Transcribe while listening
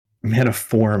Mana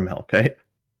form Hellkite.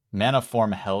 Mana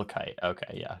Form Hellkite.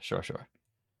 Okay, yeah, sure.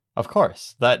 Of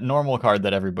course, that normal card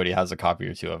that everybody has a copy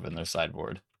or two of in their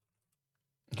sideboard.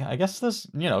 Yeah, I guess this,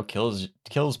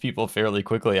 kills people fairly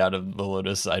quickly out of the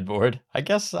Lotus sideboard. I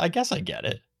guess I get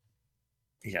it.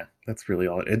 Yeah, that's really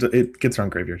all. It gets around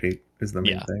Graveyard Hate is the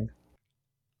main Yeah. thing.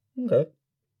 Okay.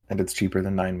 And it's cheaper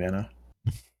than 9 mana.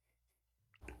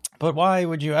 But why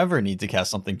would you ever need to cast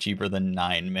something cheaper than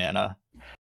 9 mana?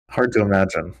 Hard to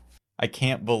imagine. I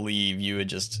can't believe you would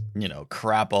just,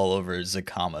 crap all over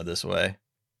Zakama this way.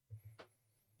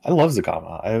 I love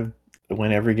Zakama. I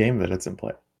win every game that it's in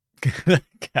play.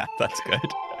 Yeah, that's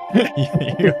good.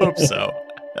 You hope so.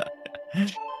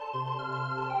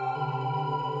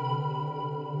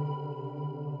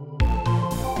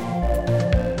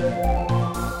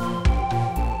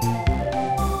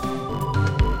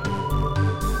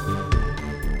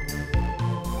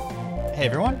 Hey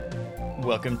everyone,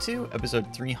 welcome to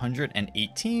episode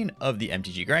 318 of the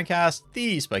MTG Grindcast,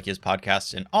 the spikiest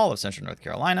podcast in all of Central North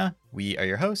Carolina. We are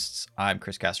your hosts. I'm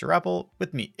Chris Castor-Rappel.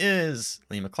 With me is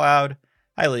Lee McLeod.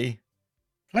 Hi, Lee.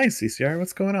 Hi, CCR.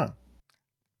 What's going on?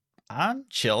 I'm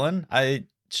chilling. I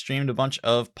streamed a bunch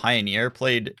of Pioneer,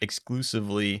 played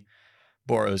exclusively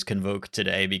Boros Convoke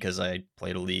today because I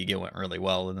played a league. It went really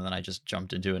well, and then I just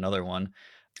jumped into another one.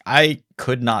 I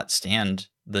could not stand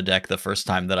the deck the first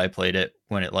time that I played it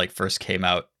when it first came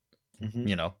out,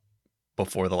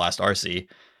 before the last RC.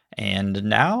 And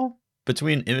now,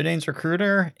 between Ividane's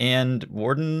Recruiter and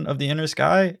Warden of the Inner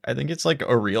Sky, I think it's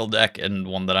a real deck and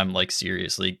one that I'm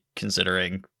seriously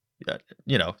considering.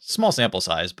 Small sample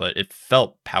size, but it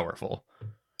felt powerful.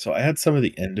 So I had some of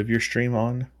the end of your stream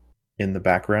on in the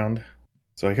background.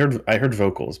 So I heard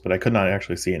vocals, but I could not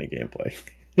actually see any gameplay.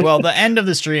 Well, the end of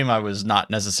the stream, I was not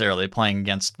necessarily playing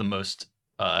against the most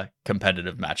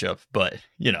competitive matchup, but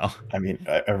I mean,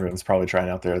 everyone's probably trying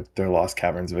out their Lost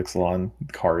Caverns of Ixalan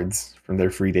cards from their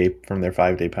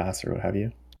 5-day pass or what have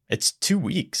you. It's 2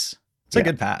 weeks. It's a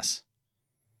good pass.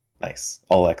 Nice.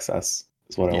 All excess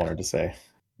is what I wanted to say.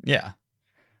 Yeah.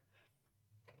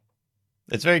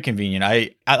 It's very convenient.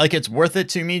 I it's worth it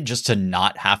to me just to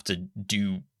not have to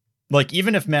do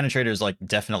even if Mana Traders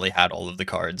definitely had all of the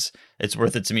cards, it's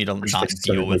worth it to me to not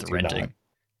deal with renting. Not.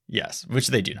 Yes, which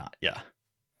they do not. Yeah.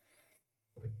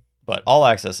 But all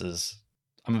access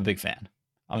I'm a big fan.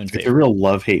 I'm in favor. It's a real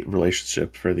love-hate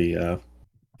relationship for the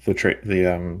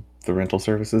rental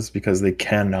services because they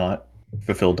cannot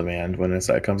fulfill demand when a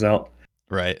set comes out.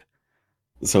 Right.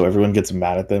 So everyone gets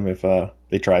mad at them if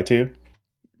they try to.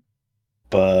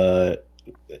 But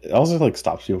it also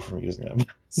stops people from using them.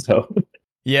 So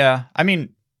yeah, I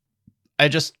mean, I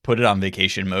just put it on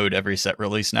vacation mode every set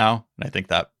release now, and I think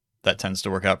that tends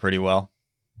to work out pretty well.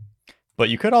 But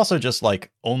you could also just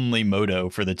only Moto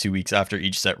for the 2 weeks after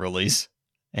each set release,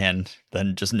 and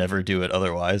then just never do it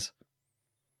otherwise.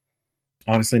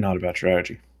 Honestly, not a bad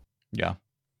strategy. Yeah.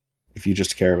 If you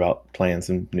just care about playing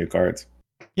some new cards.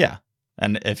 Yeah.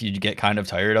 And if you get kind of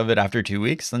tired of it after 2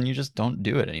 weeks, then you just don't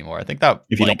do it anymore. I think that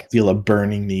if you don't feel a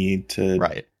burning need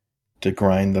to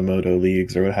grind the Moto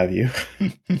leagues or what have you.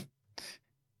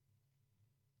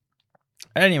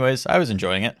 Anyways, I was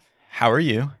enjoying it. How are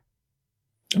you?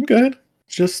 I'm good.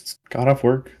 Just got off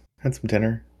work, had some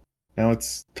dinner. Now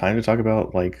it's time to talk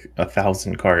about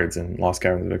 1,000 cards in Lost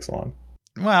Caverns of Ixalan.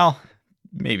 Well,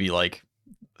 maybe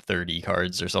 30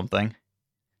 cards or something.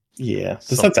 Yeah,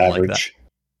 that's average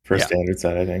for a standard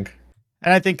set, I think.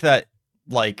 And I think that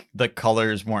the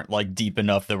colors weren't deep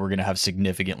enough that we're going to have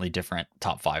significantly different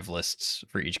top 5 lists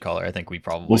for each color. I think we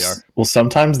probably are. Well,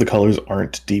 sometimes the colors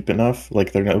aren't deep enough.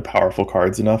 They're no powerful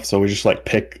cards enough. So we just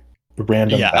pick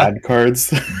random bad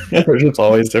cards. They're just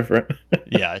always different.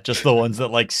 Yeah, just the ones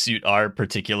that suit our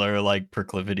particular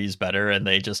proclivities better, and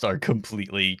they just are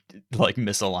completely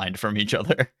misaligned from each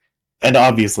other. And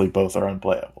obviously both are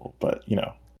unplayable, but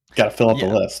got to fill up the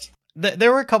list.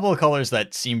 There were a couple of colors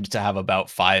that seemed to have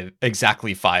about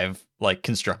exactly five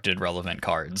constructed relevant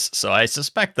cards. So I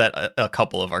suspect that a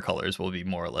couple of our colors will be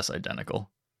more or less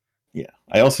identical. Yeah.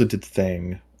 I also did the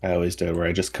thing I always did where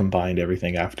I just combined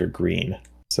everything after green.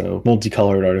 So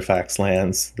multicolored artifacts,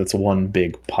 lands, that's one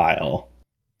big pile.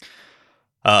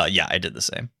 Yeah, I did the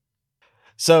same.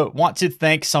 So want to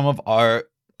thank some of our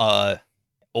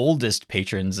oldest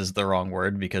patrons is the wrong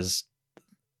word because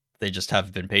they just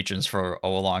have been patrons for a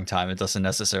long time. It doesn't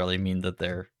necessarily mean that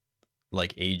their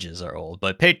ages are old,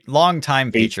 but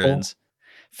long-time patrons,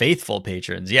 faithful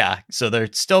patrons. Yeah. So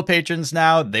they're still patrons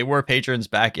now. They were patrons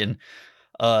back in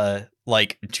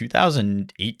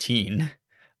 2018.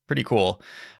 Pretty cool.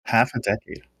 Half a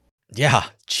decade. Yeah.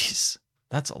 Jeez.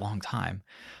 That's a long time.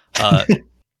 A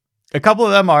couple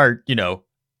of them are,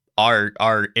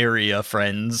 our area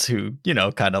friends who,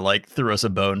 kind of like threw us a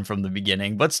bone from the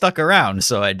beginning, but stuck around.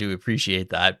 So I do appreciate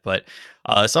that. But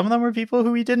some of them were people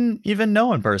who we didn't even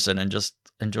know in person and just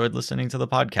enjoyed listening to the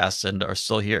podcast and are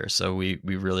still here. So we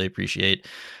really appreciate.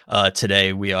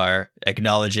 Today we are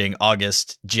acknowledging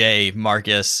August, Jay,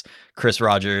 Marcus, Chris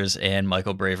Rogers, and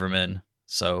Michael Braverman.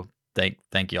 So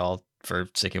thank y'all for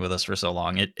sticking with us for so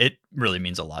long. It really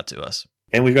means a lot to us.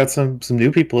 And we've got some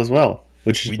new people as well,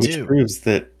 which We which do. proves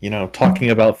that talking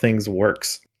about things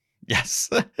works. Yes.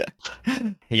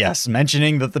 Yes.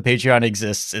 Mentioning that the Patreon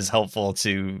exists is helpful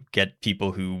to get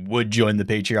people who would join the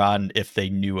Patreon if they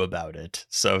knew about it.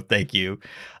 So thank you.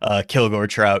 Kilgore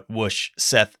Trout, Whoosh,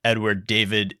 Seth, Edward,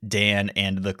 David, Dan,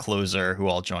 and the closer who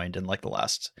all joined in like the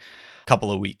last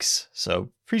couple of weeks. So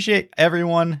appreciate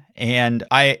everyone. And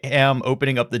I am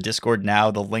opening up the Discord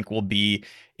now. The link will be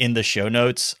in the show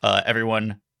notes.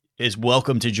 Everyone is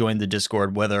welcome to join the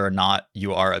Discord, whether or not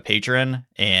you are a patron,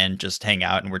 and just hang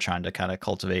out. And we're trying to kind of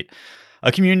cultivate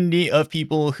a community of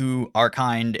people who are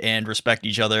kind and respect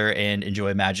each other and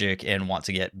enjoy Magic and want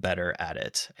to get better at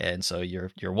it. And so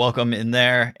you're welcome in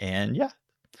there. And yeah,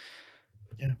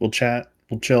 We'll chat,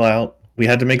 we'll chill out. We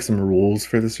had to make some rules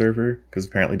for the server because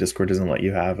apparently Discord doesn't let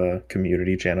you have a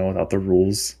community channel without the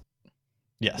rules.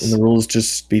 yes, And the rules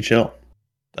just be chill.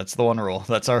 that's the one rule.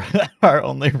 That's our our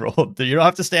only rule. You don't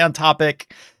have to stay on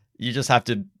topic. You just have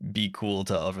to be cool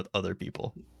to other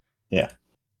people.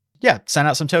 Yeah, send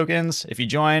out some tokens. If you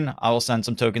join, I will send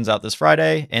some tokens out this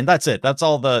Friday, and that's it. That's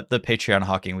all the Patreon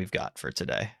hawking we've got for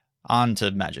today. On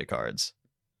to Magic cards.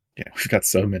 Yeah, we've got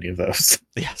so many of those.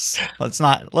 Yes, let's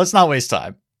not waste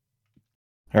time.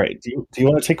 All right, do you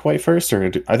want to take white first,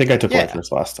 or I think I took white Yeah.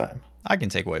 first last time. I can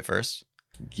take away first.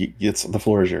 The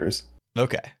floor is yours.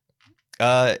 Okay.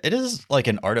 It is like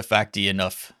an artifacty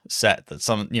enough set that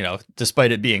some,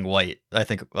 despite it being white, I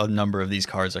think a number of these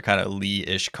cards are kind of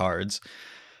Lee-ish cards.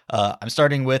 I'm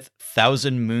starting with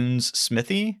Thousand Moons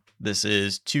Smithy. This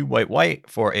is 2 white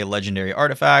for a legendary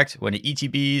artifact. When it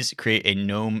ETBs, create a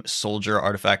gnome soldier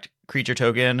artifact creature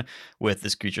token with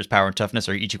this creature's power and toughness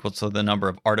are each equal to the number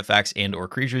of artifacts and or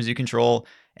creatures you control.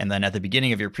 And then at the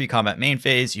beginning of your pre-combat main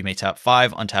phase, you may tap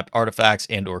 5 untapped artifacts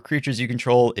and or creatures you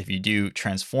control. If you do,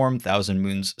 transform Thousand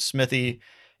Moons Smithy,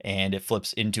 and it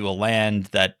flips into a land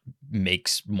that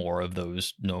makes more of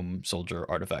those gnome soldier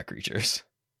artifact creatures.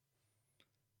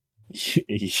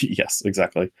 Yes,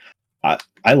 exactly.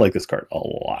 I like this card a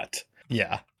lot.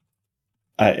 Yeah.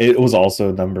 It was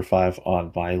also number 5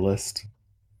 on my list.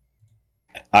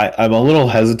 I'm a little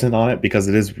hesitant on it because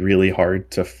it is really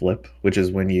hard to flip, which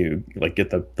is when you like get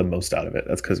the most out of it.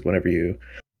 That's because whenever you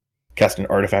cast an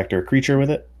artifact or a creature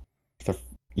with it,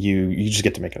 you just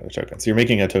get to make another token. So you're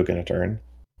making a token a turn,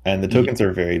 and the tokens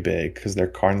are very big because they're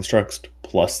constructs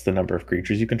plus the number of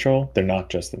creatures you control. They're not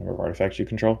just the number of artifacts you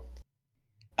control.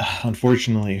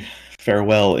 Unfortunately,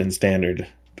 Farewell in Standard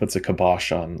puts a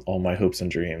kibosh on all my hopes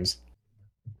and dreams.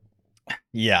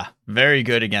 Yeah, very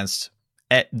good against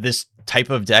this type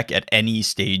of deck at any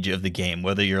stage of the game.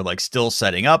 Whether you're like still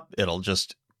setting up, it'll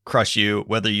just crush you.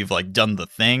 Whether you've like done the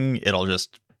thing, it'll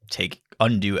just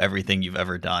undo everything you've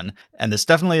ever done. And this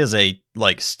definitely is a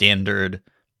like standard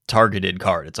targeted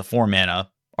card. It's a 4 mana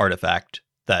artifact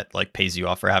that like pays you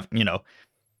off for having,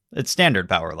 it's standard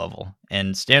power level,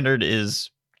 and standard is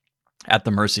at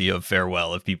the mercy of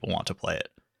Farewell if people want to play it.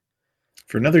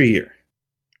 For another year.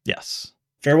 Yes.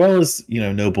 Farewell is,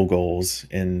 noble goals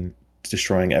in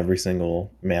destroying every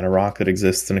single mana rock that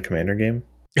exists in a commander game.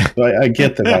 So I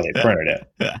get that why they printed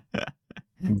it.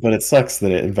 But it sucks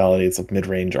that it invalidates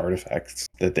mid-range artifacts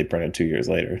that they printed 2 years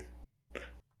later.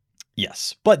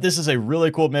 Yes. But this is a really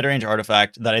cool mid-range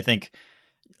artifact that I think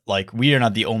like we are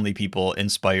not the only people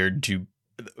inspired to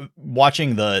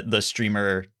watching the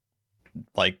streamer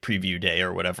like preview day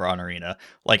or whatever on Arena.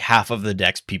 Like half of the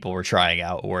decks people were trying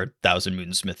out were Thousand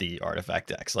Moon Smithy artifact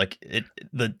decks. Like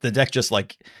the deck just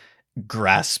like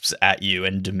grasps at you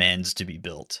and demands to be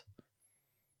built.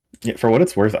 Yeah, for what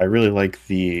it's worth, I really like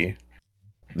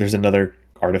there's another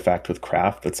artifact with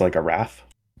craft that's like a wrath.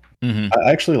 Mm-hmm.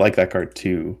 I actually like that card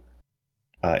too,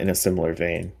 in a similar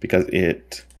vein, because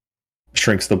it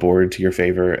shrinks the board to your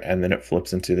favor, and then it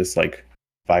flips into this like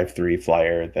 5/3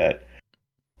 flyer that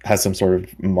has some sort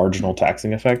of marginal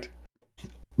taxing effect.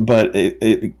 But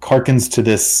it harkens to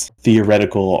this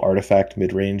theoretical artifact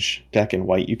mid-range deck in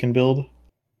white you can build.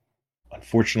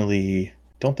 Unfortunately,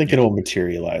 don't think it'll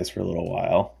materialize for a little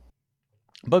while.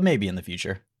 But maybe in the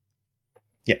future.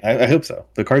 Yeah, I hope so.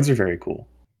 The cards are very cool.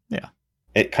 Yeah.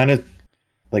 It kind of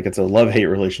like it's a love-hate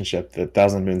relationship that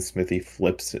Thousand Moon Smithy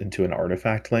flips into an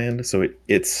artifact land, so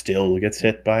it still gets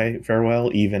hit by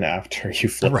Farewell even after you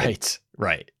flip it.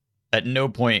 Right. At no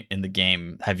point in the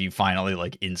game have you finally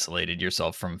like insulated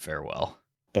yourself from farewell.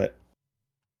 But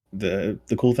the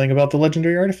cool thing about the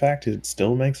legendary artifact is it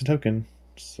still makes a token,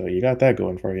 so you got that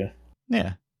going for you.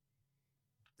 Yeah.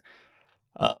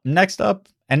 Next up,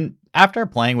 and after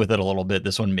playing with it a little bit,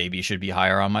 this one maybe should be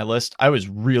higher on my list. I was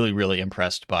really, really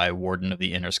impressed by Warden of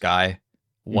the Inner Sky.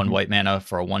 One Mm-hmm. white mana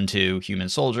for a 1/2 human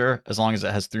soldier. As long as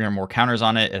it has 3 or more counters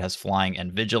on it, it has flying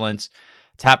and vigilance.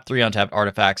 Tap 3 untapped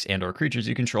artifacts and/or creatures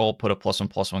you control. Put a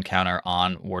 +1/+1 counter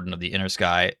on Warden of the Inner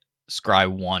Sky. Scry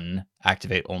 1,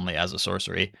 activate only as a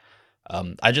sorcery.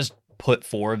 I just put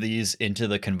 4 of these into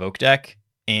the Convoke deck,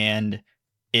 and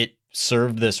it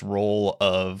served this role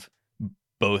of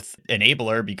both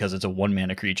enabler because it's a 1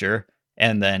 mana creature,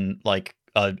 and then like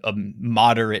a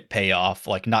moderate payoff,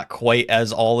 like not quite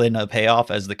as all in a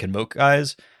payoff as the Convoke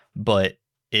guys, but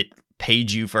it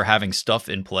paid you for having stuff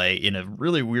in play in a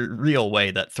really weird, real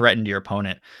way that threatened your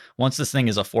opponent. Once this thing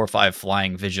is a 4/5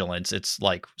 flying vigilance, it's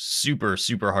like super,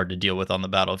 super hard to deal with on the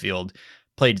battlefield.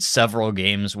 Played several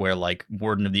games where like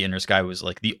Warden of the Inner Sky was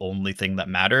like the only thing that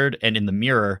mattered. And in the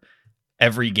mirror,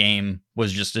 every game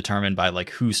was just determined by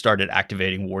like who started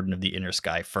activating Warden of the Inner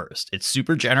Sky first. It's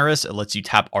super generous. It lets you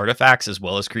tap artifacts as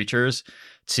well as creatures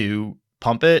to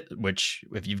pump it, which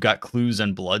if you've got clues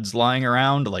and bloods lying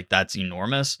around, like that's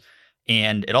enormous.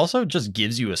 And it also just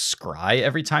gives you a scry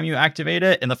every time you activate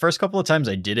it. And the first couple of times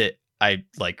I did it, I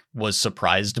like was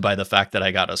surprised by the fact that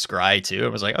I got a scry too. I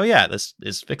was like, oh yeah, this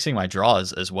is fixing my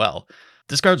draws as well.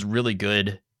 This card's really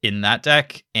good in that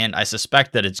deck, and I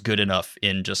suspect that it's good enough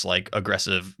in just like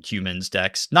aggressive humans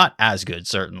decks. Not as good,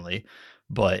 certainly,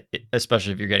 but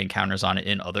especially if you're getting counters on it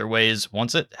in other ways.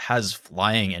 Once it has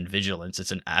flying and vigilance,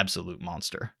 it's an absolute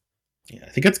monster. Yeah, I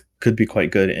think it could be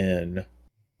quite good in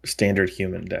standard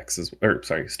human decks or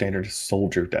sorry, standard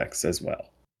soldier decks as well.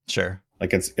 Sure.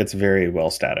 Like it's very well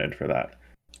statted for that.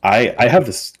 I have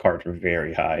this card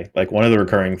very high. Like one of the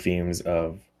recurring themes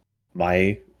of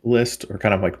my list, or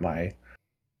kind of like my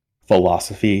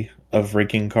philosophy of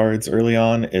ranking cards early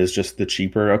on, is just the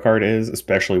cheaper a card is,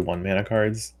 especially 1 mana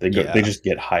cards, they Yeah. just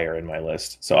get higher in my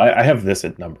list. So I have this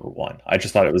at number 1. I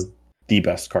just thought it was the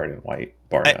best card in white,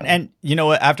 bar none. And you know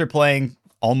what? After playing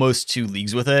almost 2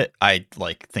 leagues with it, I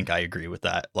like think I agree with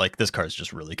that. Like this card's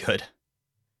just really good.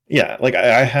 Yeah, like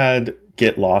I had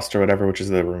Get Lost or whatever, which is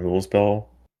the removal spell,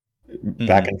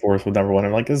 back Mhm. and forth with number 1.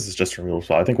 I'm like, this is just a removal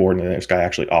spell. I think Warden of the Guy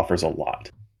actually offers a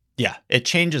lot. Yeah, it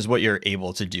changes what you're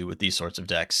able to do with these sorts of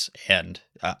decks, and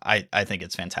I think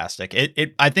it's fantastic.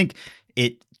 I think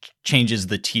it changes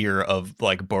the tier of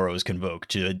like Boros Convoke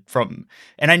to from,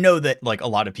 and I know that like a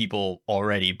lot of people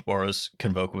already Boros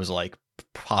Convoke was like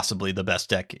possibly the best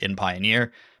deck in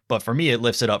Pioneer, but for me it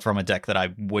lifts it up from a deck that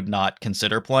I would not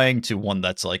consider playing to one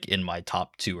that's like in my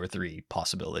top 2 or 3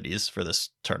 possibilities for this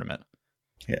tournament.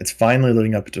 Yeah, it's finally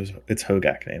living up to its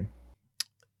Hogak name.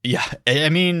 Yeah, I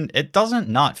mean it doesn't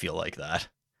not feel like that.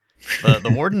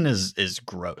 The Warden is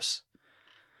gross.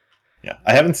 Yeah,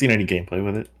 I haven't seen any gameplay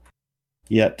with it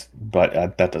yet,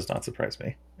 but that does not surprise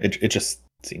me. It just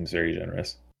seems very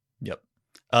generous. Yep.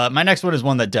 My next one is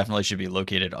one that definitely should be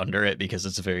located under it because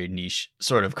it's a very niche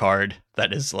sort of card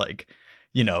that is like,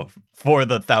 you know, for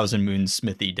the Thousand Moon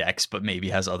Smithy decks, but maybe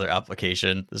has other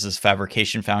application. This is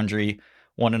Fabrication Foundry.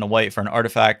 1 and a white for an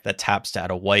artifact that taps to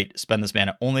add a white. Spend this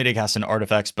mana only to cast an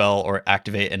artifact spell or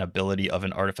activate an ability of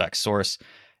an artifact source.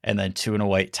 And then 2 and a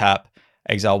white tap.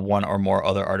 Exile 1 or more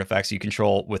other artifacts you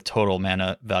control with total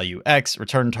mana value X.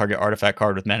 Return target artifact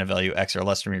card with mana value X or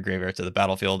less from your graveyard to the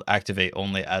battlefield. Activate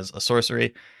only as a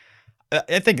sorcery.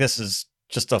 I think this is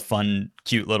just a fun,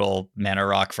 cute little mana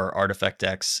rock for artifact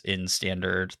decks in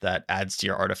standard that adds to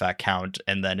your artifact count.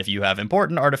 And then if you have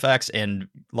important artifacts and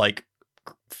like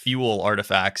fuel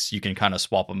artifacts, you can kind of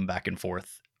swap them back and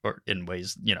forth or in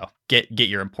ways, you know, get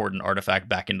your important artifact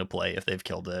back into play if they've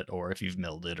killed it or if you've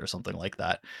milled it or something like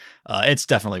that. It's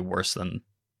definitely worse than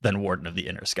Warden of the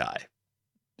Inner Sky.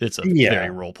 It's a very Yeah,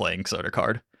 role playing sort of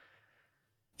card.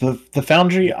 the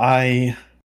Foundry I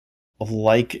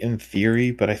like in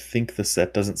theory, but I think the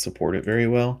set doesn't support it very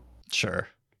well. Sure.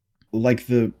 Like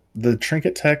the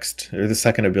trinket text, or the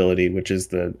second ability, which is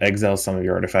the exile some of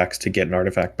your artifacts to get an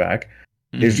artifact back,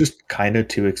 is Mhm. just kind of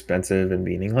too expensive and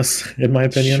meaningless in my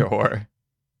opinion. Sure.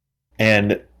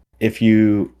 And if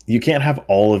you can't have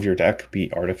all of your deck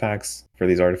be artifacts for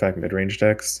these artifact mid-range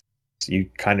decks, so you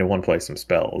kind of want to play some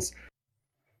spells.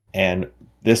 And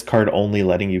this card only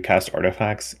letting you cast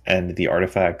artifacts, and the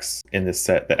artifacts in this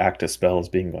set that act as spells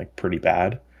being like pretty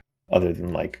bad, other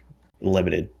than like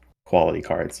limited quality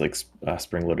cards like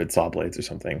spring-loaded saw blades or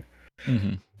something.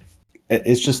 Mhm.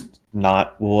 It's just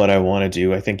not what I want to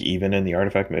do. I think even in the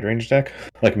artifact mid-range deck,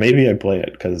 like maybe I play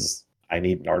it because I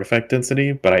need an artifact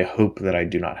density, but I hope that I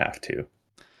do not have to.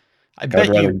 I Like, I'd bet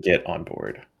rather you get on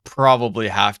board. probably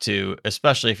have to,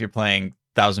 especially if you're playing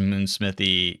Thousand Moon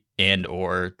Smithy and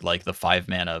or like the 5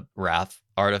 mana Wrath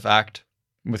artifact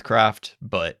with craft.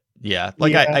 But yeah,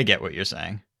 like Yeah, I get what you're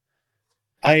saying.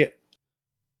 I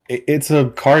it's a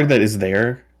card that is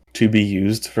there to be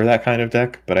used for that kind of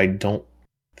deck, but I don't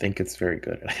think it's very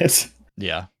good at it.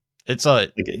 Yeah. It's a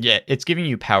Like, yeah, it's giving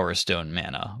you Power Stone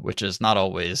mana, which is not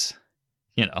always,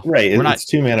 right, we're not it's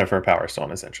 2 mana for a Power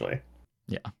Stone essentially.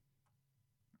 yeah,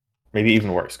 Maybe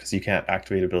even worse because you can't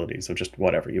activate abilities, so just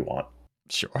whatever you want.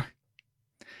 sure.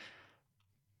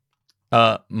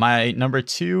 My number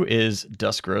 2 is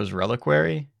Duskrow's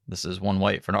Reliquary. This is 1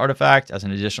 white for an artifact. As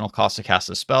an additional cost to cast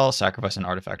a spell, sacrifice an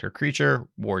artifact or creature.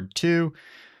 Ward 2.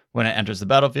 When it enters the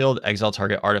battlefield, exile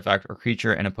target artifact or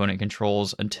creature an opponent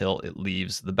controls until it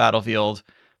leaves the battlefield.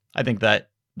 I think that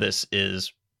this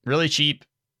is really cheap,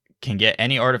 can get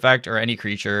any artifact or any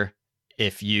creature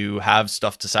if you have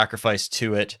stuff to sacrifice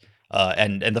to it.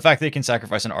 And the fact that you can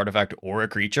sacrifice an artifact or a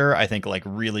creature, I think like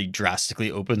really drastically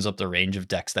opens up the range of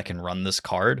decks that can run this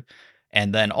card.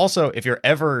 And then also, if you're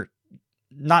ever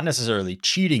not necessarily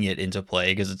cheating it into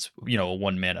play because it's a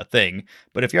 1 mana thing,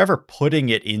 but if you're ever putting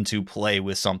it into play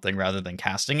with something rather than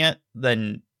casting it,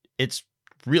 then it's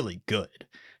really good.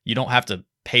 You don't have to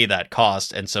pay that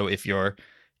cost. And so if you're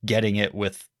getting it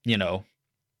with War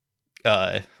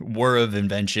of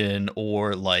Invention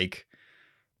or like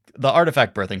the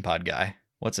artifact birthing pod guy.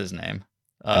 What's his name?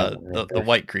 The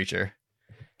white creature.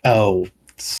 Oh,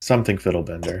 something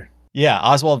Fiddlebender. Yeah,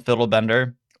 Oswald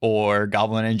Fiddlebender or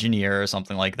Goblin Engineer or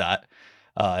something like that.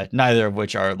 Neither of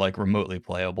which are like remotely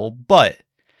playable, but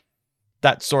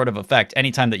that sort of effect,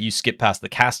 anytime that you skip past the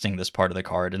casting this part of the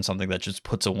card and something that just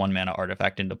puts a 1 mana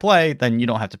artifact into play, then you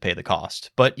don't have to pay the cost.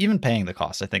 But even paying the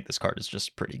cost, I think this card is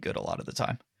just pretty good a lot of the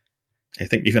time. I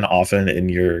think even often in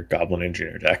your Goblin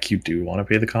Engineer deck, you do want to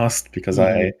pay the cost because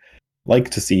Mm-hmm. I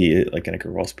like to see it like in a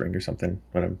Gerwell Spring or something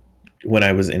when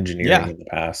I was engineering Yeah. in the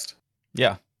past.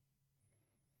 Yeah.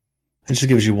 It just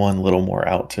gives you one little more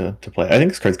out to play. I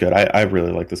think this card's good. I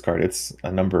really like this card. It's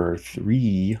a number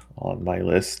 3 on my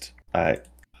list. I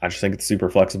just think it's super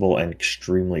flexible and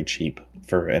extremely cheap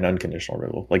for an unconditional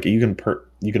removal. Like you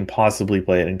can possibly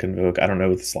play it in Convoke. I don't know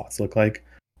what the slots look like,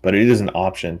 but it is an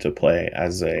option to play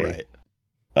as a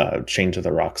Right. Chain to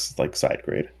the Rocks like side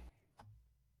grade.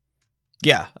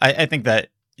 Yeah, I think that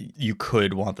you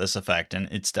could want this effect, and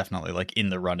it's definitely like in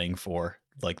the running for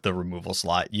like the removal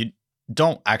slot. You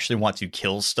don't actually want to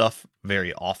kill stuff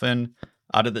very often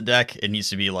out of the deck. It needs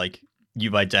to be like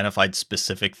you've identified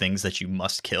specific things that you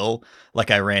must kill.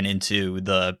 Like I ran into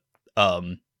the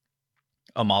um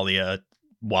Amalia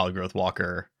Wild Growth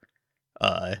Walker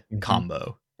Mm-hmm.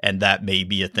 combo. And that may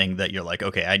be a thing that you're like,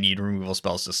 okay, I need removal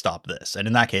spells to stop this. And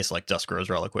in that case, like Duskrow's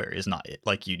Reliquary is not it.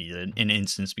 Like you need an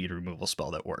instant speed removal spell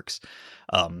that works.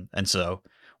 And so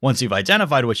once you've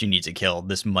identified what you need to kill,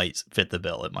 this might fit the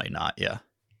bill. It might not. Yeah.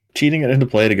 Cheating it into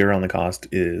play to get around the cost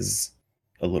is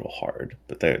a little hard,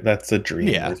 but that's a dream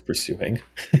Yeah. worth pursuing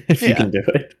if you Yeah. can do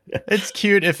it. It's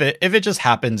cute if it just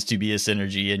happens to be a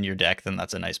synergy in your deck, then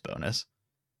that's a nice bonus.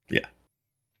 Yeah.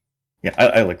 Yeah,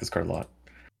 I like this card a lot.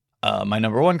 My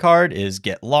number 1 card is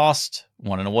Get Lost.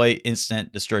 1 and a white,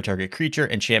 instant, destroy target creature,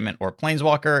 enchantment, or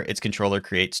planeswalker. Its controller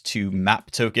creates 2 map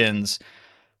tokens.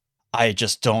 I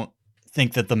just don't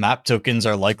think that the map tokens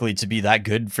are likely to be that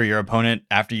good for your opponent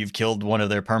after you've killed one of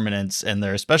their permanents, and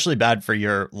they're especially bad for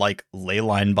your like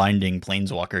Leyline Binding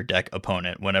Planeswalker deck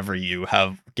opponent whenever you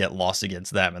have Get Lost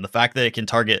against them. And the fact that it can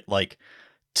target like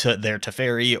to their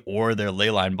Teferi or their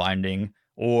Leyline Binding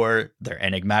or their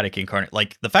Enigmatic Incarnate,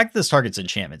 like the fact that this targets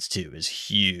enchantments too is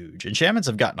huge. Enchantments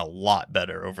have gotten a lot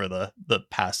better over the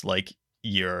past like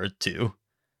year or two.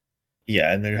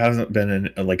 Yeah, and there hasn't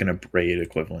been like an abrade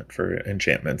equivalent for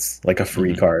enchantments, like a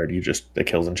free Mm-hmm. card. That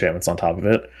kills enchantments on top of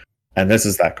it, and this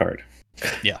is that card.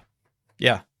 Yeah.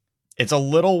 Yeah. It's a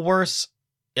little worse.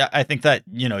 Yeah, I think that,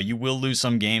 you will lose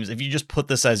some games. If you just put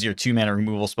this as your 2 mana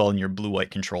removal spell in your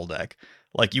blue-white control deck,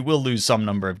 like you will lose some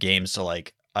number of games to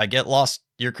like, I get lost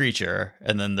your creature,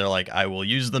 and then they're like, I will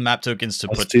use the map tokens to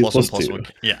Plus put two, +1 plus +1,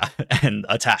 two. yeah, and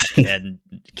attack and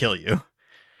kill you.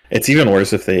 It's even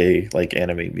worse if they like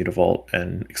animate Mutavault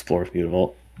and explore with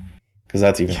Mutavault, because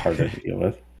that's even harder Yeah. to deal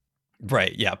with.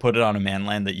 Right, yeah, put it on a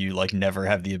manland that you like never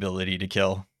have the ability to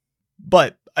kill.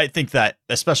 But I think that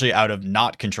especially out of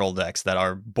not control decks that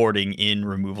are boarding in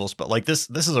removal spell, like this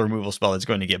is a removal spell that's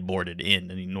going to get boarded in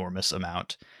an enormous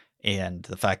amount. And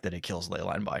the fact that it kills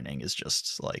Leyline Binding is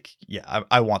just like, yeah,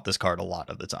 I want this card a lot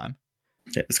of the time.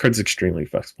 Yeah, this card's extremely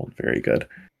flexible and very good.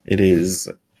 It is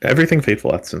everything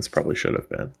Fateful Essence probably should have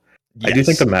been. I do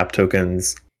think the Yes. map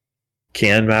tokens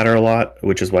can matter a lot,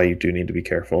 which is why you do need to be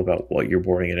careful about what you're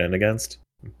boarding it in against.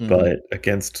 Hmm. But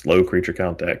against low creature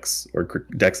count decks or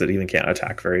decks that even can't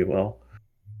attack very well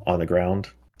on the ground,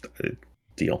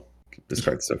 deal. This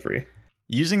card's so free.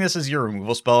 Using this as your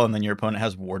removal spell, and then your opponent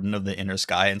has Warden of the Inner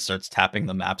Sky and starts tapping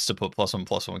the maps to put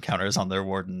 +1/+1 counters on their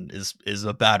Warden is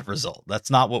a bad result. That's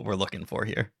not what we're looking for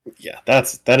here. Yeah,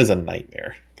 that is a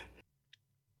nightmare.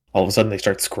 All of a sudden they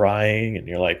start scrying, and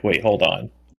you're like, wait, hold on.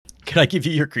 Can I give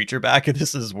you your creature back?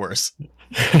 This is worse.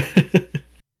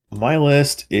 My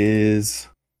list is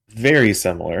very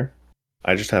similar.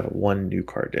 I just have one new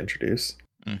card to introduce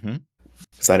Mm-hmm.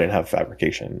 because I didn't have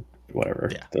fabrication, whatever.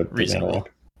 Yeah, The mana reasonable.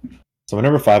 rock. So my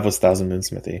number 5 was Thousand Moon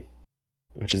Smithy,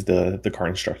 which is the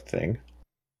Construct thing.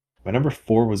 My number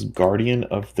 4 was Guardian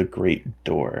of the Great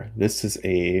Door. This is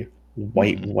a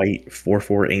white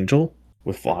 4/4 angel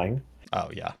with flying. Oh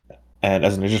yeah. And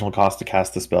as an additional cost to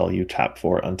cast the spell, you tap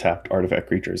 4 untapped artifact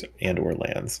creatures and or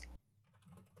lands.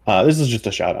 This is just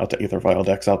a shout out to Aether Vial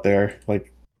decks out there.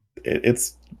 Like,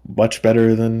 it's much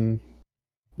better than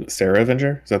Sarah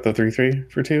Avenger. Is that the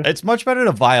 3/3 for 2? It's much better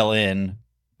to violin,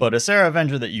 but a Sarah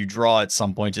Avenger that you draw at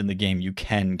some point in the game you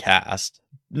can cast.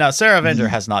 Now, Sarah Avenger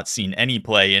has not seen any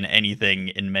play in anything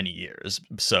in many years,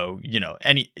 so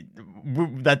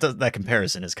that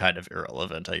comparison is kind of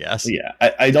irrelevant, I guess. Yeah,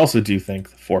 I also do think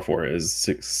 4/4 is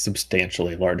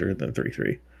substantially larger than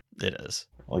 3/3, It is.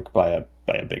 like by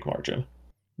a big margin.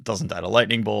 It doesn't die to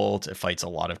lightning bolt. It fights a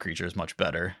lot of creatures much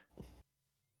better.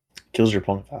 Kills your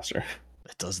opponent faster.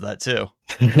 It does that too.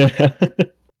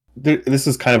 This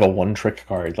is kind of a one-trick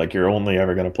card. Like, you're only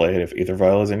ever going to play it if Aether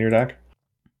Vial is in your deck.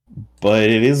 But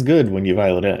it is good when you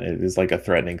vial it in. It is like a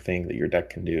threatening thing that your deck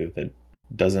can do that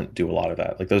doesn't do a lot of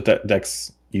that. Like, those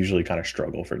decks usually kind of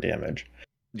struggle for damage.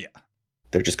 Yeah.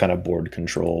 They're just kind of board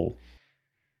control.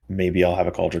 Maybe I'll have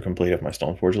a Cauldron Complete if my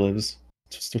Stoneforge lives.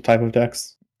 Just a type of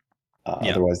decks.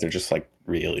 Yeah. Otherwise, they're just like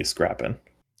really scrapping.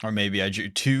 Or maybe I drew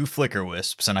 2 Flicker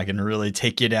Wisps and I can really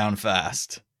take you down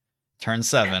fast. Turn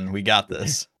 7, we got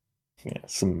this. Yeah,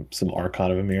 some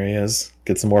Archon of Emirias.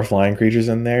 Get some more flying creatures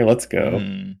in there. Let's go.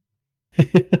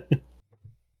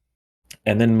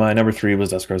 And then my number 3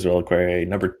 was Duskar's Reliquary.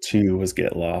 Number 2 was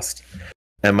Get Lost.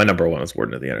 And my number 1 was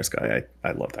Warden of the Inner Sky.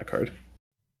 I love that card.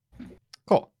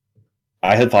 Cool.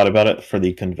 I had thought about it for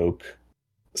the Convoke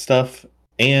stuff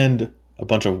and a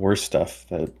bunch of worse stuff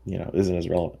that, isn't as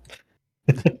relevant.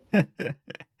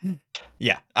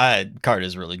 Yeah, card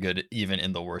is really good even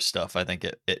in the worst stuff. I think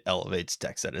it elevates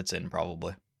decks that it's in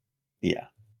probably. Yeah.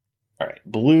 All right.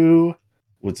 Blue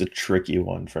was a tricky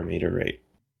one for me to rate.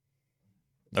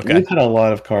 Okay. We've had a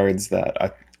lot of cards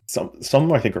that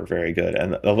some I think are very good,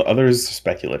 and the others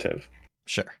speculative.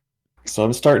 Sure. So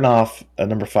I'm starting off at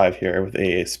number 5 here with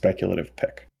a speculative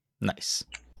pick. Nice.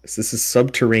 This is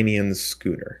Subterranean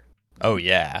Schooner. Oh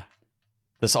yeah.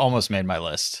 This almost made my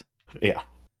list. Yeah.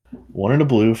 1 and a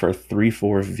blue for a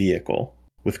 3/4 vehicle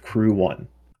with crew 1.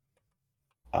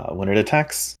 When it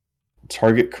attacks,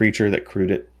 target creature that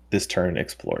crewed it this turn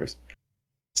explores.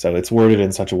 So it's worded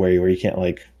in such a way where you can't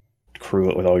like crew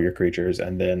it with all your creatures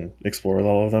and then explore with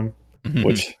all of them.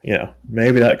 Which,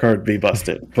 maybe that card would be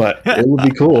busted, but it would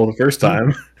be cool the first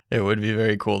time. It would be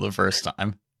very cool the first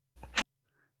time.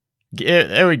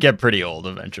 It would get pretty old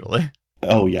eventually.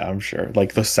 Oh yeah, I'm sure.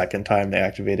 Like the second time they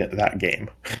activate it that game.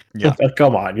 Yeah.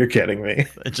 Come on, you're kidding me.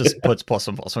 It just puts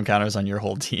 +1/+1 counters on your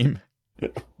whole team.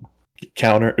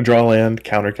 Counter, draw land,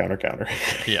 counter.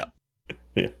 Yeah.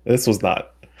 Yeah, this was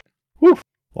not. Whew,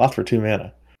 lost for 2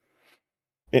 mana.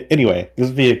 Anyway, this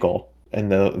vehicle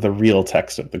and the real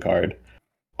text of the card,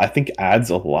 I think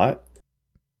adds a lot.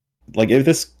 Like, if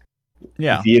this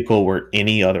vehicle were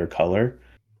any other color,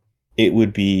 it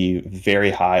would be very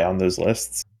high on those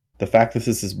lists. The fact that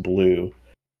this is blue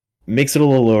makes it a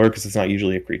little lower because it's not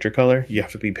usually a creature color. You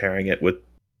have to be pairing it with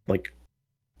like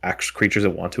actual creatures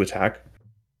that want to attack.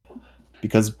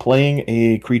 Because playing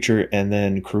a creature and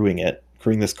then crewing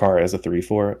this card as a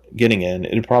 3/4, getting in,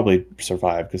 it'd probably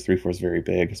survive because 3/4 is very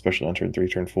big, especially on turn 3,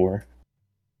 turn 4.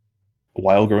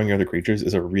 While growing other creatures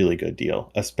is a really good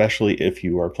deal, especially if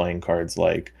you are playing cards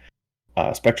like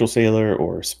Spectral Sailor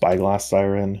or Spyglass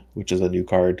Siren, which is a new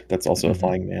card that's also a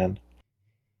flying man.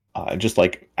 Just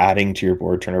like adding to your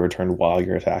board turn over turn while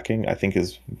you're attacking, I think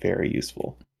is very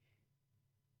useful.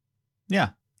 Yeah.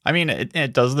 I mean,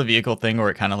 it does the vehicle thing where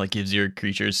it kind of like gives your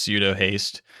creatures pseudo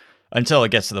haste until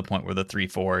it gets to the point where the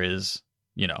 3/4 is,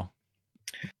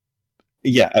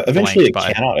 Yeah, eventually it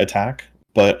cannot attack,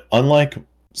 but unlike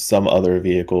some other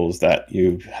vehicles that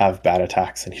you have bad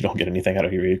attacks and you don't get anything out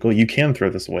of your vehicle, you can throw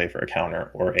this away for a counter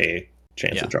or a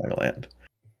chance Yeah. of drawing a land.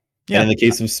 And Yeah. in the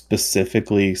case of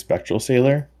specifically Spectral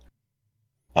Sailor,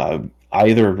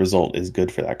 either result is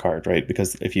good for that card, right?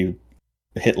 Because if you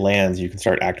hit lands, you can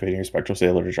start activating your Spectral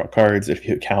Sailor to draw cards. If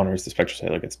you hit counters, the Spectral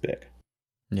Sailor gets big.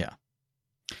 Yeah.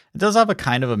 It does have a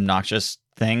kind of obnoxious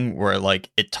thing where like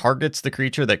it targets the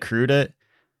creature that crewed it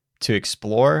to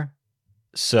explore,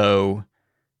 so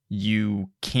you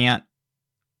can't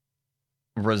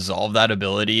resolve that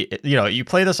ability. You know, you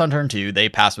play this on turn 2, they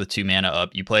pass with 2 mana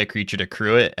up, you play a creature to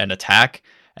crew it and attack,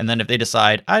 and then if they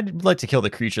decide I'd like to kill the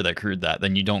creature that crewed that,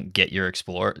 then you don't get your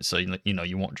explore, so you know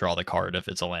you won't draw the card if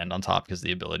it's a land on top because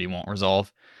the ability won't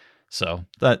resolve. So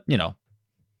that, you know,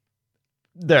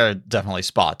 there are definitely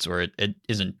spots where it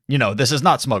isn't, you know, this is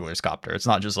not Smuggler's Copter. It's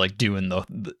not just like doing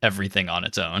the everything on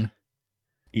its own.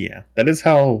 Yeah, that is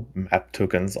how map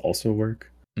tokens also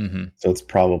work. Mm-hmm. So it's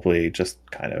probably just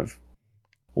kind of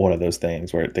one of those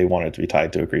things where they want it to be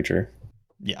tied to a creature.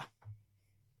 Yeah.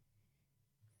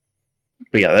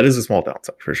 But yeah, that is a small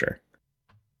downside for sure.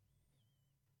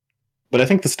 But I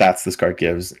think the stats this card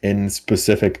gives in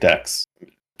specific decks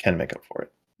can make up for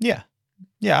it. Yeah.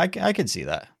 Yeah, I could see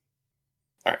that.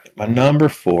 All right, my number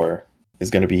 4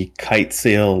 is going to be Kite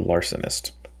Sail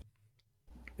Larcenist.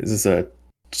 This is a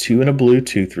 2 and a blue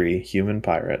 2/3 human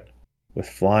pirate with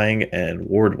flying and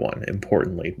ward 1.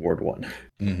 Importantly, ward 1.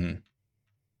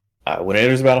 Mm-hmm. When it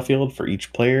enters the battlefield, for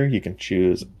each player, you can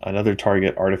choose another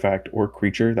target, artifact, or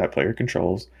creature that player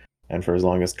controls. And for as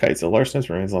long as Kite Sail Larcenist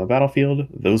remains on the battlefield,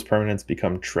 those permanents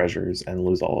become treasures and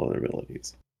lose all other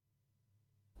abilities.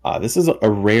 This is a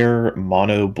rare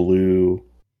mono blue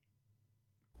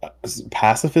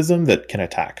pacifism that can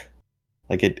attack.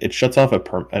 Like it shuts off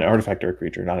an artifact or a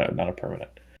creature, not a permanent.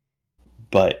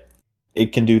 But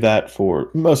it can do that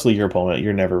for mostly your opponent.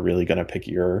 You're never really going to pick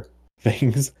your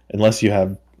things unless you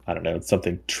have, I don't know,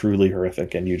 something truly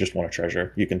horrific and you just want a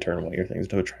treasure. You can turn one of your things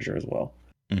into a treasure as well.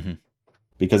 Mm-hmm.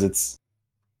 Because it's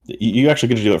you actually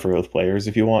get to do it for both players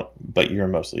if you want, but you're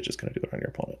mostly just going to do it on your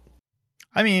opponent.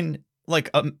 I mean, like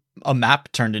a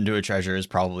map turned into a treasure is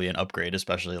probably an upgrade,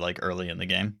 especially like early in the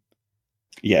game.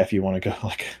 Yeah, if you want to go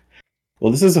like,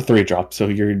 well, this is a 3-drop, so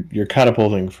you're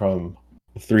catapulting from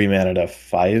 3 mana to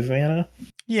 5 mana.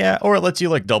 Yeah, or it lets you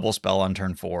like double spell on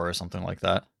turn 4 or something like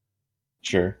that.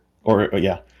 Sure, or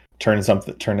yeah, turn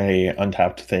a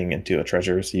untapped thing into a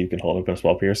treasure so you can hold open a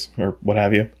spell pierce or what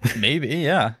have you. Maybe,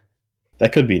 yeah.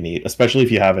 That could be neat, especially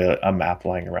if you have a map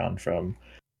lying around from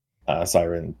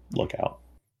Siren Lookout.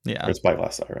 Yeah. Or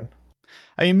Spyglass Siren.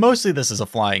 I mean, mostly this is a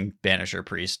flying Banisher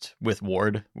Priest with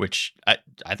Ward, which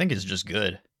I think is just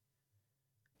good.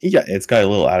 Yeah, it's got a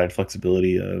little added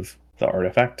flexibility of the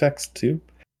artifact text too.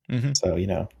 Mm-hmm. So, you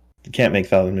know, you can't make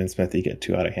Thousand Smithy get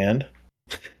too out of hand.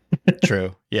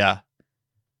 True. Yeah.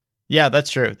 Yeah,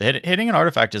 that's true. Hitting an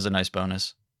artifact is a nice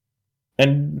bonus.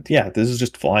 And yeah, this is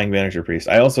just flying Vanisher Priest.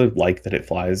 I also like that it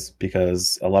flies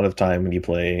because a lot of the time when you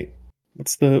play,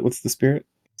 what's the spirit?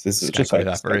 This is just like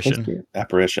Apparition.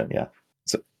 Apparition, yeah.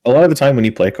 So a lot of the time when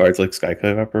you play cards like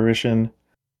Skyclave Apparition,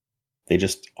 they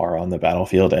just are on the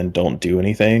battlefield and don't do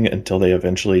anything until they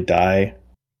eventually die.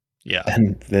 Yeah.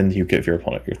 And then you give your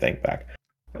opponent your thing back.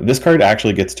 This card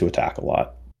actually gets to attack a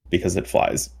lot because it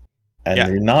flies. And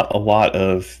there are not a lot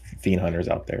of Fiend Hunters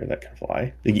out there that can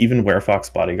fly. Like even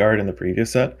Werefox Bodyguard in the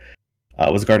previous set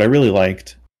was a card I really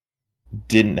liked.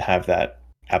 Didn't have that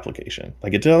application.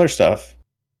 Like it did other stuff,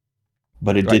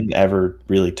 but it didn't ever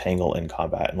really tangle in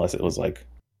combat unless it was like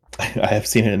I have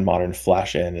seen it in Modern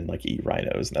flash in and like eat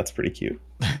rhinos, and that's pretty cute.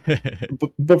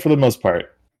 but for the most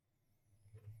part,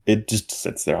 it just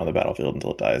sits there on the battlefield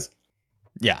until it dies.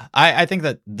 Yeah, I think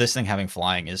that this thing having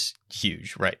flying is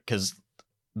huge, right? Because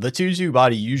the 2/2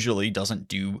 body usually doesn't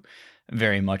do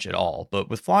very much at all. But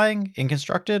with flying in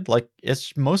constructed, like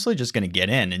it's mostly just going to get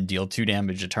in and deal 2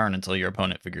 damage a turn until your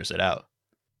opponent figures it out.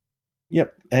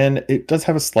 Yep, and it does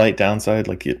have a slight downside,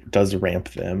 like it does ramp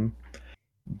them,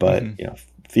 but you know,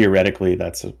 theoretically,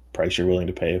 that's a price you're willing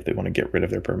to pay if they want to get rid of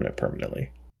their permanent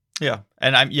permanently. Yeah,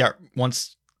 and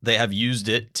once they have used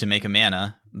it to make a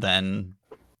mana, then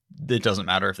it doesn't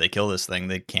matter if they kill this thing;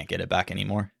 they can't get it back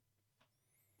anymore.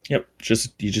 Yep,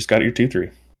 you just got your 2/3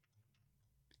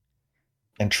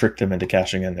 and tricked them into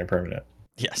cashing in their permanent.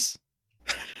 Yes,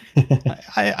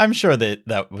 I'm sure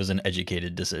that was an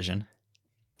educated decision.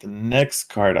 The next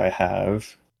card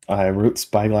I wrote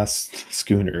Spyglass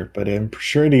Schooner, but I'm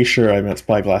pretty sure I meant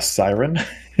Spyglass Siren.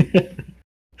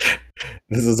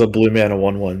 This is a blue mana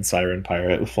 1/1 Siren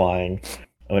Pirate with flying.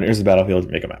 When it enters the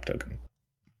battlefield, make a map token.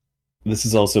 This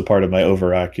is also part of my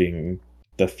overarching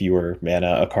the fewer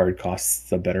mana a card costs,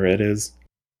 the better it is.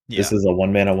 This Yeah. is a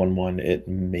 1 mana 1/1. It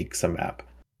makes a map.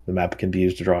 The map can be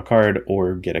used to draw a card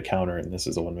or get a counter, and this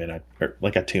is a 1 mana or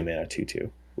like a 2 mana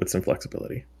 2/2 with some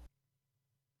flexibility.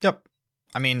 Yep.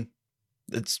 I mean,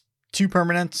 it's 2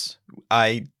 permanents.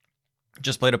 I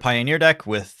just played a Pioneer deck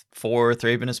with 4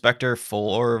 Thraben Inspector,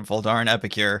 4 Voldaren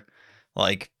Epicure.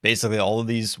 Like, basically all of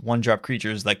these 1-drop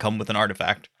creatures that come with an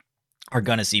artifact are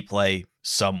going to see play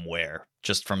somewhere,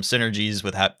 just from synergies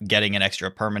with getting an extra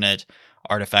permanent,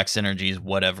 artifact synergies,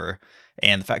 whatever.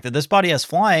 And the fact that this body has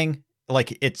flying,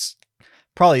 like, it's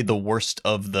probably the worst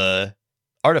of the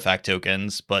artifact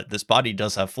tokens, but this body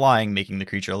does have flying, making the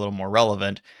creature a little more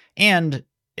relevant. And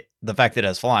the fact that it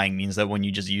has flying means that when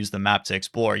you just use the map to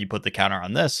explore, you put the counter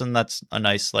on this, and that's a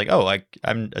nice, like, oh,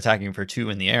 I'm attacking for 2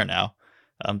 in the air now.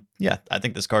 Yeah, I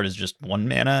think this card is just 1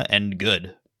 mana and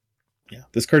good. Yeah,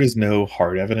 this card is no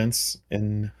hard evidence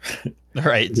in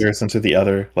Right. comparison to the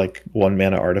other like 1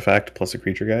 mana artifact plus a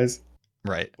creature guys.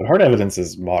 Right. But hard evidence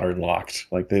is modern locked.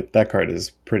 Like that card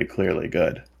is pretty clearly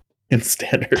good in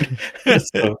standard.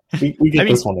 So we I get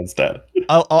mean, this one instead.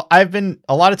 I've been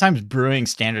a lot of times brewing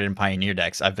standard and pioneer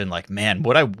decks. I've been like, man,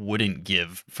 what I wouldn't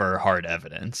give for hard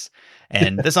evidence.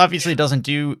 And this obviously doesn't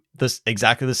do this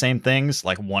exactly the same things.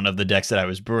 Like, one of the decks that I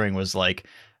was brewing was like,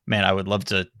 man, I would love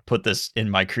to put this in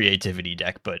my creativity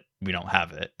deck, but we don't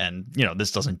have it. And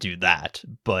this doesn't do that.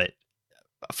 But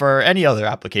for any other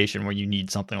application where you need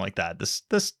something like that, this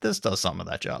does some of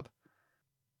that job.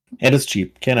 And it's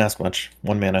cheap. Can't ask much.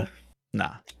 1 mana.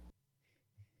 Nah.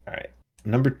 All right.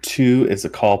 Number 2 is a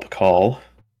call.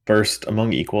 First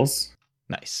among equals.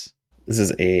 Nice. This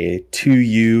is a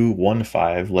 2U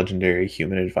 1/5 legendary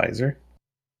human advisor.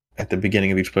 At the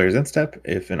beginning of each player's end step,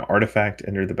 if an artifact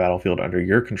entered the battlefield under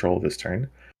your control this turn,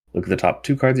 look at the top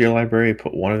 2 cards of your library,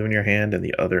 put one of them in your hand and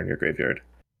the other in your graveyard.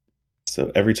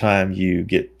 So every time you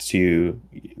get to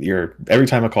every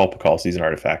time a call sees an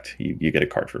artifact, you get a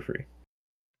card for free.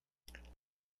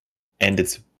 And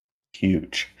it's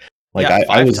huge. Like, Yeah, I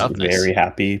 5 was toughness. very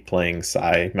happy playing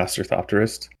Psy Master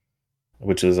Thopterist,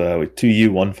 which is a 2U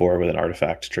 1/4 with an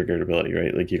artifact triggered ability,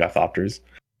 right? Like, you got Thopters.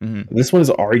 Mm-hmm. This one is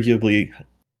arguably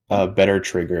a better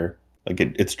trigger. Like,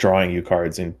 it's drawing you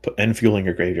cards and fueling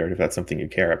your graveyard if that's something you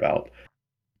care about.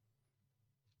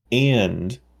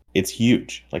 And it's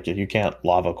huge. Like, you can't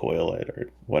lava coil it or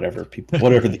whatever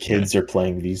the kids are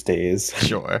playing these days.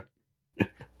 Sure.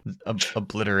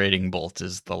 Obliterating Bolt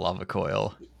is the lava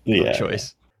coil Yeah,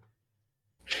 choice.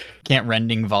 Can't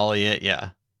rending volley it.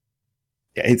 Yeah.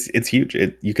 Yeah, it's huge.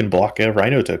 You can block a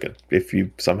Rhino token if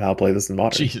you somehow play this in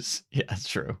modern. Jeez. Yeah, that's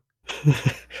true.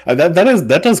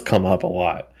 that does come up a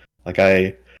lot. Like,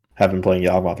 I have been playing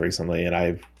Yawgmoth recently, and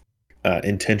I've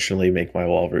intentionally make my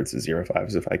wall roots as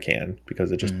 0/5s if I can,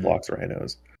 because it just blocks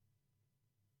Rhinos.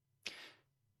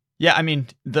 Yeah, I mean,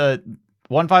 the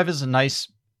 1/5 is a nice,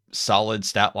 solid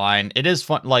stat line. It is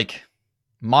fun. Like,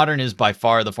 modern is by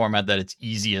far the format that it's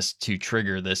easiest to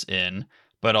trigger this in,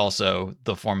 but also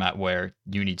the format where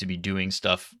you need to be doing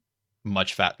stuff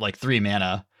much like 3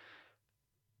 mana.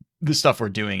 The stuff we're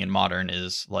doing in modern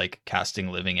is like casting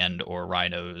Living End or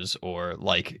Rhinos, or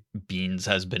like Beans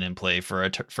has been in play for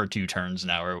 2 turns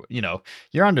now, or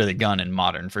you're under the gun in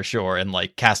modern for sure. And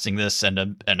like casting this and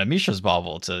a Mishra's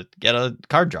Bauble to get a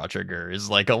card draw trigger is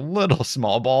like a little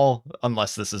small ball,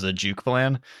 unless this is a juke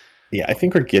plan. Yeah, I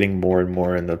think we're getting more and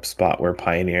more in the spot where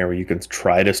Pioneer, where you can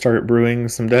try to start brewing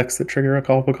some decks that trigger a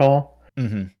call.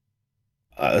 Mm-hmm.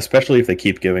 Especially if they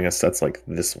keep giving us sets like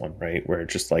this one, right? Where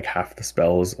just like half the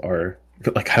spells are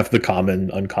like half the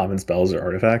uncommon spells are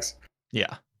artifacts.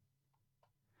 Yeah.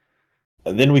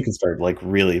 And then we can start like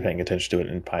really paying attention to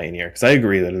it in Pioneer. Because I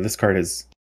agree that this card is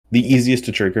the easiest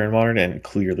to trigger in Modern and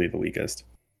clearly the weakest.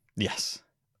 Yes.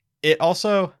 It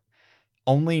also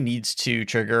only needs to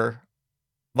trigger,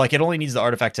 like, it only needs the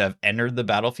artifact to have entered the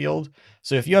battlefield.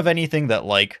 So if you have anything that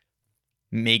like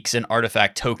makes an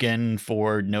artifact token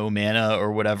for no mana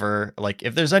or whatever, like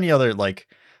if there's any other like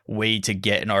way to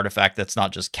get an artifact that's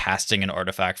not just casting an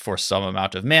artifact for some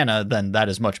amount of mana, then that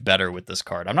is much better with this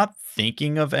card. I'm not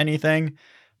thinking of anything,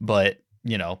 but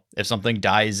if something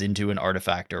dies into an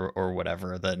artifact or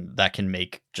whatever, then that can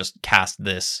make just cast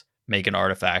this, make an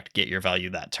artifact, get your value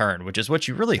that turn, which is what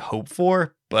you really hope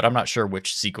for. But I'm not sure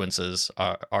which sequences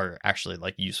are actually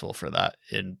like useful for that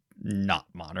in not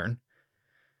modern.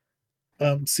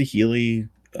 Saheeli,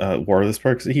 War of the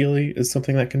Spark Saheeli is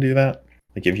something that can do that.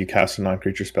 Like, if you cast a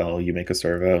non-creature spell, you make a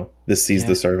servo. This sees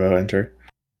the servo enter.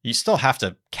 You still have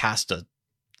to cast a.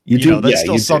 You do. That's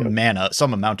still some mana,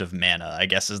 some amount of mana, I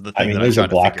guess, is the thing. I mean, that there's I'm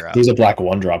trying to figure out. There's a black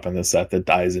 1-drop in this set that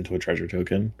dies into a treasure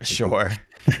token. Sure.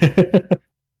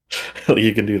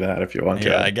 You can do that if you want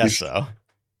Yeah, to. I guess so.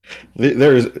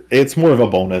 It's more of a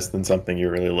bonus than something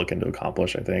you're really looking to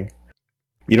accomplish, I think.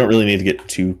 You don't really need to get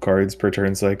 2 cards per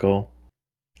turn cycle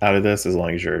out of this as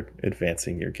long as you're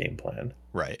advancing your game plan.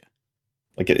 Right.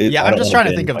 Like Yeah, I I'm don't just want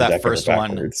to trying to think bend of my that deck over first one.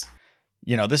 backwards.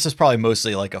 You know, this is probably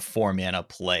mostly like a 4 mana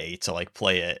play to like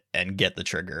play it and get the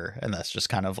trigger, and that's just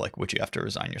kind of like what you have to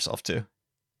resign yourself to.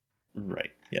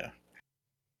 Right. Yeah.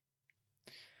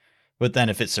 But then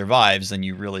if it survives, then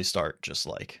you really start just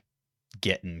like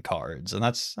getting cards, and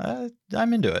that's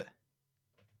I'm into it.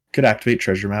 Could activate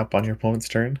treasure map on your opponent's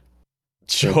turn.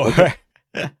 Sure.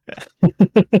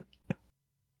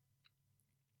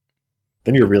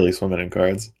 Then you're really swimming in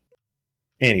cards.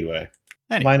 Anyway,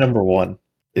 my Anyway. number one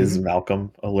is Mhm.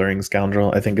 Malcolm, Alluring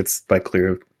Scoundrel. I think it's by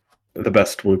clear the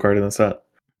best blue card in the set.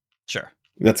 Sure.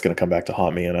 That's going to come back to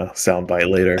haunt me in a soundbite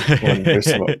later when there's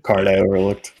some card I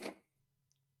overlooked.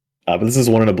 But this is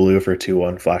 1 in a blue for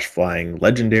 2/1 flash flying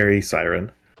legendary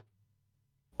siren.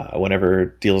 Whenever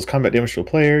it deals combat damage to a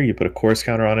player, you put a chorus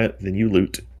counter on it, then you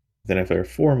loot. Then if there are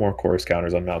 4 more chorus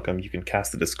counters on Malcolm, you can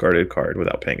cast the discarded card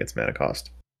without paying its mana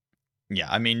cost. Yeah,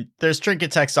 I mean, there's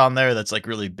trinket text on there that's like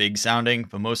really big sounding,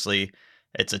 but mostly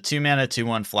it's a 2 mana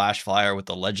 2/1 flash flyer with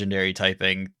the legendary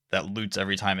typing that loots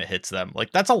every time it hits them.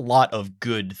 Like that's a lot of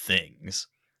good things.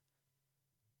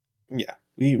 Yeah,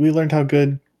 we learned how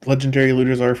good legendary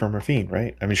looters are from Rafine,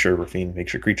 right? I mean, sure, Rafine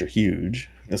makes your creature huge.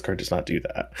 This card does not do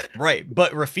that. Right,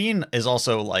 but Rafine is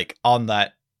also like on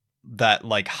that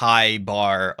like high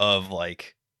bar of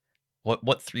like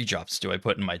what 3 drops do I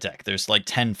put in my deck? There's like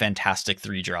 10 fantastic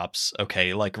 3 drops.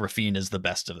 Okay, like Rafine is the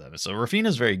best of them. So Rafine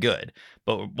is very good,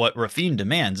 but what Rafine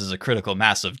demands is a critical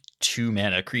mass of 2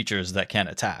 mana creatures that can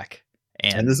attack.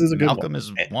 And And this is a good one. Malcolm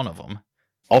is one of them.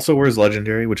 Also wears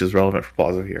legendary, which is relevant for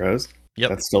Plaza Heroes. Yep.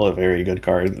 That's still a very good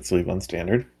card that's leave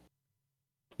unstandard.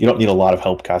 You don't need a lot of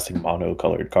help casting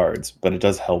mono-colored cards, but it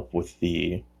does help with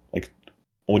the like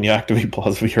when you activate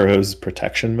Plaza Heroes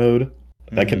protection mode,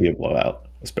 that can Mhm. be a blowout, I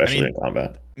especially mean, in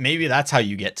combat. maybe that's how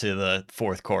you get to the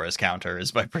 4th chorus counter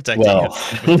is by protecting Well,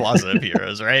 it with Plaza of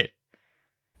Heroes, right?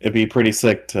 it'd be pretty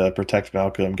sick to protect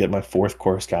Malcolm, get my 4th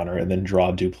course counter, and then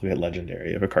draw duplicate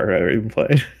legendary of a card I ever even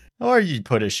played. Or you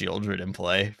put a Shieldred in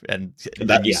play, and then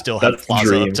That you yeah, still have that's the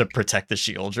Plaza up dream. to protect the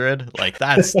Shieldred. Like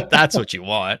that's what you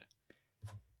want.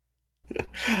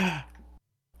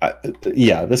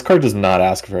 Yeah, this card does not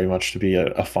ask very much to be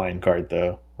a fine card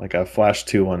though. Like a flash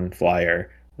 2/1 flyer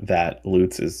that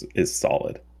loots is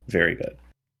solid, very good.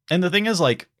 And the thing is,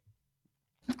 like,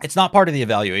 it's not part of the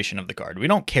evaluation of the card. We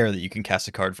don't care that you can cast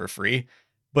a card for free,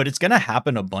 but it's going to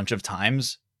happen a bunch of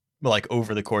times, like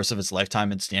over the course of its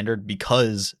lifetime in standard,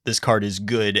 because this card is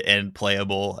good and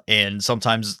playable. And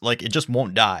sometimes, like, it just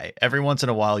won't die. Every once in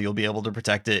a while, you'll be able to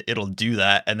protect it. It'll do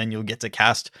that. And then you'll get to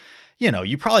cast,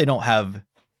 you probably don't have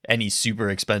any super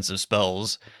expensive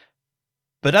spells,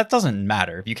 but that doesn't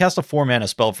matter. If you cast a 4 mana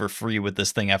spell for free with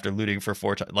this thing after looting for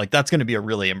 4 times, like, that's going to be a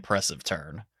really impressive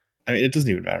turn. I mean, it doesn't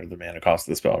even matter the mana cost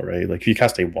of the spell, right? Like if you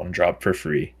cast a 1 drop for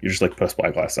free, you just like put a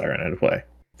Spyglass Siren into play.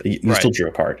 You Right. still drew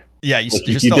a card. Yeah, Like you're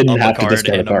you still didn't up a have to card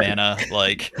discard a and a card. mana.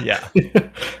 Like, yeah.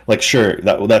 Like sure,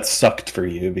 that sucked for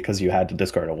you because you had to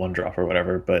discard a 1 drop or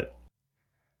whatever, but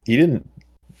you didn't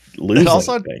It lose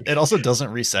also anything. it also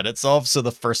doesn't reset itself. So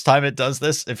the first time it does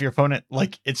this, if your opponent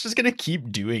like it's just gonna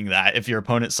keep doing that if your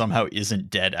opponent somehow isn't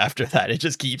dead after that. It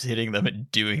just keeps hitting them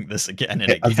and doing this again and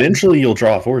again. Eventually you'll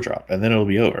draw a 4 drop and then it'll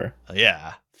be over.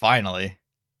 Yeah, finally.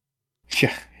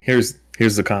 Yeah, here's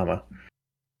the comma.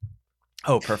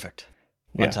 Oh, perfect.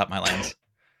 Yeah. Untap my lands.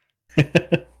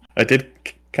 I did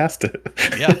cast it.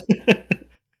 Yeah.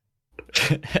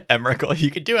 Emrakul. You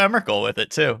could do Emrakul with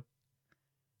it too.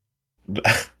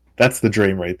 That's the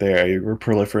dream right there. We're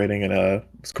proliferating in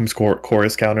some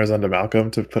chorus counters onto Malcolm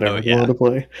to put Oh everyone yeah. into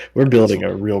play. We're building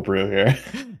a real brew here.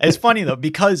 It's funny though,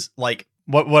 because like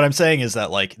what I'm saying is that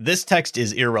like this text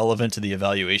is irrelevant to the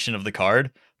evaluation of the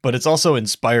card, but it's also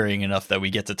inspiring enough that we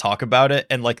get to talk about it.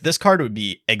 And like this card would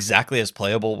be exactly as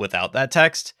playable without that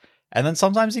text. And then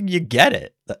sometimes you get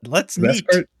it. That's neat.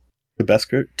 The best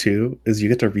card too is you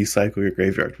get to recycle your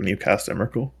graveyard when you cast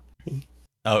Emrakul.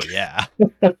 Oh yeah.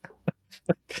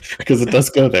 Because it does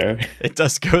go there. It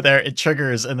does go there. It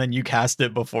triggers, and then you cast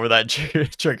it before that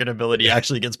triggered ability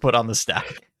actually gets put on the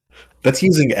stack. That's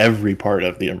using every part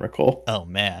of the Emrakul. Oh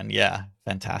man, yeah,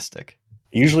 fantastic.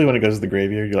 Usually when it goes to the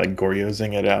graveyard, you're like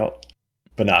Goryosing it out.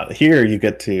 But not here. You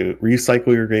get to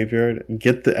recycle your graveyard,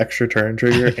 get the extra turn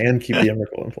trigger, and keep the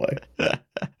Emrakul in play.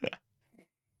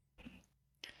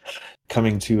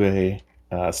 Coming to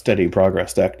a steady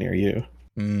progress deck near you.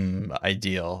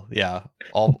 Ideal. Yeah,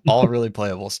 all really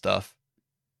playable stuff.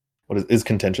 What is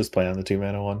contentious play on the 2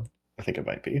 mana one? I think it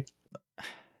might be.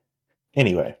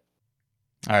 Anyway,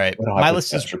 All right. I don't have My the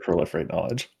list is best or proliferate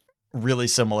knowledge. really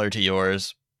similar to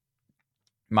yours.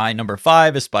 My number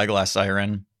 5 is Spyglass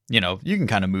Siren. You can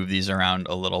kind of move these around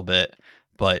a little bit,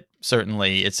 but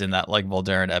certainly it's in that like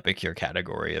Voldaren Epicure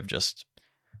category of just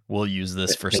we'll use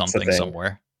this for It's a something thing.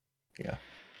 somewhere. Yeah.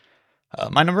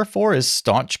 My number 4 is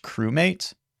Staunch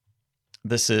Crewmate.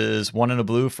 This is 1 in a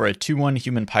blue for a 2/1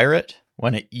 human pirate.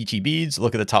 When it ETBs,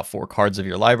 look at the top 4 cards of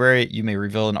your library. You may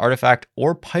reveal an artifact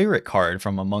or pirate card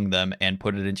from among them and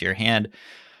put it into your hand.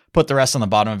 Put the rest on the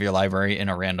bottom of your library in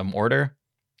a random order.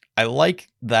 I like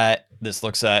that this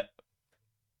looks at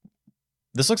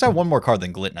one more card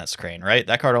than Glitness Crane, right?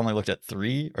 That card only looked at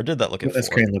 3, or did that look at Gluttonous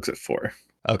 4? Crane looks at 4.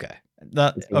 Okay. It's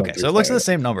the one Okay, through so it looks at the 5.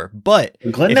 same number, but But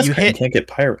if Gluttonous you Crane hit can't get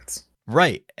pirates.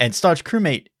 right, and Staunch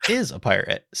Crewmate is a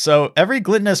pirate. So every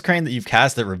Glitness Crane that you've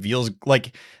cast that reveals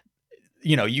like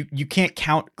you can't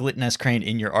count Glitness Crane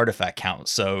in your artifact count.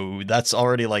 So that's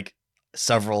already like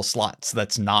several slots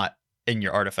that's not in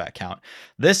your artifact count.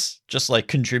 This just like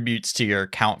contributes to your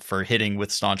count for hitting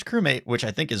with Staunch Crewmate, which I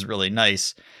think is really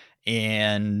nice.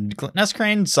 And Glitness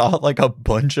Crane saw like a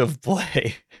bunch of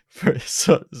play.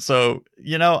 So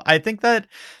I think that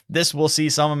this will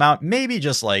see some amount, maybe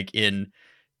just like in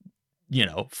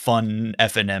fun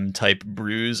FNM type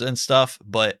brews and stuff.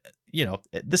 But,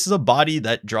 this is a body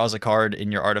that draws a card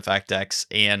in your artifact decks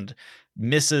and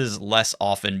misses less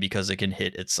often because it can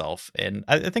hit itself. And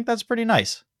I think that's pretty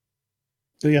nice.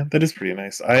 So yeah, that is pretty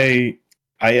nice. I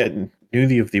knew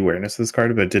the awareness of this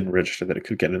card, but it didn't register that it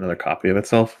could get another copy of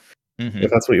itself. Mm-hmm.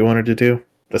 If that's what you wanted to do.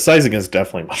 The sizing is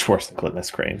definitely much worse than Gluttonous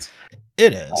Cranes.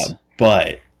 It is.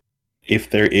 But if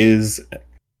there is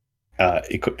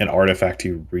an artifact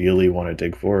you really want to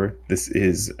dig for, this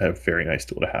is a very nice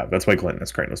tool to have. That's why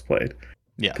Gluttonous Crane was played.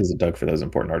 Yeah. Because it dug for those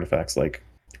important artifacts like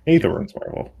Aetherworm's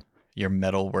Marvel. Your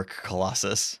Metalwork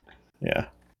Colossus. Yeah.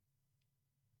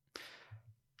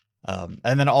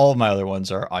 And then all of my other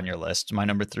ones are on your list. My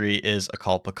number 3 is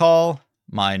Akal Pakal.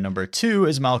 My number 2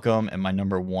 is Malcolm, and my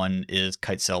number 1 is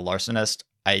Kitesail Larcenist.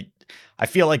 I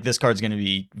feel like this card's going to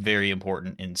be very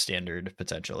important in Standard,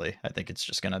 potentially. I think it's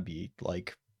just going to be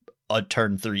like a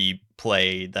turn 3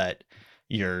 play that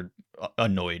you're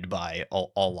annoyed by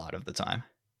a lot of the time.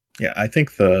 Yeah, I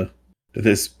think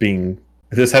this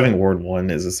having Ward 1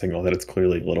 is a signal that it's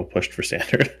clearly a little pushed for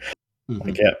Standard. Mm-hmm.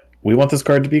 Like, yeah, we want this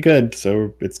card to be good,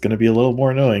 so it's going to be a little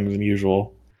more annoying than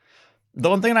usual. The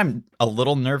one thing I'm a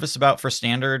little nervous about for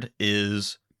Standard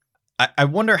is I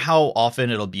wonder how often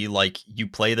it'll be like you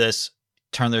play this,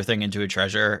 turn their thing into a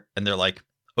treasure, and they're like,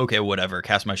 okay, whatever,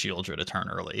 cast my Shieldred a turn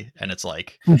early. And it's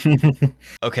like,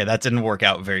 okay, that didn't work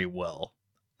out very well.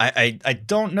 I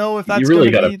don't know if that's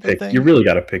going to be the thing. You really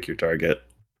got to pick your target.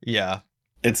 Yeah.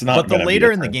 It's not. But the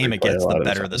later in the game it gets, the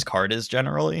better this this card is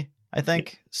generally, I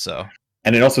think. So.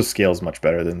 And it also scales much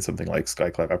better than something like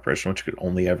Skyclave Apparition, which could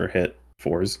only ever hit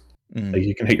 4s. Mm. Like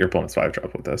you can hit your opponent's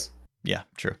 5-drop with this. Yeah,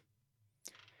 true.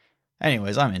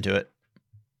 Anyways, I'm into it.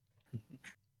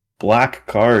 Black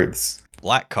cards.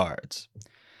 Black cards.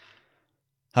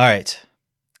 All right.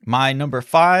 My number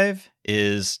 5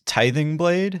 is Tithing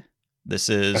Blade. This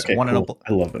is okay, one cool.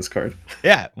 in a. I love this card.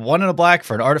 Yeah, 1 in a black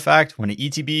for an artifact. When it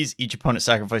ETBs, each opponent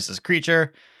sacrifices a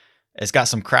creature. It's got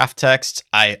some craft text.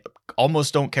 I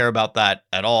almost don't care about that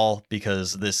at all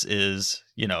because this is,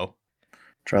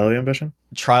 Trial of Ambition?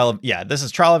 This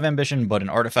is Trial of Ambition, but an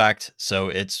artifact, so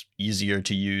it's easier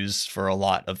to use for a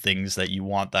lot of things that you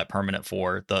want that permanent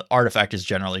for. The artifact is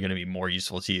generally going to be more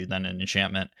useful to you than an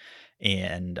enchantment,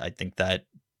 and I think that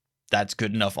that's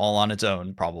good enough all on its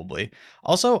own, probably.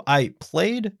 Also, I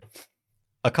played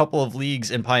a couple of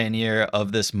leagues in Pioneer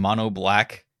of this mono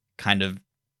black kind of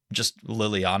just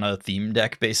Liliana theme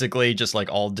deck, basically, just like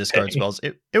all discard spells.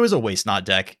 It was a Waste Not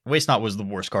deck. Waste Not was the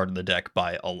worst card in the deck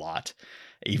by a lot,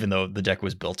 even though the deck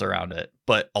was built around it.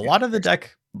 But a lot of the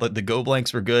deck, like the Go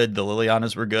Blanks were good, the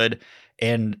Lilianas were good,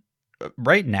 and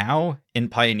right now in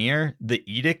Pioneer, the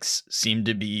Edicts seem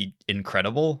to be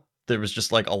incredible. There was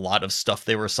just like a lot of stuff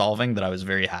they were solving that I was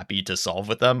very happy to solve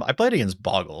with them. I played against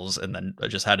Boggles, and then I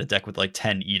just had a deck with like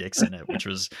 10 Edicts in it, which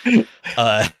was,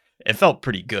 it felt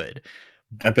pretty good.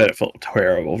 I bet it felt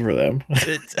terrible for them.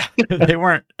 They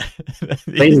weren't.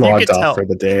 They logged off for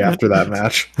the day after that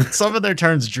match. Some of their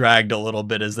turns dragged a little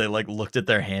bit as they like looked at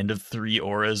their hand of 3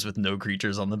 auras with no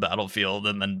creatures on the battlefield,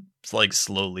 and then like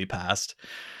slowly passed.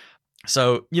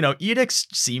 So edicts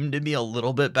seem to be a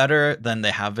little bit better than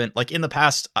they have been. Like in the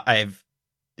past, I've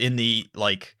in the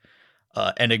like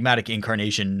enigmatic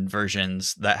incarnation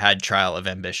versions that had Trial of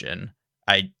Ambition,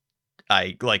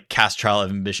 I like cast Trial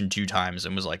of Ambition 2 times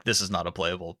and was like, this is not a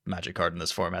playable Magic card in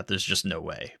this format. There's just no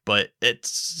way. But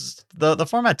it's the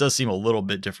format does seem a little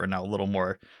bit different now, a little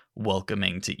more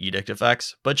welcoming to edict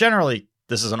effects. But generally,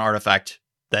 this is an artifact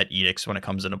that edicts when it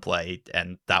comes into play,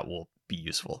 and that will be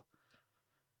useful.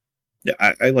 Yeah,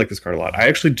 I like this card a lot. I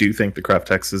actually do think the craft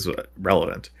text is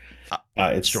relevant.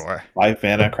 It's Sure. 5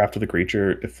 mana, craft of the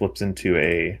creature. It flips into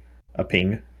a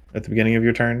ping at the beginning of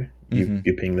your turn. You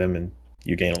ping them and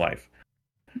you gain a life.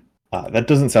 That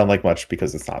doesn't sound like much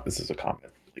because it's not. This is a common.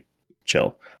 Like,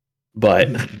 chill. But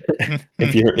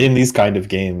if you're in these kind of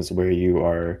games where you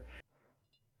are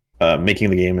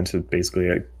making the game into basically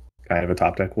a kind of a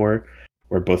top deck war,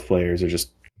 where both players are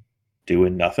just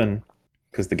doing nothing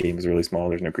because the game is really small,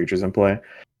 there's no creatures in play,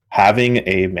 having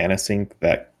a mana sink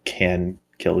that can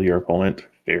kill your opponent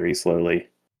very slowly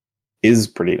is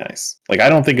pretty nice. Like, I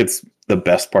don't think it's the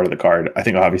best part of the card. I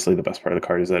think obviously the best part of the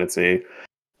card is that it's a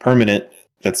permanent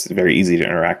that's very easy to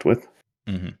interact with.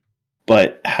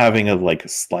 But having a like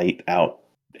slight out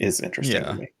is interesting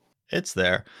to me. It's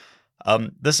there.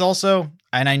 This also,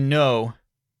 and I know,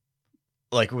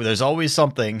 like, there's always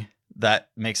something that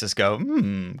makes us go,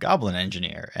 Goblin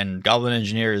Engineer. And Goblin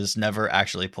Engineer is never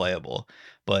actually playable.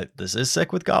 But this is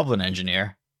sick with Goblin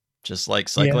Engineer. Just like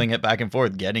cycling it back and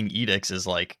forth, getting edicts is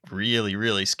like really,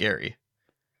 really scary.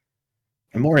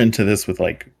 I'm more into this with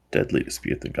like Deadly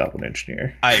Dispute than Goblin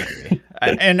Engineer. I agree.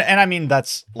 and I mean,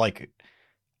 that's like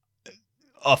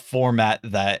a format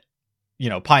that,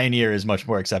 Pioneer is much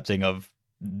more accepting of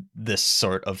this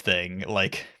sort of thing.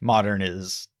 Like, Modern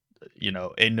is,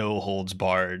 a no holds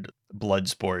barred blood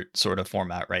sport sort of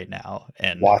format right now.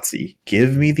 And WotC,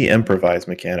 give me the improvise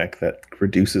mechanic that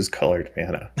reduces colored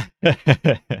mana.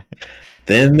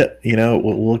 Then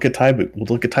we'll look at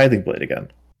Tithing Blade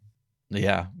again.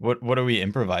 Yeah. What are we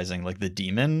improvising? Like the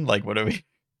demon? Like what are we?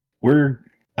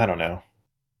 I don't know,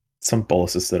 some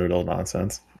Bolas's Citadel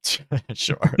nonsense.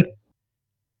 Sure.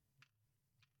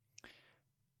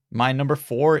 My number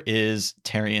 4 is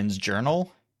Tarian's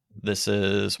Journal. This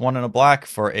is 1 and a black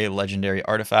for a legendary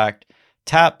artifact.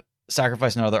 Tap,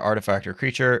 sacrifice another artifact or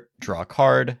creature, draw a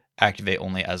card, activate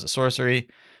only as a sorcery.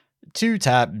 2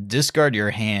 tap, discard your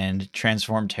hand,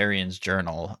 transform Tarian's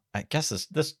Journal. I guess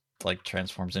this like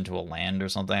transforms into a land or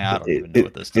something. I don't even know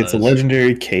what this does. It's a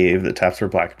legendary cave that taps for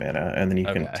black mana, and then you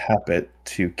can tap it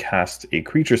to cast a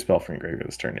creature spell from your graveyard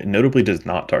this turn. It notably does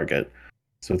not target,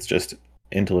 so it's just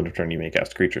until end of turn you may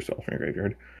cast a creature spell from your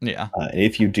graveyard. Yeah. And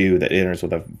if you do, that enters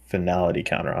with a finality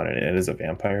counter on it, and it is a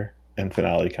vampire. And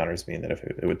finality counters mean that if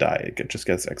it would die, it just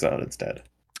gets exiled instead.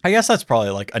 I guess that's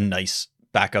probably like a nice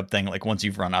backup thing. Like once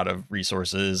you've run out of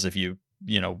resources, if you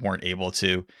weren't able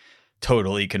to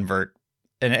totally convert,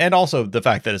 and also the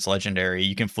fact that it's legendary,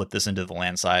 you can flip this into the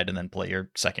land side and then play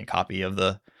your second copy of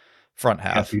the front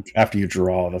half after you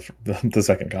draw the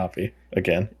second copy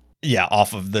again. Yeah,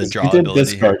 off of the draw you did ability.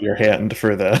 Discard your hand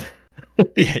for the.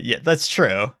 yeah, that's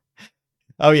true.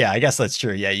 Oh yeah, I guess that's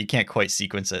true. Yeah, you can't quite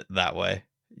sequence it that way.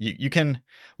 You can.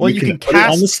 Well, you can put cast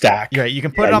it on the stack. Right, you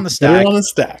can put it on the stack. Put it on the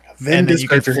stack. Then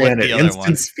discard your hand at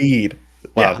instant speed.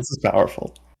 Wow, this is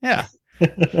powerful. Yeah.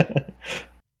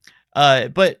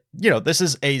 But this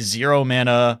is a 0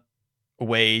 mana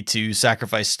way to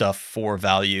sacrifice stuff for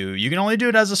value. You can only do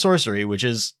it as a sorcery, which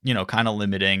is, kind of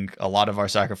limiting. A lot of our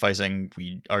sacrificing,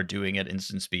 we are doing at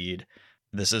instant speed.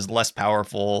 This is less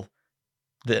powerful,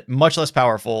 much less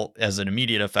powerful as an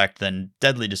immediate effect than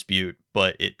Deadly Dispute,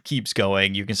 but it keeps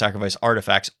going. You can sacrifice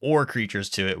artifacts or creatures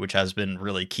to it, which has been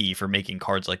really key for making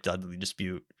cards like Deadly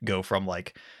Dispute go from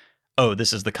like, oh,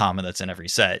 this is the common that's in every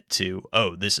set to,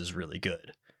 oh, this is really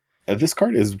good. This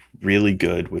card is really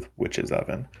good with Witch's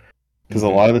Oven. Because a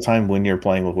lot of the time when you're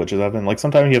playing with Witch's Oven, like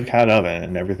sometimes you have Cat Oven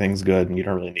and everything's good and you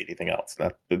don't really need anything else.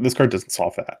 This card doesn't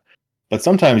solve that. But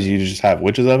sometimes you just have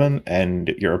Witch's Oven and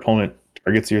your opponent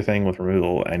targets your thing with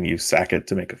removal and you sack it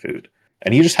to make a food.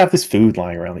 And you just have this food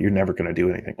lying around that you're never going to do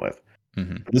anything with.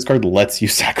 But this card lets you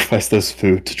sacrifice those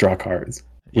food to draw cards,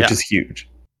 which is huge.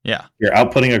 Yeah. You're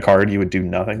outputting a card you would do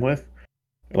nothing with,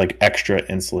 like extra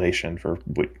insulation for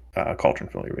Cauldron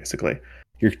Familiar, basically.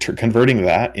 You're converting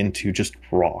that into just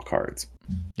raw cards.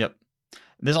 Yep.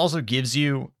 This also gives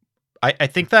you, I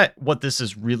think that what this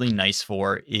is really nice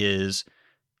for is,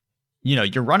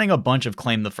 you're running a bunch of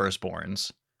Claim the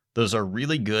Firstborns. Those are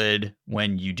really good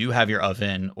when you do have your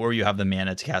oven or you have the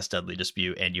mana to cast Deadly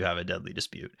Dispute and you have a Deadly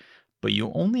Dispute. But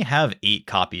you only have 8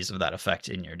 copies of that effect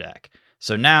in your deck.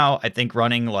 So now I think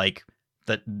running like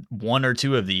that 1 or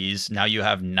 2 of these, now you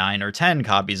have 9 or 10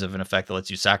 copies of an effect that lets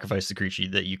you sacrifice the creature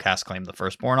that you cast Claim the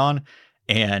Firstborn on.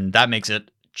 And that makes it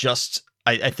just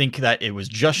I think that it was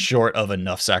just short of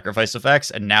enough sacrifice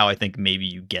effects, and now I think maybe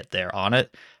you get there on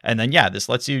it. And then yeah, this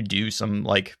lets you do some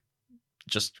like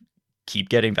just keep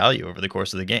getting value over the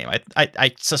course of the game.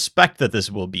 I suspect that this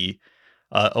will be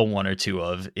a one or two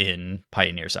of in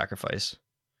Pioneer Sacrifice.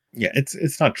 Yeah,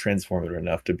 it's not transformative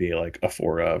enough to be like a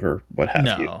four of or what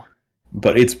have you. No.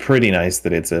 But it's pretty nice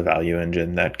that it's a value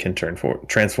engine that can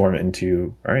transform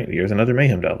into, all right, here's another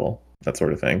Mayhem Devil, that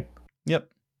sort of thing. Yep.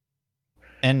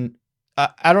 And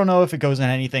I don't know if it goes in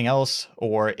anything else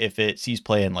or if it sees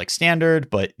play in like standard,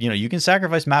 but you can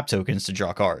sacrifice map tokens to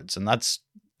draw cards, and that's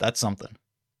something.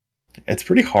 It's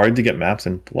pretty hard to get maps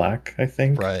in black, I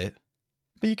think. Right.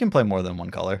 But you can play more than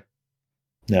one color.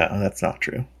 No, that's not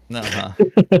true. Uh-huh.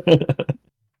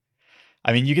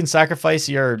 I mean, you can sacrifice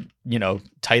your,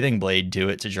 tithing blade to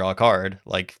it to draw a card.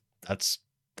 Like that's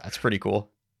pretty cool.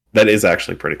 That is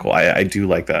actually pretty cool. I do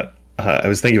like that. I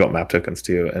was thinking about map tokens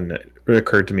too, and it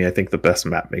occurred to me I think the best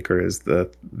map maker is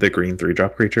the green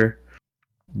 3-drop creature.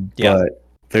 Yeah. But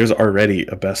there's already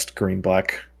a best green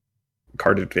black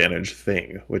card advantage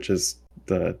thing, which is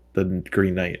the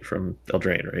Green Knight from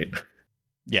Eldraine, right?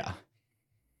 Yeah.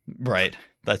 Right.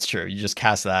 That's true. You just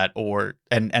cast that,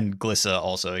 and Glissa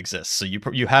also exists. So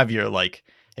you have your like,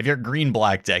 if you're green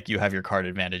black deck, you have your card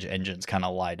advantage engines kind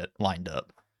of lined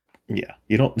up. Yeah,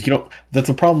 you don't. That's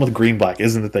the problem with green black,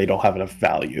 isn't that they don't have enough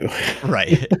value.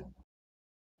 Right.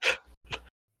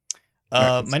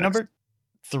 Right, My next? number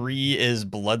 3 is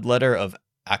Bloodletter of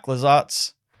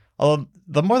Aclazotz.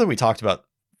 The more that we talked about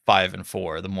 5 and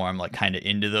 4, the more I'm like kind of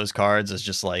into those cards as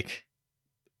just like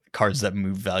cards that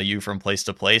move value from place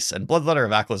to place. And Bloodletter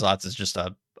of Aclazotz is just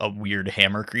a weird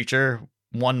hammer creature.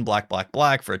 1 black, black,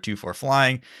 black for a 2/4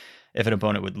 flying. If an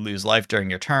opponent would lose life during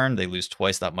your turn, they lose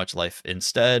twice that much life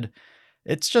instead.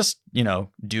 It's just,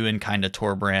 doing kind of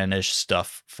Torbran-ish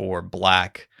stuff for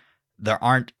black. There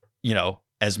aren't,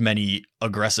 as many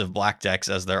aggressive black decks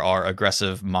as there are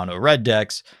aggressive mono red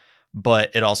decks, but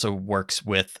it also works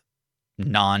with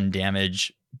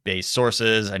non-damage based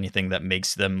sources. Anything that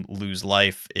makes them lose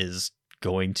life is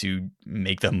going to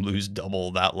make them lose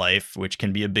double that life, which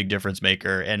can be a big difference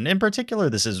maker. And in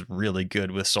particular, this is really good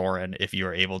with Sorin if you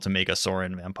are able to make a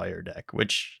Sorin vampire deck,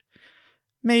 which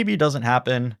maybe doesn't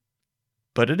happen,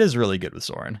 but it is really good with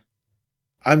Sorin.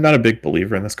 I'm not a big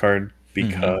believer in this card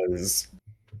because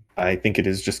I think it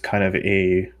is just kind of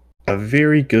a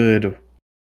very good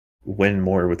win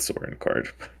more with Sorin card.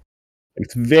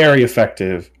 It's very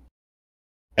effective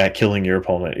at killing your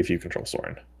opponent if you control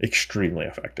Sorin. Extremely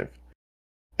effective.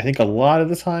 I think a lot of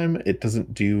the time it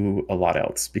doesn't do a lot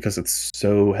else because it's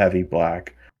so heavy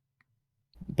black.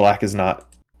 Black is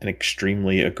not an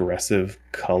extremely aggressive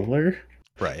color.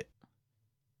 Right.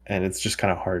 And it's just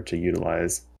kind of hard to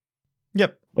utilize.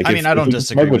 Yep. Like I don't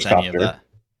disagree with any of that.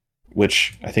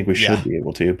 Which I think we should be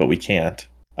able to, but we can't.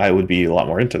 I would be a lot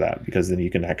more into that because then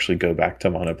you can actually go back to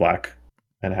mono black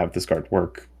and have this card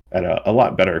work at a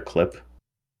lot better clip.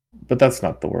 But that's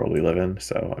not the world we live in,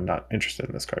 so I'm not interested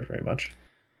in this card very much.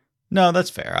 No, that's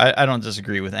fair. I don't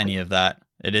disagree with any of that.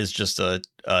 It is just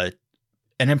an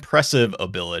impressive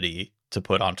ability to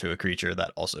put onto a creature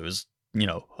that also is,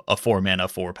 a 4-mana,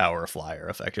 4-power flyer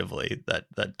effectively that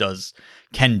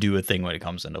can do a thing when it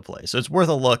comes into play. So it's worth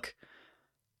a look,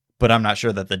 but I'm not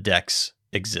sure that the decks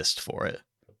exist for it.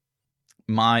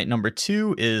 My number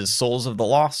 2 is Souls of the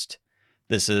Lost.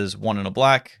 This is 1 in a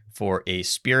black for a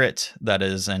spirit that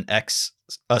is a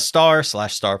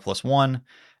star/star +1.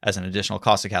 As an additional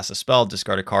cost to cast a spell,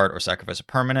 discard a card or sacrifice a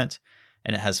permanent.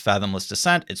 And it has Fathomless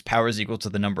Descent. Its power is equal to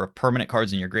the number of permanent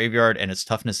cards in your graveyard, and its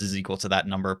toughness is equal to that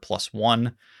number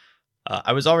 +1.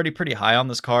 I was already pretty high on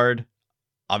this card.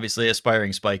 Obviously,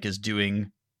 Aspiring Spike is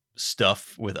doing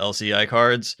stuff with LCI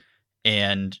cards,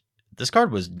 and this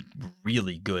card was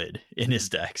really good in his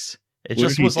decks. It What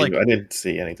just did he was do? like, I didn't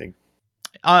see anything.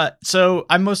 So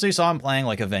I mostly saw him playing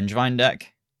like a Vengevine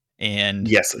deck. And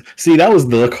yes, see, that was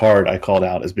the card I called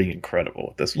out as being incredible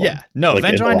with this one. Yeah, no, like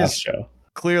Vengevine is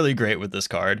clearly great with this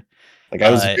card. Like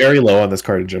I was very low on this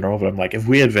card in general, but I'm like, if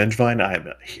we had Vengevine,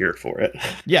 I'm here for it.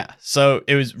 Yeah, so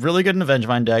it was really good in the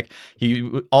Vengevine deck. He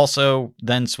also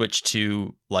then switched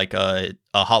to like a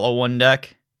Hollow One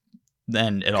deck.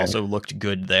 Then it also looked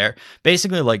good there.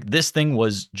 Basically, like this thing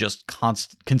was just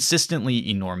consistently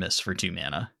enormous for 2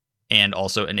 mana. And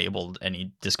also enabled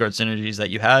any discard synergies that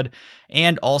you had.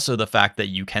 And also the fact that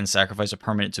you can sacrifice a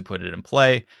permanent to put it in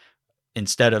play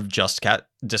instead of just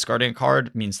discarding a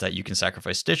card means that you can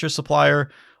sacrifice Stitcher Supplier,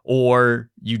 or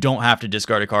you don't have to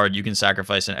discard a card. You can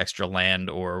sacrifice an extra land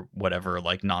or whatever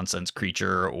like nonsense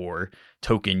creature or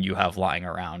token you have lying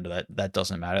around. That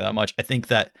doesn't matter that much. I think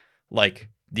that like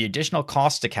the additional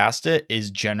cost to cast it is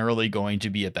generally going to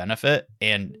be a benefit,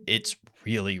 and it's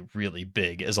really, really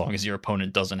big as long as your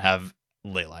opponent doesn't have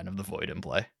Leyline of the Void in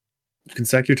play. You can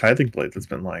sack your Tithing Blade that's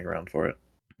been lying around for it.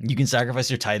 You can sacrifice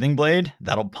your Tithing Blade.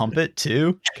 That'll pump it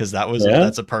too, because Yeah,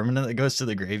 that's a permanent that goes to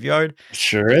the graveyard.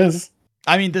 sure is.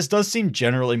 I mean, this does seem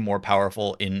generally more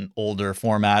powerful in older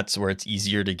formats where it's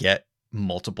easier to get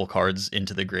multiple cards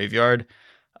into the graveyard.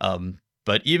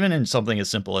 But even in something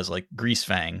as simple as like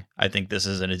Greasefang, I think this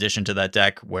is an addition to that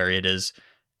deck where it is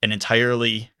an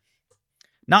entirely,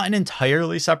 not an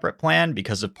entirely separate plan,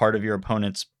 because if part of your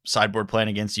opponent's sideboard plan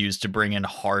against you is to bring in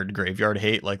hard graveyard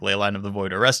hate like Leyline of the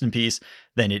Void or Rest in Peace,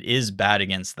 then it is bad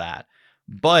against that.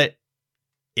 But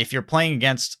if you're playing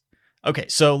against, okay,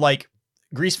 so like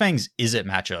Greasefang's Izzet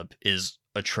matchup is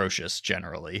atrocious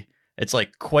generally. It's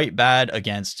like quite bad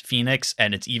against Phoenix,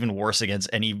 and it's even worse against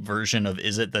any version of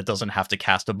Izzet that doesn't have to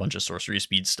cast a bunch of sorcery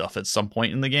speed stuff at some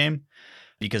point in the game,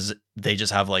 because they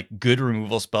just have like good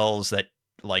removal spells that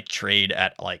like trade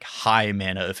at like high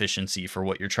mana efficiency for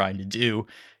what you're trying to do.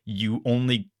 You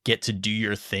only get to do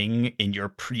your thing in your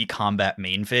pre-combat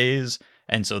main phase,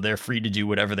 and so they're free to do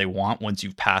whatever they want once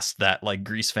you've passed that like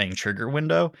Greasefang trigger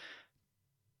window.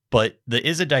 But the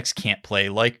Izzet decks can't play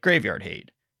like Graveyard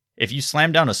Hate. If you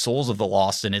slam down a Souls of the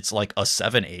Lost and it's like a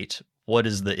 7/8, what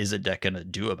is the Izzet deck going to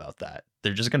do about that?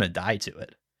 They're just going to die to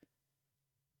it.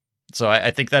 So I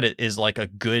think that it is like a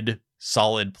good,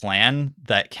 solid plan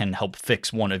that can help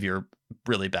fix one of your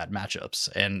really bad matchups.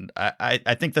 And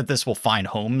I think that this will find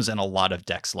homes in a lot of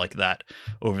decks like that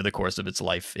over the course of its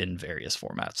life in various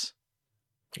formats.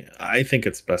 Yeah, I think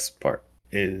its best part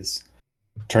is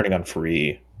turning on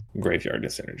free graveyard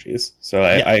synergies. So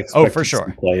I expect for to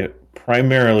sure. play it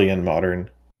primarily in Modern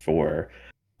for,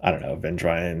 I don't know,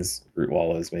 Vengevines, Root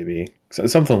Wallows, maybe. So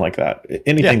something like that.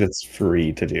 Anything that's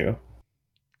free to do.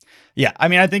 Yeah, I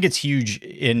mean, I think it's huge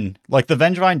in like the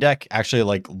Vengevine deck actually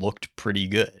like looked pretty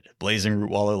good. Blazing Root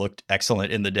Wallow looked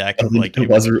excellent in the deck. Like It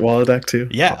was a Root Wallow deck too.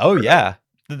 Yeah. Oh yeah.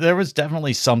 There was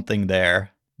definitely something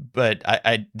there, but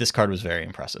I this card was very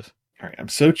impressive. All right, I'm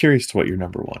so curious to what your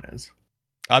number one is.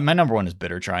 My number one is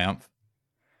Bitter Triumph.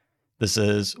 This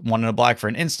is 1 and a black for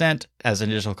an instant. Has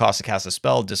an additional cost to cast a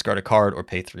spell, discard a card, or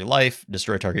pay 3 life.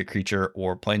 Destroy target creature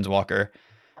or planeswalker.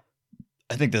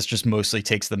 I think this just mostly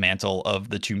takes the mantle of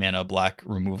the 2 mana black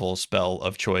removal spell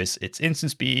of choice. It's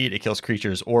instant speed. It kills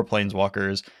creatures or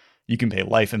planeswalkers. You can pay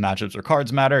life in matchups where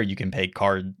cards matter. You can pay a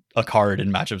card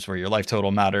in matchups where your life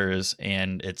total matters,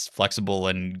 and it's flexible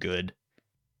and good.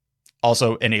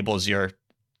 Also enables your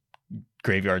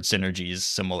graveyard synergies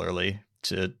similarly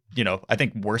to, I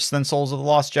think worse than Souls of the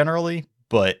Lost generally,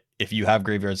 but if you have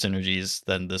graveyard synergies,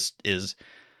 then this is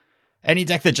any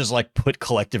deck that just like put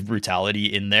collective brutality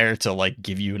in there to like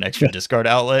give you an extra discard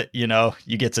outlet,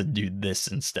 you get to do this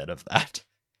instead of that.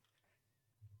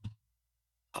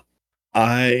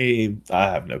 I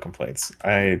have no complaints.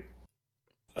 I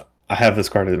have this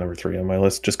card at number 3 on my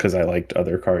list just because I liked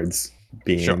other cards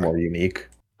being more unique.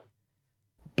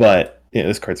 But yeah,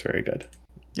 this card's very good.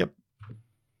 Yep.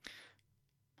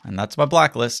 And that's my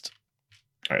blacklist.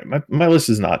 All right, my list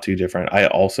is not too different. I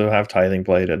also have Tithing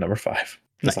Blade at number 5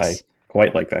 because I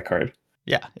quite like that card.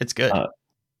 Yeah, it's good.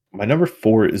 My number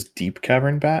 4 is Deep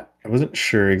Cavern Bat. I wasn't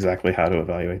sure exactly how to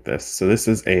evaluate this. So this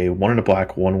is a 1 and a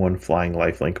black 1/1 flying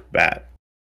lifelink bat.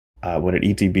 When it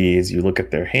ETBs, you look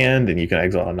at their hand and you can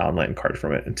exile a non-land card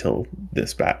from it until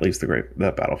this bat leaves the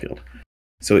battlefield.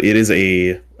 So it is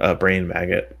a brain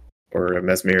maggot or a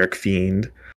mesmeric fiend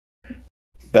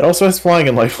that also has flying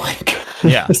and lifelink.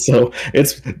 Yeah. So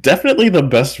it's definitely the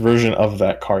best version of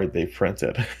that card they've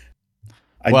printed.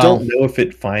 I don't know if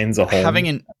it finds a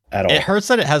home at all. It hurts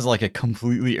that it has like a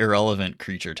completely irrelevant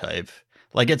creature type.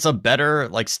 Like it's a better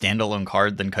like standalone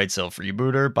card than Kitesail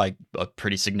Freebooter by a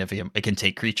pretty significant. It can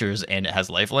take creatures and it has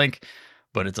lifelink,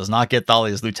 but it does not get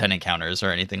Thalia's Lieutenant counters or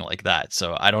anything like that.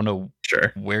 So I don't know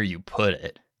where you put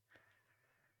it.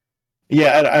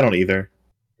 Yeah, I don't either.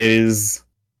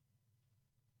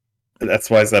 That's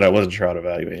why I said I wasn't sure how to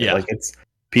evaluate it. Like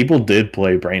people did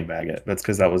play Brain Maggot. That's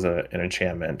because that was an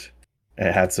enchantment. And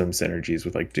it had some synergies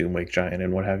with like Doomwake Giant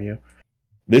and what have you.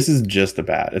 This is just a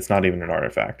bat. It's not even an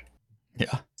artifact.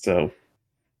 Yeah. So,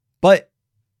 but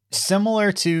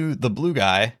similar to the blue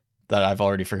guy that I've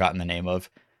already forgotten the name of,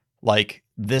 like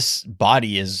this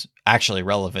body is actually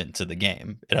relevant to the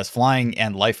game. It has flying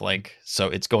and lifelink, so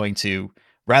it's going to,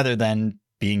 rather than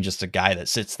being just a guy that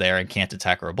sits there and can't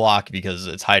attack or block because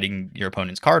it's hiding your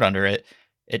opponent's card under it,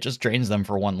 it just drains them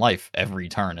for 1 life every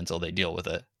turn until they deal with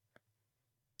it.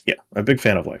 Yeah, I'm a big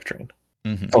fan of Life Drain.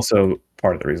 Hmm. Also,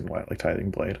 part of the reason why I like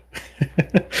Tithing Blade.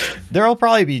 There'll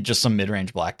probably be just some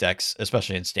mid-range black decks,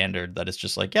 especially in standard, that it's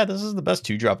just like, yeah, this is the best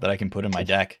 2-drop that I can put in my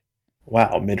deck.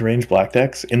 Wow, mid-range black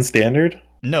decks in standard?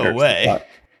 No There's way.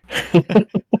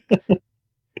 a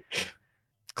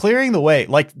Clearing the way,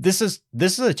 like this is a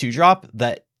 2-drop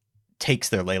that takes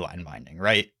their leyline binding,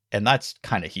 right? And that's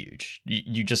kind of huge.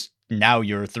 You just now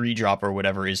your 3-drop or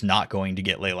whatever is not going to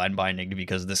get leyline binding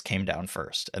because this came down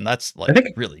first, and that's I like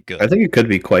think really I good. think it could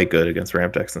be quite good against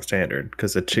ramp decks in standard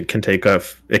because can take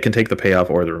off it can take the payoff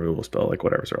or the removal spell, like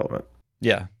whatever's relevant.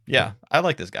 Yeah, yeah, I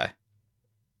like this guy.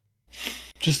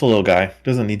 Just a little guy,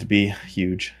 doesn't need to be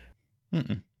huge.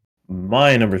 Mm-mm.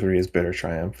 My number 3 is Bitter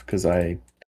Triumph because as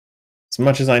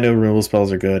much as I know removal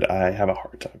spells are good, I have a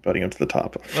hard time putting him to the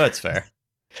top. Well, that's fair.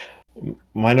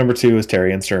 My number 2 is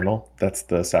Tarian's Journal. That's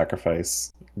the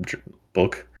sacrifice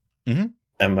book. Mm-hmm.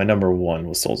 And my number 1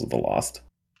 was Souls of the Lost.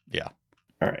 Yeah.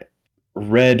 All right.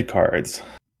 Red cards.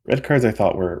 Red cards I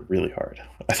thought were really hard.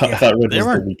 I thought red they was the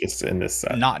were weakest in this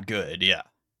set. not good. Yeah.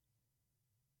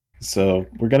 So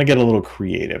we're gonna get a little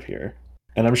creative here.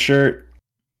 And I'm sure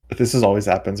this always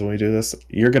happens when we do this.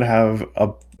 You're gonna have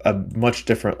a much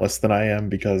different list than I am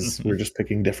because we're just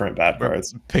picking different bad We're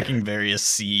cards. picking various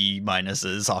C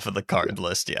minuses off of the card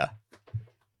list. Yeah.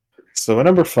 So my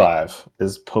number 5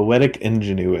 is Poetic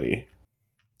Ingenuity.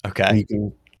 Okay. You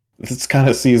can this kind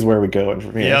of sees where we go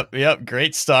from here. Yep.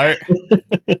 Great start.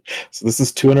 So this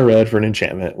is 2 in a red for an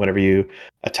enchantment. Whenever you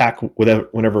attack,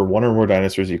 whenever one or more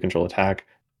dinosaurs you control attack,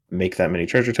 make that many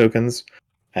treasure tokens.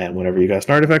 And whenever you cast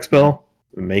an artifact spell,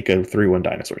 make a 3/1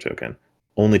 dinosaur token.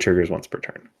 Only triggers once per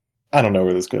turn. I don't know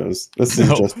where this goes. This is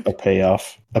just a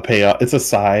payoff. It's a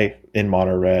Psy in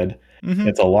mono red. Mm-hmm.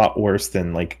 It's a lot worse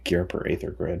than like Gear per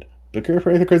Aether Grid. But Gear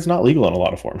per Aether Grid's not legal in a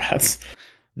lot of formats.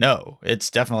 No, it's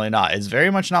definitely not. It's very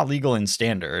much not legal in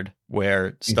standard,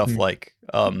 where stuff like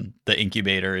the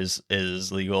incubator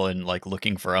is legal and like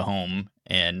looking for a home,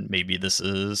 and maybe this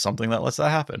is something that lets that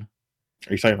happen.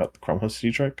 Are you talking about the Chrome Host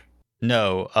trick?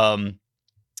 No,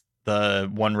 the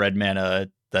 1 red mana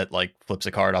that like flips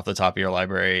a card off the top of your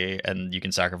library and you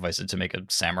can sacrifice it to make a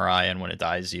samurai, and when it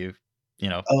dies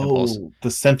impulse. The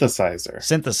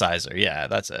Synthesizer, yeah,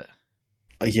 that's it.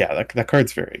 Yeah, that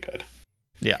card's very good.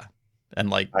 Yeah. And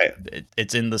like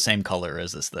it's in the same color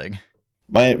as this thing.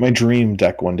 My dream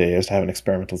deck one day is to have an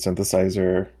experimental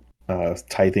synthesizer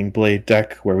Tithing Blade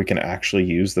deck where we can actually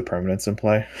use the permanents in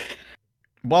play.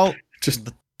 Well, just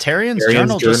the Tarian's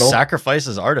Journal just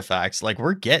sacrifices artifacts. Like,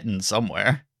 we're getting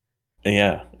somewhere.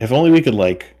 Yeah. If only we could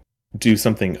like do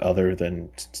something other than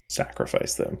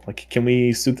sacrifice them. Like, can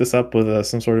we suit this up with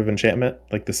some sort of enchantment,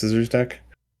 like the Scissors deck?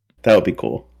 That would be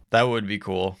cool. That would be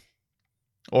cool.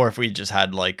 Or if we just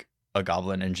had like a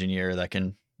Goblin Engineer that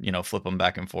can, flip them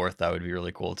back and forth, that would be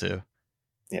really cool too.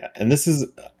 Yeah, and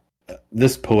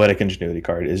this Poetic Ingenuity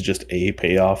card is just a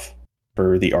payoff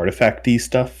for the artifact-y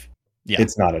stuff. Yeah.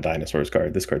 It's not a dinosaurs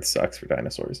card. This card sucks for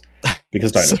dinosaurs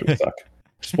because dinosaurs suck.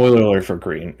 Spoiler alert for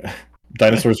green.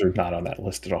 Dinosaurs are not on that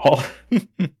list at all.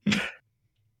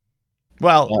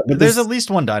 Well, there's at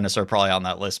least one dinosaur probably on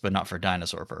that list, but not for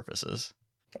dinosaur purposes.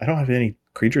 I don't have any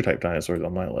creature type dinosaurs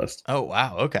on my list. Oh,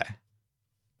 wow. Okay.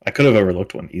 I could have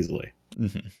overlooked one easily.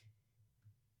 Mm-hmm.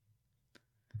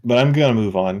 But I'm going to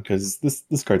move on because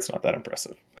this card's not that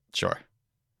impressive. Sure.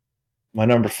 My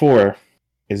number 4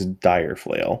 is Dire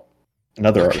Flail.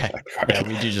 Another artifact card. Yeah,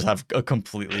 we do just have a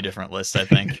completely different list, I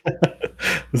think.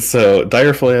 So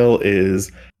Dire Flail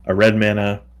is a red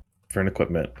mana for an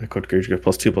equipment. Equipped creature gets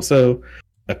 +2/+0.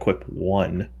 Equip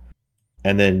 1.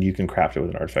 And then you can craft it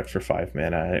with an artifact for 5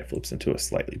 mana, and it flips into a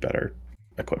slightly better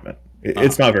equipment.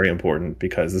 It's not very important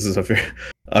because this is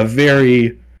a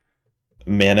very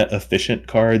mana efficient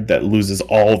card that loses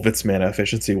all of its mana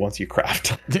efficiency once you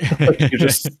craft. You're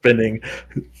just spending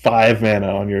 5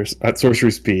 mana on your at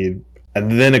sorcery speed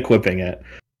and then equipping it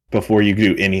before you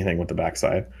do anything with the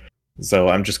backside. So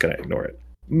I'm just going to ignore it.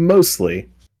 Mostly,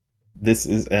 this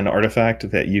is an artifact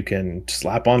that you can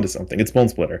slap onto something. It's Bone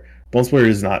Splitter. Bone Splitter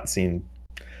has not seen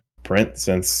print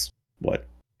since,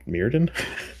 Mirrodin?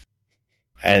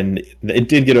 And it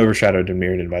did get overshadowed in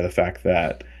Mirrodin by the fact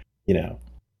that,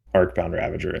 Arcbound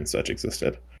Ravager and such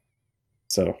existed.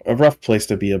 So a rough place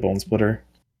to be a Bone Splitter.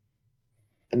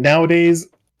 Nowadays,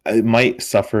 it might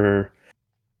suffer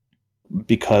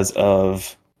because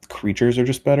of creatures are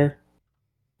just better.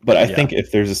 But I think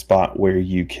if there's a spot where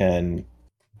you can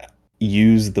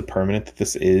use the permanent that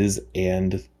this is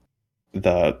and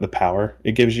the power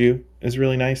it gives you is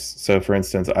really nice. So for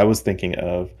instance, I was thinking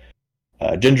of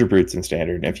Ginger Brutes in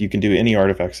Standard. And if you can do any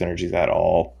artifact synergies at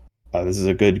all, this is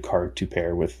a good card to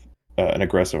pair with an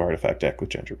aggressive artifact deck with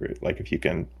Gingerbrute. Like if you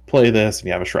can play this and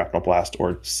you have a Shrapnel Blast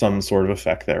or some sort of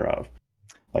effect thereof,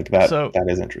 like So that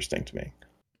is interesting to me.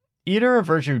 Eater of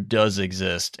Virtue does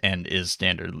exist and is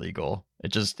standard legal. It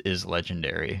just is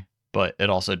legendary, but it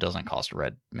also doesn't cost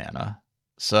red mana.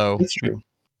 So It's we true.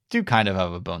 do kind of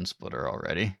have a Bone Splitter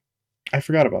already. I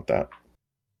forgot about that.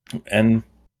 And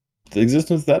the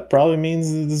existence that probably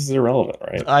means this is irrelevant,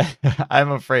 right?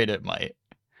 I'm afraid it might.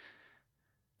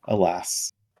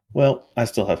 Alas. Well, I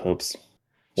still have hopes.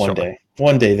 Sure.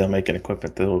 One day they'll make an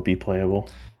equipment that will be playable.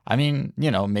 I mean,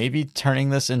 maybe turning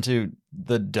this into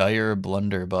the dire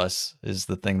blunderbuss is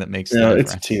the thing that makes the No,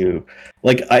 it's difference. too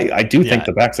like I do think Yeah,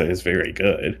 the backside is very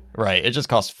good. right. It just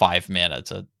costs 5 mana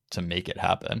to make it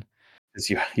happen. Because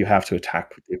you have to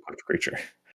attack with the equipped creature,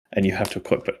 and you have to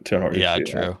equip it in order to Yeah, do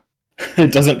true. that.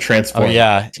 It doesn't Oh transform.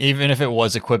 yeah, even if it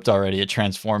was equipped already, it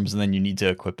transforms and then you need to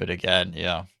equip it again.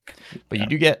 Yeah. But you Yeah,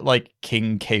 do get like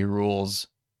King K rules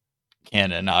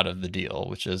canon out of the deal,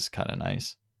 which is kind of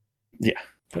nice. yeah.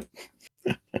 But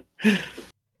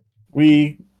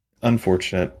we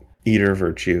unfortunate Eater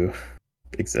Virtue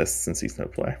exists since he's no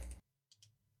play.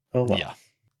 Oh well. Yeah,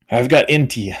 I've got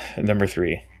Inti at number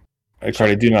 3. A card sure.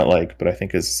 I do not like, but I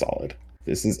think is solid.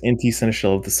 This is Inti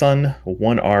Seneschal of the Sun,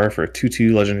 1R for a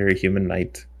 2/2 legendary human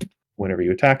knight. Whenever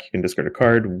you attack, you can discard a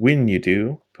card. When you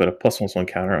do, put a +1/+1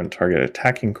 counter on target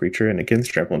attacking creature and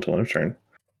against trample until end of turn.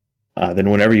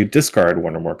 Then, whenever you discard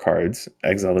one or more cards,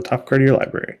 exile the top card of your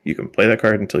library. You can play that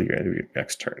card until your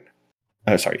next turn.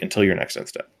 Until your next end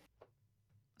step.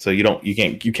 So you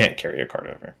can't carry a card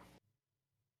over.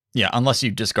 Yeah, unless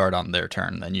you discard on their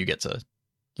turn, then you get to,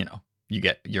 you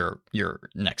get your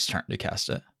next turn to cast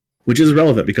it. Which is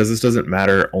relevant because this doesn't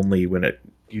matter only when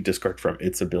you discard from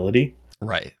its ability.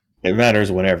 Right. It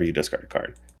matters whenever you discard a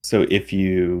card. So if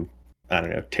you, I don't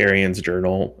know, Tarian's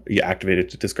Journal, you activate it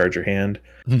to discard your hand,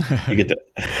 you get to,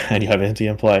 and you have Inti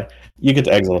in play, you get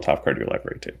to exile the top card of your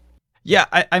library too. Yeah,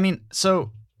 I mean,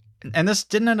 so, and this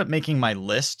didn't end up making my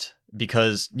list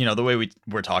because, the way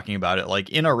we're talking about it, like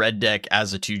in a red deck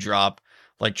as a 2-drop,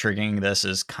 like triggering this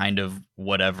is kind of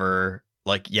whatever.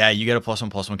 Like, yeah, you get a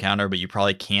 +1/+1 counter, but you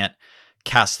probably can't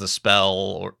cast the spell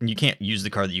or you can't use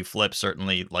the card that you flip.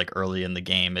 Certainly, like early in the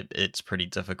game, it's pretty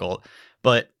difficult.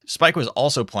 But Spike was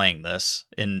also playing this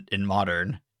in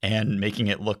Modern and making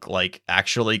it look like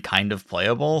actually kind of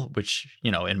playable, which,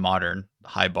 in Modern,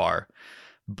 high bar.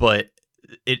 But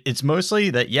it's mostly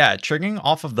that, yeah, triggering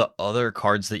off of the other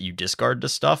cards that you discard to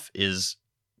stuff is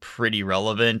pretty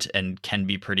relevant and can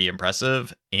be pretty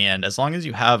impressive. And as long as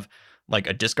you have like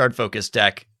a discard focused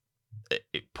deck,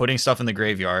 putting stuff in the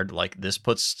graveyard, like this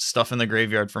puts stuff in the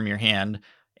graveyard from your hand,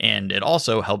 and it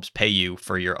also helps pay you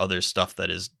for your other stuff that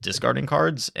is discarding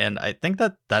cards. And I think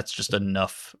that that's just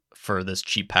enough for this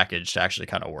cheap package to actually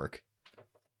kind of work.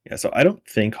 Yeah, so I don't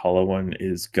think Hollow One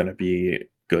is going to be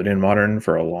good in Modern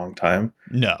for a long time.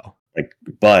 No.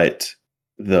 But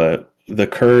the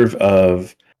curve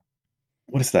of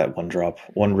what is that 1-drop,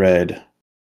 1 red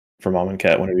for Mom and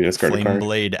Cat whenever you discard a card?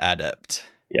 Flameblade Adept.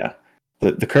 Yeah.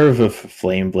 The curve of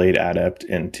Flameblade Adept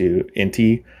into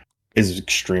Inti is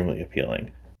extremely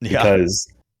appealing Yeah.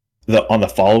 because on the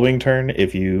following turn,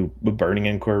 if you Burning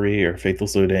Inquiry or Faithful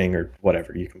Looting or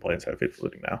whatever, you can play inside of Faithful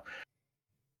Looting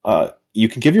now. You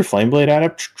can give your Flameblade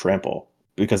Adept Trample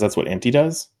because that's what Inti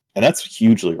does, and that's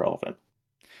hugely relevant.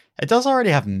 It does already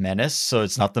have Menace, so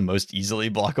it's not the most easily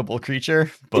blockable creature,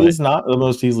 It but is not the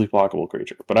most easily blockable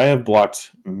creature, but I have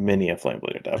blocked many a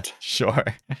Flameblade Adept. sure.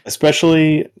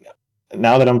 Especially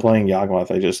now that I'm playing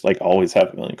Yawgmoth, I just always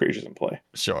have a million creatures in play.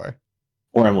 Sure.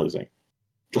 Or I'm losing.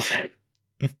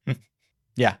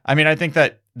 Yeah, I mean, I think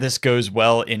that this goes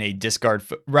well in a discard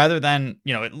rather than,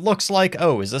 it looks like,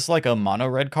 oh, is this like a mono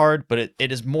red card? But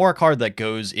it is more a card that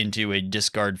goes into a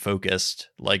discard focused,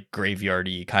 like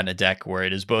graveyardy kind of deck where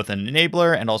it is both an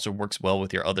enabler and also works well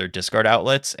with your other discard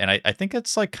outlets. And I think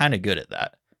it's like kind of good at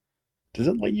that. Does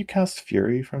it let you cast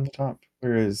Fury from the top?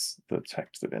 Where is the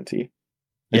text of NT? It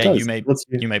Yeah, does.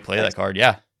 you may play that card.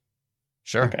 Yeah,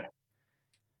 sure. Okay.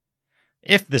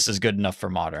 If this is good enough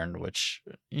for Modern, which,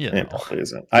 It probably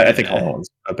isn't. I think yeah. Hollow One's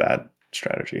a bad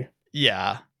strategy.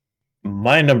 Yeah.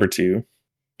 My number 2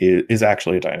 is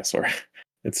actually a dinosaur.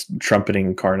 It's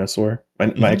Trumpeting Carnosaur.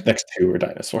 My next 2 are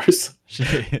dinosaurs. This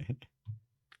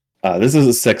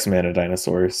is a 6-mana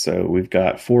dinosaur, so we've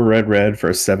got 4 red for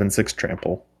a 7/6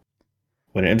 trample.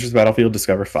 When it enters the battlefield,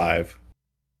 discover 5.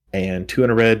 And 2 in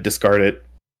a red, discard it,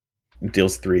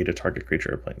 deals 3 to target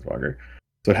creature or planeswalker.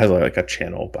 So it has like a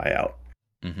channel buyout.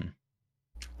 Mm-hmm.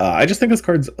 I just think this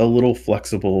card's a little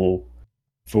flexible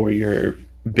for your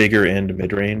bigger end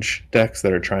mid-range decks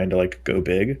that are trying to go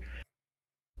big.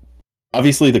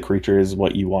 Obviously, the creature is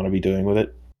what you want to be doing with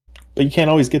it, but you can't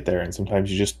always get there, and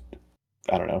sometimes you just,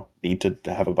 I don't know, need to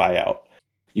have a buyout.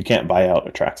 You can't buy out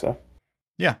Atraxa.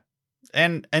 Yeah.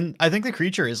 And I think the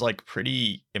creature is like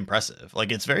pretty impressive.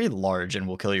 Like it's very large and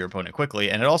will kill your opponent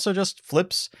quickly, and it also just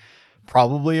flips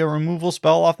probably a removal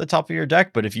spell off the top of your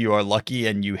deck, but if you are lucky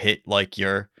and you hit like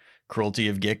your Cruelty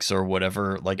of Gix or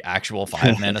whatever like actual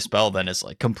 5 mana spell, then it's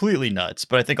like completely nuts.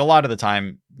 But I think a lot of the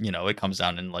time, it comes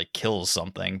down and like kills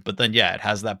something. But then yeah, it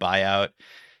has that buyout.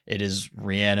 It is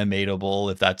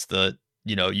reanimatable if that's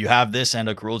you have this and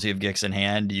a Cruelty of Gix in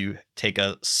hand, you take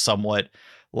a somewhat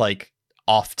like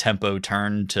off tempo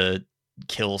turn to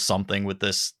kill something with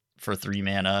this for 3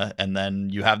 mana, and then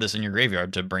you have this in your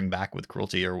graveyard to bring back with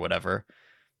Cruelty or whatever.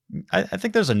 I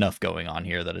think there's enough going on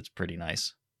here that it's pretty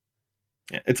nice.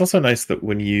 It's also nice that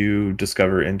when you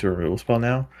discover into a removal spell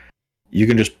now, you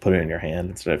can just put it in your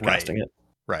hand instead of casting it.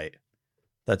 Right.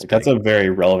 That's Like, big. that's a very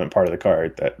relevant part of the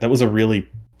card. That was a really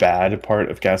bad part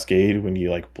of Cascade when you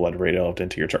like blood ray delved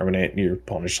into your terminate and your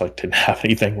opponent just like didn't have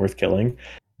anything worth killing,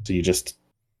 so you just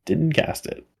didn't cast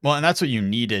it. Well, and that's what you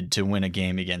needed to win a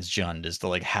game against Jund, is to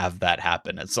like have that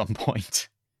happen at some point.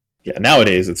 Yeah,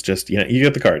 nowadays it's just you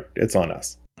get the card. It's on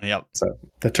us. Yep. So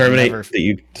the terminate that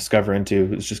you discover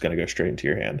into is just going to go straight into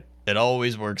your hand. It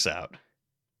always works out.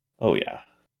 Oh yeah,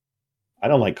 I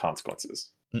don't like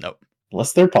consequences. Nope.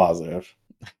 Unless they're positive.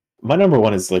 My number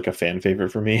one is like a fan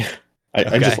favorite for me.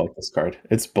 I just like this card.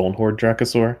 It's Bonehorde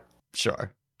Dracosaur.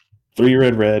 Sure. 3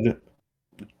 red,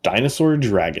 dinosaur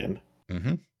dragon.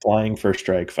 Mm-hmm. Flying first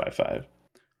strike, 5/5.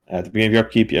 At the beginning of your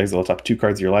upkeep, you exile the top 2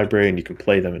 cards of your library, and you can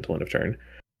play them until end of turn.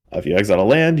 If you exile a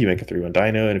land, you make a 3/1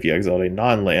 dino, and if you exile a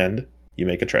non-land, you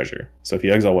make a treasure. So if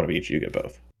you exile one of each, you get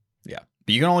both. Yeah,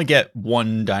 but you can only get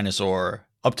one dinosaur,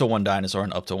 up to one dinosaur,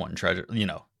 and up to one treasure.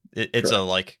 It's Correct. a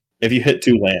like. If you hit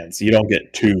 2 lands, you don't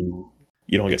get 2.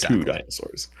 You don't get Exactly. 2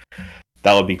 dinosaurs.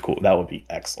 That would be cool. That would be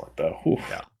excellent, though. Whew.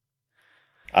 Yeah.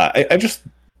 I just,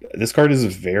 this card is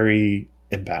very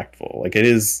impactful. Like, it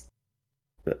is.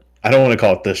 I don't want to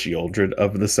call it the Shieldred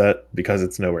of the set because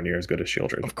it's nowhere near as good as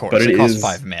Shieldred. Of course, but it costs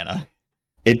 5 mana.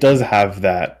 It does have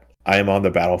that I am on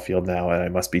the battlefield now and I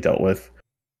must be dealt with,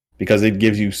 because it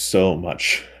gives you so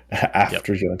much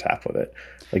after you untap with it.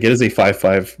 Like, it is a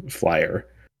 5/5 flyer,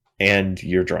 and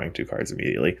you're drawing 2 cards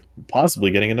immediately, possibly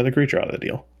getting another creature out of the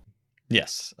deal.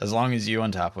 Yes, as long as you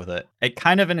untap with it. It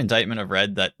kind of an indictment of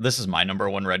red that this is my number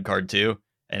 1 red card too,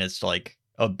 and it's like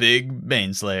a big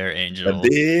Baneslayer Angel. A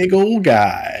big old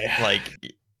guy.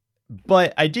 Like,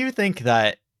 but I do think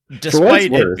that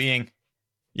despite it being,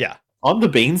 yeah, on the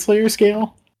Baneslayer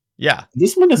scale, yeah,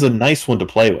 this one is a nice one to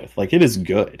play with. Like, it is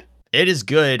good. It is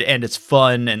good, and it's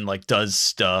fun, and like does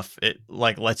stuff. It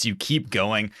like lets you keep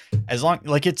going as long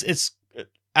like it's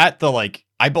at the like,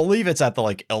 I believe it's at the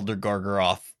like Elder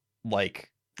Gargaroth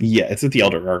like. Yeah, it's at the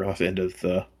Elder Gargaroth end of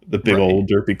the big old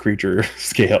derpy creature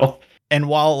scale. And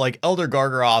while like Elder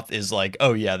Gargaroth is like,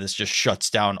 oh yeah, this just shuts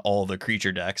down all the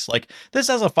creature decks. Like, this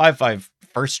as a 5/5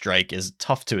 first strike is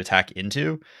tough to attack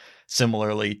into,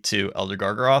 similarly to Elder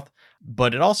Gargaroth.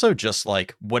 But it also just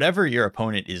like, whatever your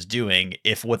opponent is doing,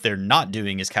 if what they're not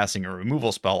doing is casting a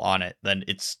removal spell on it, then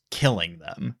it's killing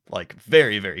them like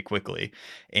very, very quickly.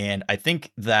 And I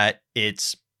think that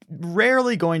it's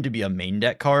rarely going to be a main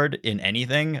deck card in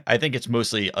anything. I think it's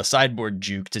mostly a sideboard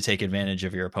juke to take advantage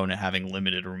of your opponent having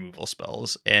limited removal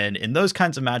spells. And in those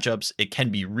kinds of matchups, it can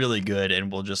be really good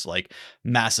and will just like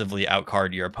massively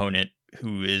outcard your opponent,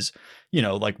 who is,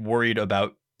 like worried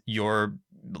about your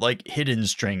like hidden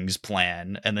strings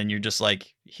plan. And then you're just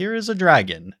like, here is a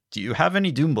dragon. Do you have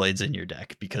any Doomblades in your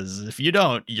deck? Because if you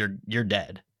don't, you're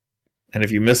dead. And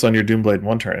if you miss on your Doomblade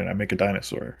 1 turn and I make a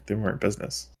dinosaur, then we're in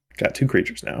business. Got 2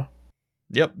 creatures now.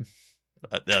 Yep.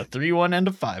 A 3/1 and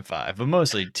a 5/5, but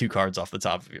mostly 2 cards off the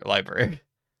top of your library.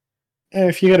 And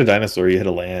if you get a dinosaur, you hit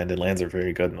a land, and lands are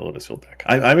very good in the Lotus Field deck.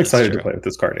 I'm excited to play with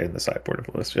this card in the sideboard of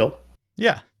Lotus Field.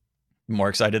 Yeah. More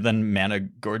excited than Mana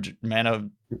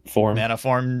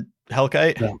Form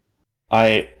Hellkite? Yeah.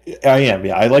 I am,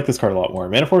 yeah. I like this card a lot more.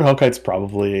 Mana Form Hellkite's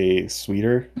probably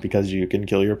sweeter because you can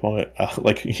kill your opponent.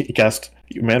 Like, you cast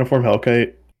Mana Form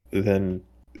Hellkite, then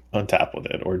untap with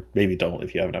it, or maybe don't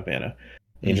if you have enough mana.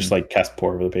 And you just like cast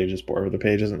pour over the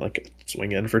pages, and like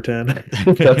swing in for 10.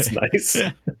 That's nice.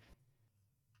 All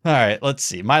right, let's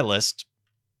see. My list.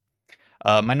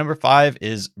 My number 5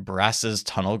 is Brass's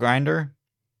Tunnel Grinder.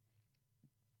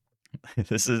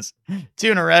 This is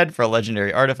 2 and a red for a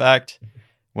legendary artifact.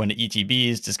 When it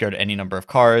ETBs, discard any number of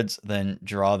cards, then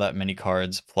draw that many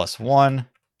cards plus 1.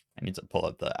 I need to pull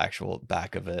up the actual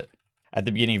back of it. At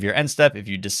the beginning of your end step, if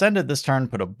you descended this turn,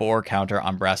 put a boar counter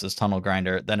on Brass's Tunnel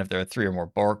Grinder. Then if there are 3 or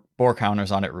more boar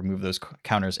counters on it, remove those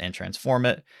counters and transform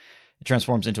it. It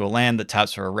transforms into a land that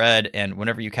taps for a red, and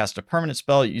whenever you cast a permanent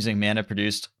spell using mana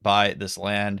produced by this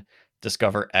land,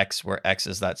 discover X, where X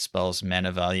is that spell's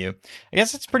mana value. I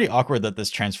guess it's pretty awkward that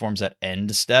this transforms at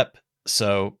end step.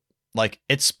 So, like,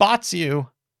 it spots you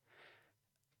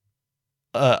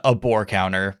a boar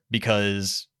counter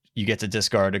because you get to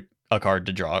discard a card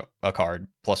to draw a card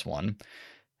 +1.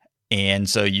 And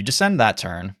so you descend that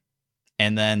turn.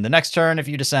 And then the next turn, if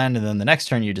you descend, and then the next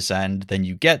turn you descend, then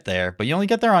you get there. But you only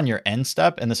get there on your end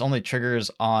step, and this only triggers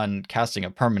on casting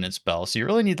a permanent spell. So you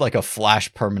really need like a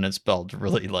flash permanent spell to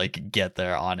really like get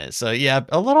there on it. So yeah,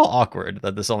 a little awkward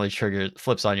that this only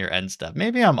flips on your end step.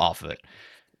 Maybe I'm off of it.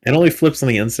 It only flips on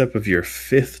the end step of your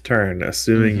 5th turn,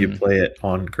 assuming you play it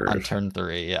on curve. On turn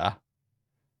 3, yeah.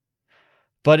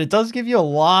 But it does give you a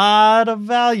lot of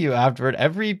value afterward.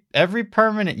 Every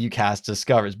permanent you cast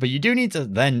discovers, but you do need to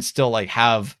then still like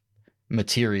have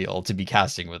material to be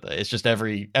casting with it. It's just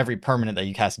every permanent that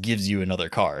you cast gives you another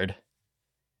card.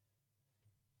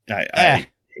 I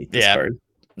hate this card.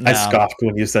 No. I scoffed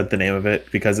when you said the name of it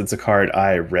because it's a card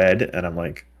I read and I'm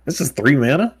like, this is 3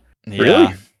 mana? Yeah.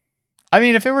 Really? I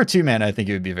mean, if it were 2 mana, I think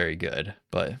it would be very good,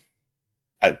 but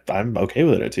I'm okay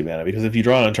with it at 2 mana because if you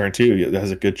draw it on turn 2, it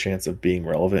has a good chance of being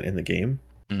relevant in the game.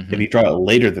 If you draw it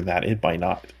later than that, it might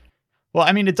not. Well,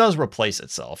 I mean, it does replace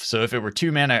itself. So if it were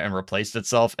 2 mana and replaced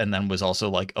itself and then was also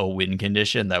like a win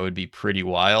condition, that would be pretty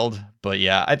wild. But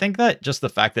yeah, I think that just the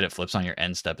fact that it flips on your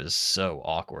end step is so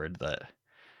awkward that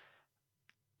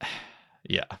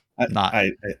yeah.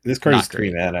 This card is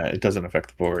 3 mana. It doesn't affect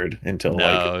the board until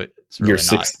really your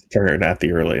 6th turn at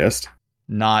the earliest.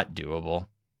 Not doable.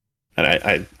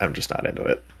 And I'm just not into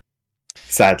it.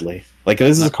 Sadly. Like,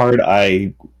 this is a card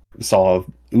I saw,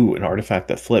 an artifact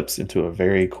that flips into a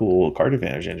very cool card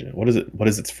advantage engine. What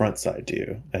does its front side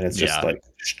do? And it's just like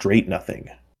straight nothing.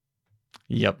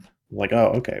 Yep. I'm like,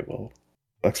 oh, okay, well,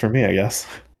 sucks for me, I guess.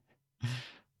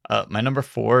 My number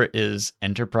 4 is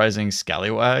Enterprising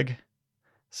Scallywag. It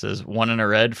says 1 in a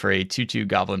red for a 2/2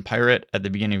 Goblin Pirate. At the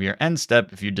beginning of your end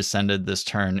step, if you descended this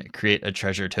turn, create a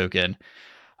treasure token.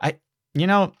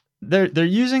 They're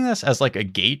using this as like a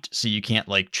gate, so you can't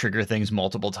like trigger things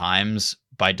multiple times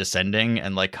by descending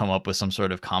and like come up with some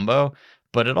sort of combo.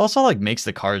 But it also like makes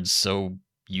the cards so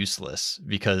useless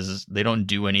because they don't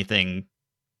do anything.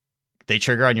 They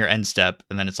trigger on your end step,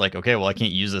 and then it's like, okay, well, I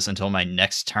can't use this until my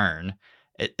next turn.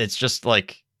 It's just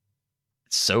like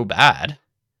so bad.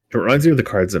 It reminds me of the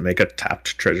cards that make a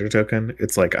tapped treasure token.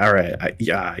 It's like, all right,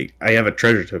 I have a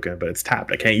treasure token, but it's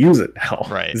tapped. I can't use it now.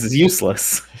 Right. This is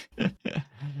useless.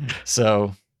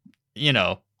 So,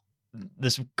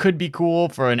 this could be cool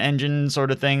for an engine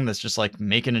sort of thing that's just like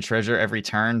making a treasure every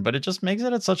turn, but it just makes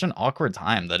it at such an awkward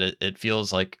time that it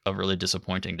feels like a really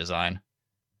disappointing design.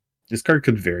 This card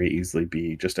could very easily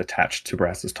be just attached to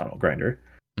Brass's Tunnel Grinder.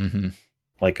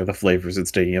 Like the flavors in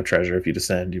Stadium Treasure. If you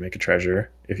descend, you make a treasure.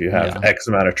 If you have X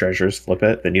amount of treasures, flip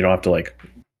it. Then you don't have to like,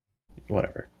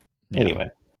 whatever.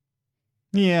 Anyway.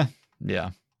 Yeah.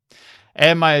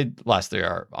 And my last 3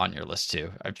 are on your list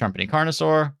too. I have Trumpeting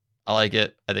Carnosaur. I like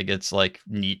it. I think it's like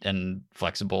neat and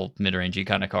flexible, mid-rangey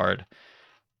kind of card.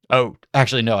 Oh,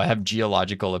 actually, no, I have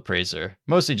Geological Appraiser.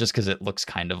 Mostly just because it looks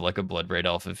kind of like a Bloodbraid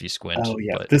Elf if you squint. Oh,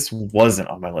 yeah. This wasn't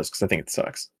on my list because I think it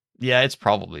sucks. Yeah, it's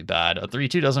probably bad. A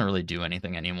 3/2 doesn't really do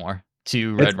anything anymore.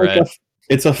 2 red.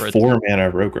 It's a 4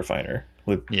 mana Rogue Refiner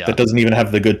that doesn't even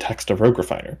have the good text of Rogue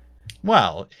Refiner.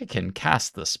 Well, it can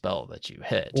cast the spell that you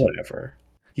hit. Whatever.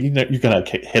 You're gonna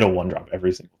hit a 1-drop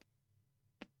every single.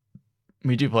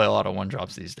 We do play a lot of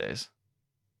 1-drops these days.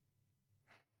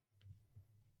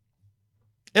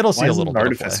 It'll see a little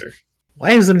bit of play.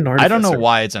 Why is it an artificer? I don't know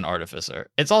why it's an artificer.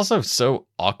 It's also so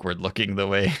awkward looking the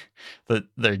way that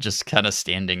they're just kind of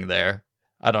standing there.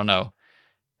 I don't know.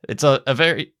 It's a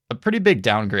pretty big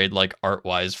downgrade, like art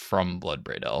wise, from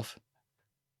Bloodbraid Elf.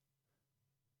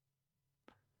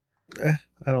 I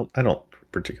don't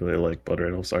particularly like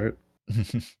Bloodbraid Elf's art.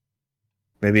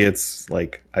 Maybe it's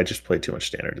like I just played too much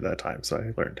Standard at that time, so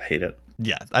I learned to hate it.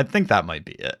 Yeah, I think that might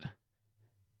be it.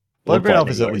 Bloodbraid Elf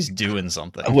is at least doing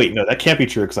something. Oh, wait, no, that can't be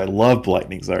true because I love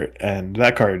Lightning's art, and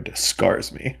that card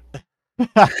scars me.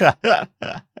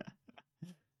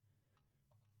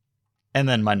 And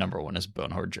then my number 1 is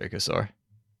Bonehorde Dracosaur.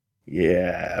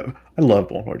 Yeah, I love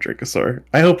Bonehorde Dracosaur.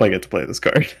 I hope I get to play this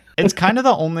card. It's kind of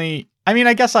the only... I mean,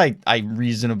 I guess I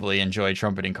reasonably enjoy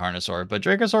Trumpeting Carnosaur, but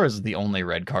Dracosaur is the only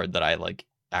red card that I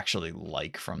actually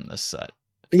like from this set.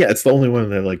 Yeah, it's the only one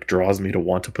that draws me to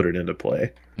want to put it into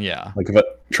play. Yeah. Like if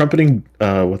Trumpeting,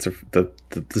 the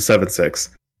 7/6.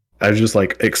 I was just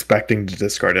like expecting to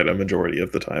discard it a majority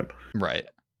of the time, Right.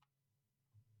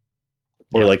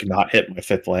 or Yep. like not hit my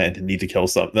fifth land and need to kill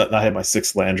something, not hit my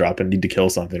sixth land drop and need to kill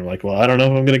something. I'm like, well, I don't know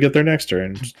if I'm gonna get there next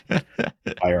turn. Just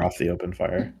fire off the open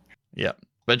fire. Yep.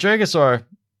 But Dragosaur,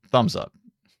 thumbs up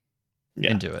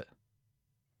Yeah. into it.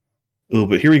 Oh,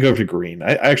 but here we go to green.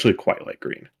 I actually quite like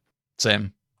green.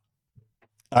 Same.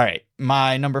 All right.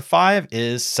 My number 5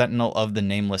 is Sentinel of the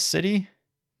Nameless City.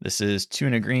 This is 2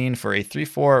 and a green for a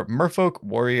 3/4 Merfolk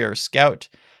Warrior Scout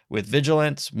with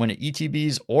Vigilance. When it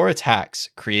ETBs or attacks,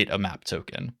 create a map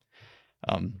token.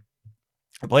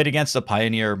 I played against a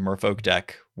Pioneer Merfolk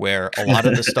deck where a lot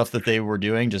of the stuff that they were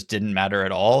doing just didn't matter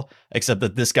at all, except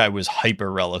that this guy was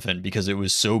hyper relevant because it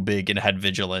was so big and had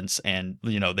Vigilance, and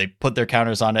they put their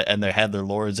counters on it and they had their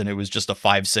lords, and it was just a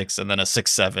 5/6 and then a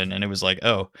 6/7, and it was like,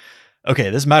 oh, okay,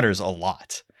 this matters a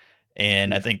lot.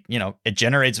 And I think, it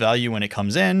generates value when it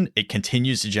comes in. It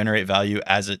continues to generate value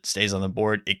as it stays on the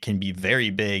board. It can be very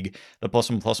big. The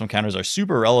 +1/+1 counters are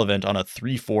super relevant on a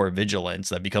 3/4 vigilance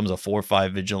that becomes a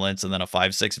 4/5 vigilance and then a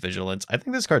 5/6 vigilance. I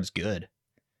think this card's good.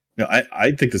 No,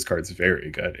 I think this card's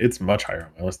very good. It's much higher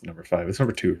on my list than number 5. It's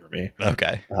number 2 for me.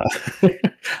 Okay.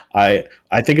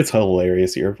 I think it's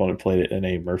hilarious your opponent played it in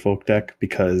a Merfolk deck,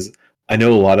 because I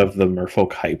know a lot of the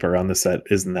Merfolk hype around the set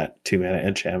is in that 2-mana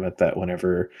enchantment that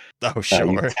whenever Oh,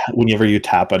 sure. whenever you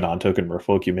tap a non-token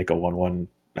Merfolk, you make a 1/1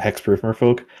 hexproof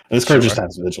Merfolk. And this card just Sure.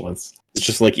 has Vigilance. It's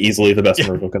just like easily the best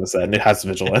Merfolk in the set, and it has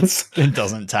Vigilance. It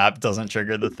doesn't tap, doesn't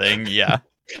trigger the thing. Yeah.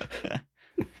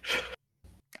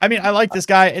 I mean, I like this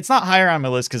guy. It's not higher on my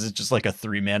list because it's just like a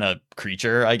 3-mana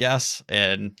creature, I guess.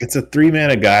 And It's a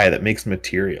 3-mana guy that makes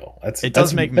material. it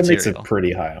does make that makes it material.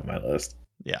 pretty high on my list.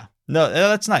 Yeah. No,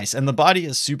 that's nice. And the body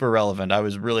is super relevant. I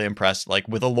was really impressed. Like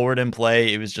with a Lord in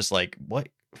play, it was just like, what,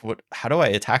 how do I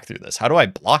attack through this? How do I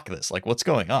block this? Like, what's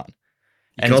going on?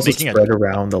 You can And also speaking of, spread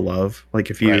around the love. Like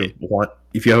if right.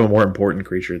 if you have a more important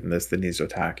creature than this that needs to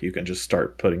attack, you can just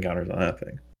start putting counters on that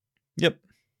thing. Yep.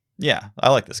 Yeah.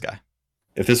 I like this guy.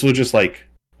 If this was just like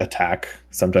attack,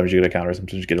 sometimes you get a counter,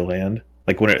 sometimes you get a land.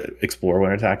 Like when it explore,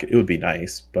 when it attack, it would be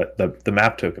nice. But the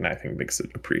map token, I think, makes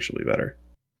it appreciably better.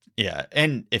 Yeah.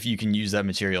 And if you can use that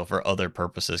material for other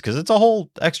purposes, because it's a whole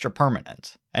extra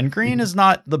permanent. And green is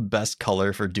not the best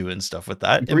color for doing stuff with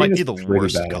that. It Green might be is the pretty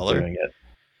worst bad at color. doing it.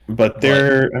 But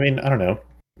But I mean, I don't know.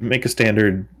 Make a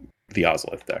standard the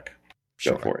Ozolith deck.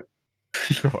 Go for it.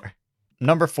 Sure.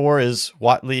 Number 4 is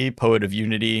Watley, Poet of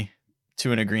Unity.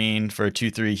 2 and a green for a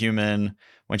 2/3 human.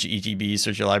 When you ETB,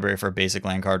 search your library for a basic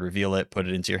land card, reveal it, put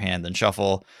it into your hand, then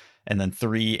shuffle. And then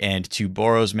 3 and 2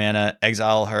 Boros mana,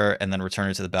 exile her, and then return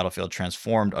her to the battlefield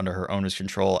transformed under her owner's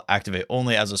control. Activate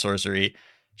only as a sorcery.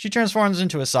 She transforms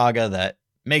into a saga that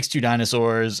makes 2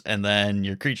 dinosaurs, and then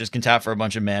your creatures can tap for a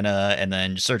bunch of mana, and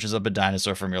then searches up a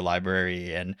dinosaur from your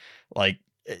library. And like,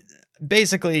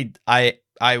 basically, I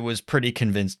was pretty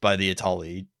convinced by the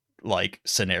Atali like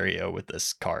scenario with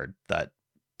this card that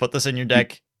put this in your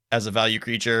deck as a value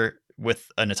creature with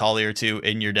an Atali or 2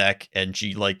 in your deck, and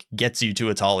she like gets you to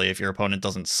Atali if your opponent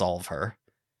doesn't solve her.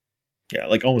 Yeah,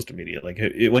 like almost immediate. Like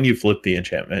when you flip the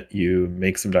enchantment, you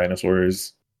make some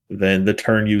dinosaurs. Then the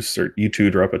turn you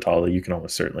tutor up Atali, you can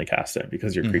almost certainly cast it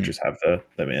because your creatures have the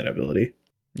mana ability.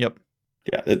 Yep.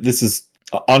 Yeah, this is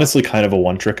honestly kind of a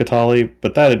one-trick Atali,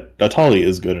 but that Atali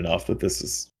is good enough that this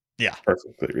is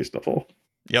perfectly reasonable.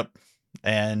 Yep.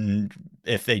 And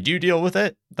if they do deal with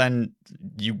it, then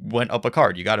you went up a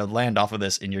card. You got to land off of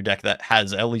this in your deck that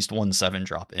has at least 1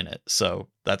 7-drop in it. So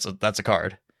that's a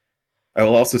card. I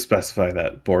will also specify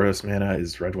that Boros mana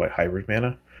is red-white hybrid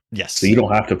mana. Yes. So you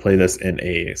don't have to play this in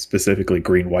a specifically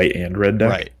green, white, and red deck.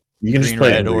 Right. You can green, just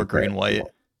play red, or green, white.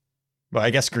 Well, I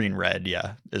guess green, red,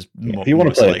 is if you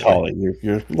want to play likely. Atali,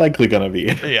 you're likely going to be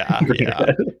yeah.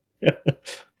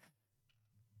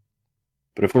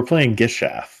 But if we're playing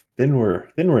Gishaf, then we're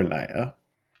Naya.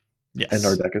 Yes. And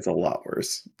our deck is a lot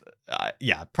worse.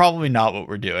 Yeah, probably not what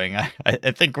we're doing.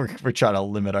 I think we're trying to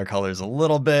limit our colors a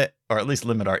little bit, or at least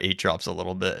limit our 8-drops a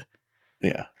little bit.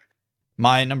 Yeah.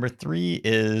 My number 3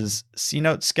 is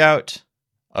Cenote Scout,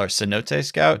 or Cenote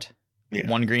Scout. Yeah.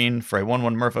 1 green for a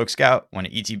 1/1 Merfolk Scout. When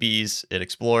it ETBs, it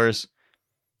explores.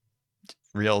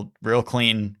 Real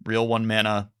clean, real 1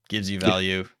 mana, gives you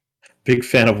value. Big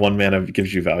fan of 1 mana,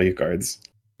 gives you value cards.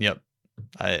 Yep.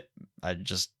 I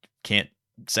just can't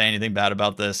say anything bad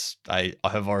about this. I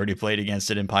have already played against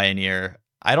it in Pioneer.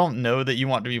 I don't know that you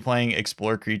want to be playing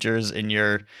Explore creatures in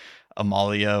your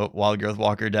Amalia Wild Growth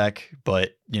Walker deck,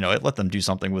 but it let them do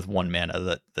something with 1 mana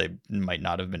that they might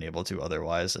not have been able to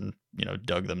otherwise, and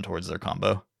dug them towards their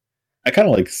combo. I kind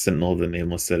of like Sentinel of the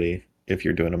Nameless City if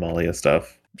you're doing Amalia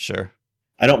stuff. Sure.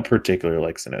 I don't particularly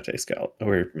like Cenote Scout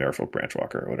or Merfolk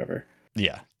Branchwalker or whatever.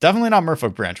 Yeah, definitely not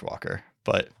Merfolk Branchwalker,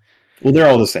 but Well, they're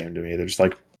all the same to me. They're just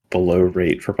like below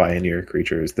rate for Pioneer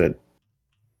creatures that.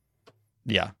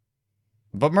 yeah.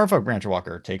 But Merfolk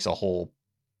Branchwalker takes a whole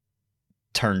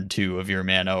turn 2 of your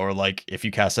mana, or like if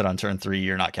you cast it on turn 3,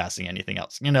 you're not casting anything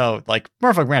else. You know, like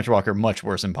Merfolk Branchwalker much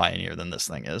worse in Pioneer than this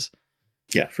thing is.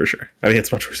 Yeah, for sure. I mean,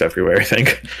 it's much worse everywhere, I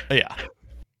think. Yeah.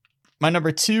 My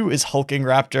number 2 is Hulking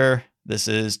Raptor. This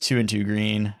is 2 and 2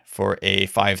 green for a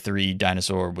 5/3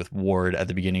 dinosaur with ward at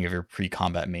the beginning of your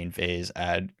pre-combat main phase.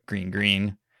 Add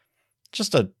green.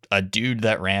 Just a dude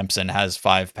that ramps and has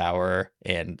 5 power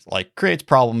and like creates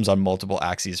problems on multiple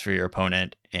axes for your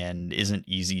opponent and isn't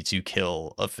easy to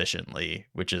kill efficiently,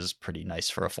 which is pretty nice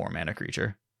for a 4 mana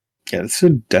creature. Yeah, this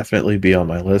would definitely be on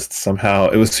my list somehow.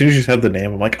 It was as soon as you said the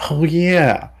name, I'm like, oh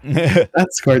yeah,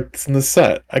 that's card's in the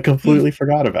set. I completely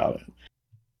forgot about it.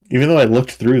 Even though I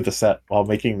looked through the set while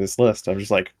making this list, I'm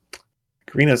just like,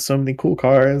 green has so many cool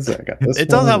cards. I got this It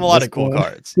one does have a and lot this of cool one.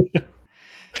 cards.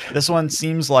 This one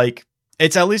seems like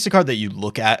it's at least a card that you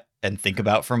look at and think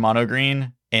about for mono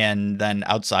green. And then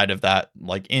outside of that,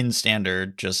 like in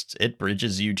standard, just it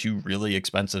bridges you to really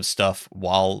expensive stuff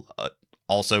while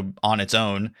also on its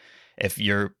own. If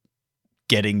you're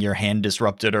getting your hand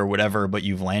disrupted or whatever, but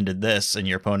you've landed this and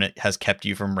your opponent has kept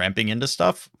you from ramping into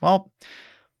stuff, well,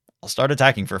 I'll start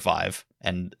attacking for 5.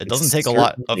 And it doesn't It's take a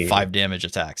lot of certainly 5 damage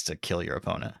attacks to kill your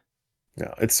opponent.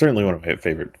 no, it's certainly one of my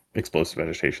favorite explosive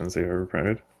agitations they've ever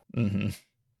printed. Mm-hmm.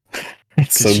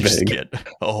 It's Because so you just big. get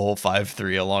a whole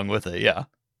 5/3 along with it. Yeah.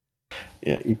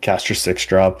 Yeah, you cast your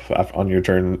 6-drop on your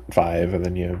turn 5, and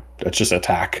then it's just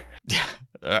attack. Yeah.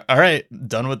 All right.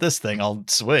 Done with this thing. I'll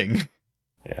swing.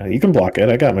 Yeah, you can block it.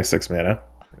 I got my 6 mana.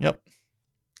 Yep.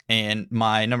 And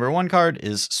my number 1 card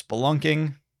is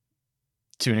Spelunking.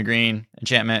 2 and a green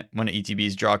enchantment. When it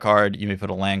ETBs, draw a card. You may put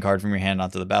a land card from your hand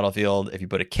onto the battlefield. If you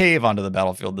put a cave onto the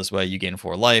battlefield this way, you gain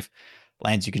 4 life.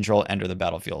 Lands you control enter the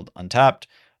battlefield untapped.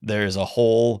 There's a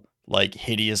whole like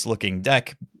hideous looking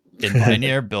deck in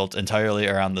Pioneer built entirely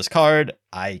around this card.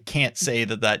 I can't say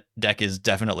that deck is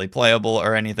definitely playable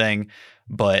or anything,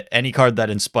 but any card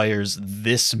that inspires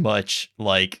this much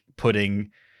like putting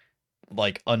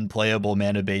like unplayable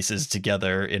mana bases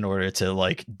together in order to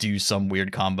like do some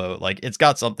weird combo, like it's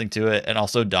got something to it. And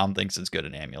also Dom thinks it's good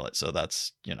in Amulet, so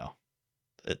that's, you know,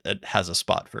 it has a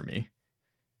spot for me.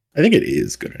 I think it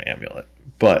is good in Amulet,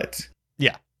 but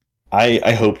yeah,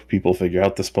 I hope people figure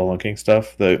out the Spelunking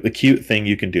stuff. The cute thing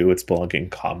you can do with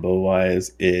Spelunking combo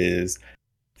wise is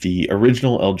the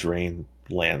original Eldraine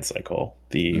land cycle,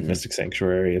 the Mystic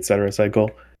Sanctuary, etc. cycle.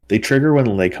 They trigger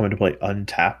when they come into play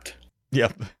untapped.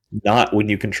 Yep. Not when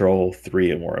you control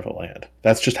 3 or more of a land.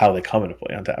 That's just how they come into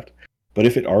play untapped. But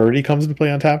if it already comes into play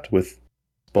untapped with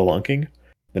Spelunking,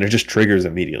 then it just triggers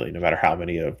immediately, no matter how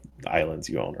many of the islands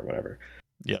you own or whatever.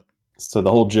 Yep. So the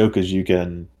whole joke is you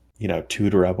can,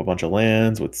 tutor up a bunch of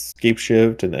lands with Scape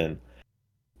Shift, and then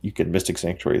you can Mystic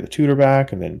Sanctuary the tutor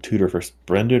back, and then tutor for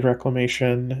Splendid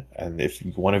Reclamation. And if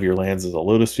one of your lands is a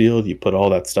Lotus Field, you put all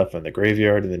that stuff in the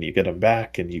graveyard, and then you get them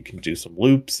back, and you can do some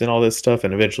loops and all this stuff,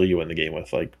 and eventually you win the game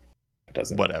with like a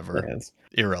dozen Whatever. lands.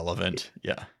 Irrelevant.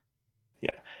 Yeah.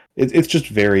 Yeah. It's just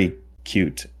very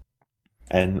cute.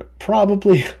 And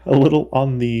probably a little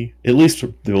on the, at least the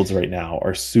builds right now,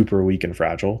 are super weak and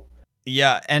fragile.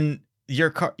 Yeah, and your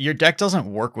deck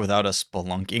doesn't work without a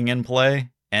Spelunking in play,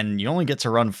 and you only get to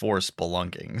run 4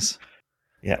 Spelunkings.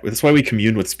 Yeah, that's why we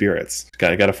commune with spirits.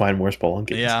 Got to find more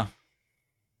Spelunkings. Yeah,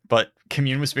 but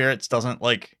commune with spirits doesn't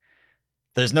like.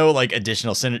 There's no like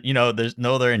additional there's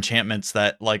no other enchantments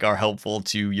that like are helpful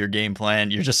to your game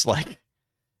plan. You're just like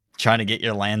trying to get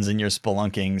your lands and your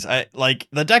Spelunkings. I like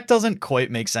the deck doesn't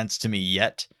quite make sense to me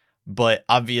yet, but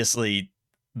obviously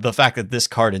the fact that this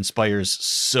card inspires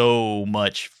so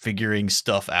much figuring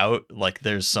stuff out, like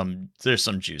there's some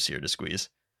juice here to squeeze.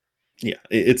 Yeah,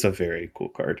 it's a very cool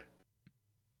card.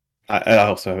 I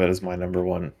also have it as my number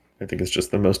 1. I think it's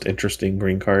just the most interesting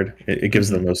green card. It gives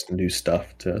the most new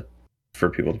stuff for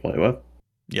people to play with.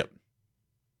 Yep.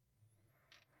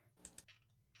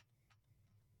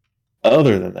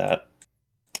 Other than that,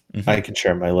 I can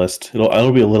share my list.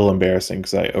 It'll be a little embarrassing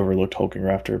because I overlooked Hulking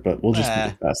Raptor, but we'll just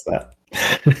move past that.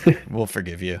 We'll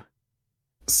forgive you.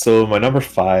 So my number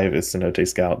 5 is Cenote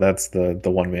Scout. That's the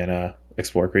 1 mana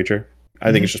explore creature.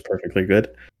 I think it's just perfectly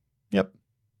good. Yep.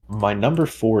 My number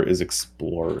 4 is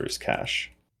Explorer's Cache.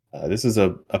 This is a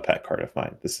pet card of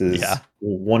mine. This is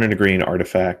 1 and a green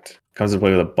artifact. Comes into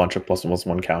play with a bunch of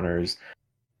 +1/+1 counters.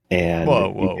 And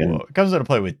whoa. It comes into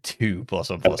play with 2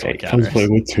 +1/+1 counters. Comes into play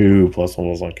with 2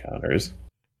 +1/+1 counters.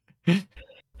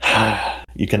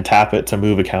 You can tap it to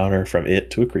move a counter from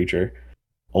it to a creature,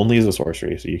 only as a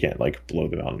sorcery, so you can't like blow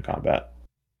them out in combat.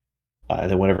 And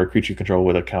then whenever a creature you control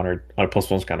with a counter on a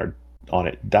 +1 counter on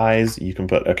it dies, you can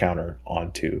put a counter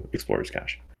onto Explorer's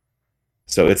Cache.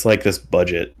 So it's like this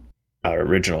budget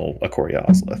original Ikoria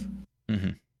Ozolith. Mm-hmm.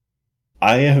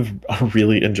 I have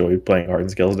really enjoyed playing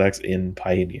Hardened Scales decks in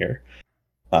Pioneer,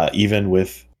 even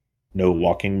with no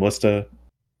Walking Ballista,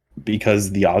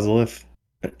 because the Ozolith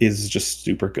is just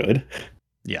super good.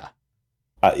 Yeah.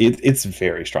 It's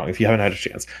very strong if you haven't had a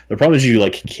chance. The problem is you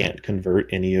like can't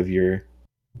convert any of your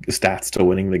stats to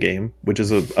winning the game, which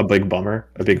is a big bummer,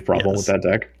 a big problem with Yes. that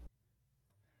deck.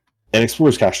 And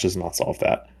Explorer's Cache does not solve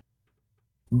that.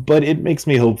 But it makes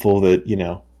me hopeful that,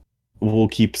 we'll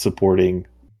keep supporting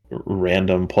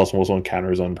random +1/+1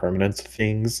 counters on permanents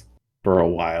things for a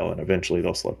while, and eventually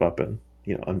they'll slip up and,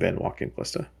 unban Walking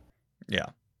Ballista. Yeah.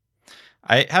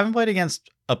 I haven't played against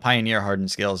a Pioneer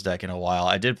Hardened Scales deck in a while.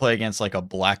 I did play against like a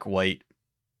black-white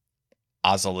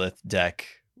Ozolith deck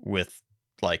with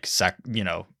like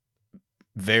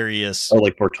various Oh,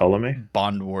 like Bartolome?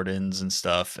 bond wardens and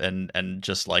stuff, and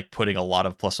just like putting a lot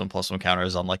of +1/+1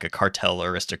 counters on like a cartel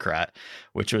aristocrat,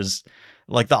 which was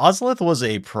like the Ozolith was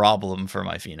a problem for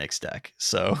my Phoenix deck.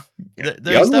 So Yeah. The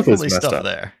there's Ozolith is definitely messed stuff up.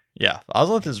 there. Yeah, the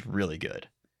Ozolith is really good.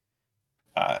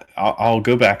 I'll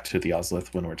go back to the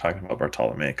Ozolith when we're talking about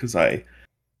Bartolome, because I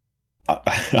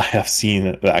have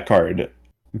seen that card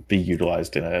be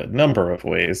utilized in a number of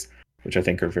ways, which I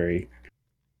think are very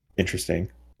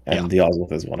interesting, Yeah. and the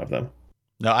Ozolith is one of them.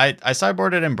 No, I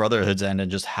sideboarded in Brotherhood's End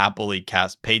and just happily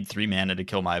paid 3 mana to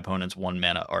kill my opponent's 1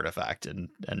 mana artifact, and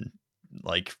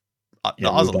like the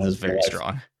Moved Ozolith on is with my very life.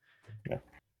 strong. Yeah,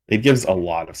 it gives a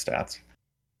lot of stats,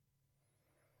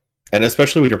 and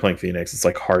especially when you're playing Phoenix, it's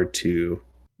like hard to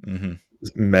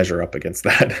measure up against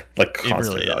that like It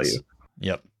constant really value. is.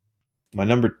 Yep. My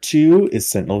number 2 is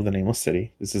Sentinel of the Nameless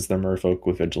City. This is the merfolk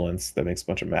with vigilance that makes a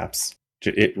bunch of maps.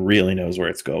 It really knows where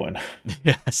it's going.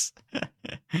 Yes.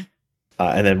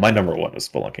 And then my number 1 was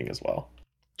Spelunking as well.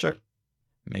 Sure.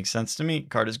 Makes sense to me.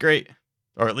 Card is great.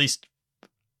 Or at least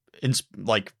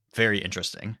like very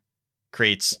interesting.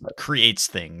 Creates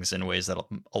things in ways that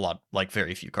a lot like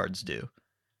very few cards do.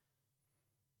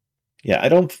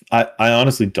 Yeah, I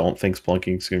honestly don't think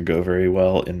Spelunking's gonna go very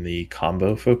well in the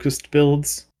combo focused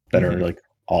builds that are like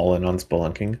all in on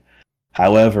Spelunking.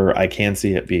 However, I can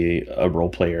see it be a role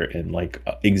player in like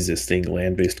existing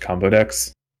land-based combo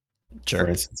decks. Sure. For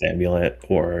instance, Amulet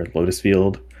or Lotus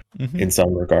Field. Mm-hmm. In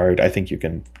some regard, I think you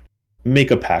can make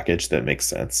a package that makes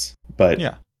sense. But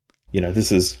yeah,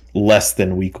 this is less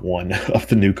than week 1 of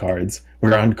the new cards.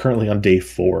 We're currently on day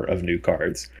 4 of new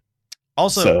cards.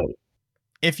 Also, so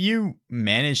if you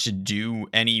manage to do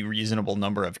any reasonable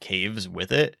number of caves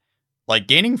with it, like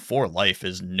gaining 4 life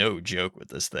is no joke with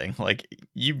this thing. Like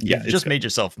you've just made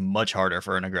yourself much harder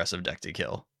for an aggressive deck to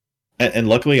kill. And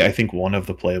luckily, I think one of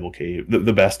the playable cave,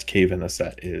 the best cave in the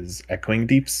set is Echoing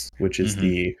Deeps, which is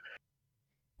the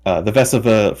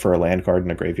Vestiva for a land card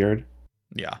in a graveyard.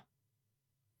 Yeah.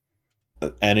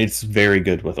 And it's very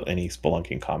good with any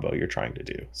Spelunking combo you're trying to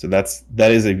do. So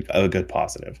that is a good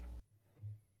positive.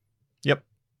 Yep.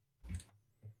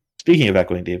 Speaking of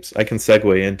Echoing Deeps, I can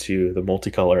segue into the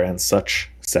multicolor and such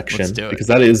section because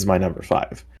that is my number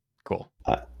 5. Cool.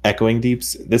 Echoing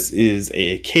Deeps. This is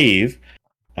a cave.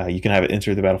 You can have it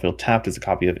enter the battlefield tapped as a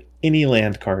copy of any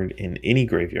land card in any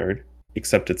graveyard,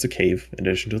 except it's a cave in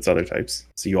addition to its other types.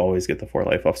 So you always get the 4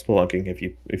 life off Spelunking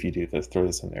if you do this, throw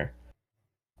this in there.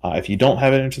 If you don't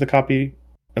have it enter the copy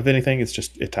of anything,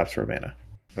 it taps for a mana,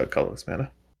 a colorless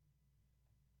mana.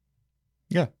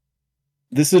 Yeah.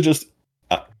 This is just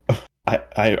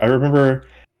I remember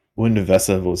when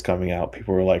Vestiva was coming out,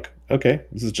 people were like, okay,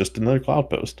 this is just another cloud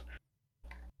post.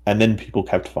 And then people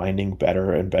kept finding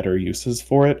better and better uses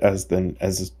for it as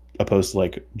opposed to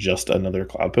like just another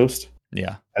cloud post.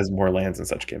 Yeah. As more lands and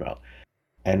such came out.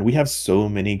 And we have so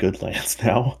many good lands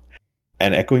now.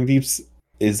 And Echoing Deeps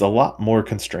is a lot more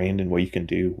constrained in what you can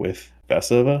do with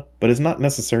Vestiva, but it's not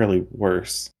necessarily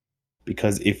worse.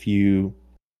 Because if you,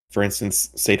 for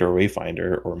instance, Satyr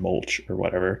Wayfinder or Mulch or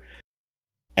whatever,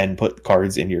 and put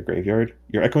cards in your graveyard,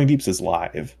 your Echoing Deeps is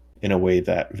live in a way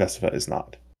that Vestiva is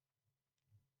not.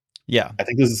 Yeah. I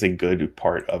think this is a good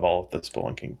part of all of the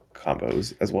Spelunking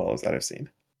combos as well as that I've seen.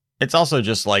 It's also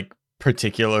just like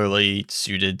particularly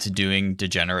suited to doing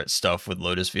degenerate stuff with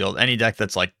Lotus Field. Any deck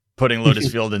that's like putting Lotus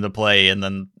Field into play and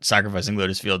then sacrificing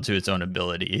Lotus Field to its own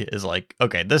ability is like,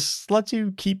 okay, this lets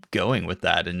you keep going with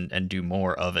that and do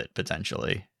more of it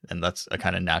potentially. And that's a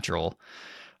kind of natural,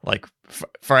 like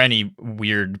for any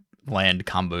weird land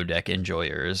combo deck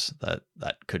enjoyers,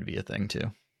 that could be a thing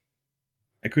too.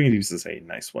 Green Goose is a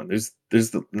nice one.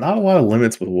 Not a lot of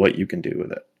limits with what you can do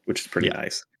with it, which is pretty Yeah.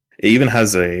 nice. It even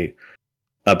has a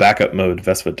backup mode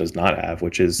Vespa does not have,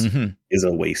 which is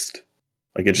a waste.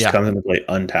 Like it just Yeah. comes into play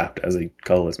untapped as a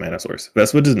colorless mana source.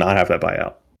 Vespa does not have that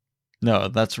buyout. No,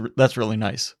 that's really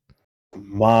nice.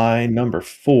 My number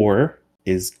 4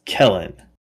 is Kellen,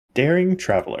 Daring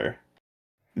Traveler.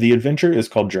 The adventure is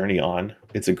called Journey On.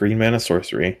 It's a green mana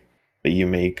sorcery that you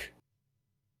make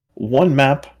one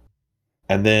map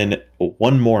and then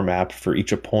one more map for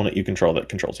each opponent you control that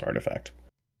controls an artifact.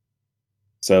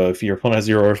 So if your opponent has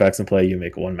 0 artifacts in play, you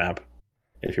make one map.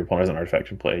 If your opponent has an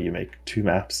artifact in play, you make 2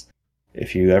 maps.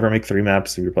 If you ever make 3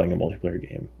 maps, you're playing a multiplayer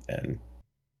game. And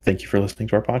thank you for listening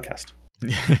to our podcast.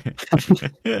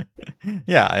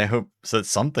 Yeah, I hope so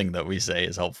something that we say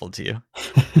is helpful to you.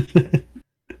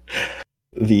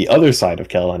 The other side of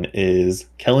Kellen is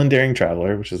Kellen Daring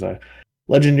Traveler, which is a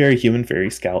legendary human fairy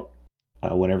scout.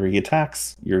 Whenever he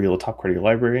attacks, you reveal a top card of your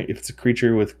library. If it's a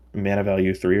creature with mana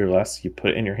value 3 or less, you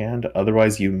put it in your hand.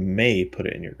 Otherwise, you may put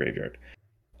it in your graveyard.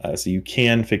 So you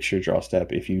can fix your draw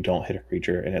step if you don't hit a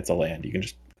creature and it's a land. You can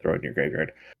just throw it in your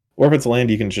graveyard. Or if it's a land,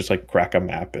 you can just like crack a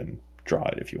map and draw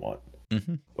it if you want.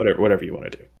 Mm-hmm. Whatever you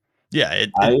want to do. Yeah,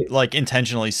 it like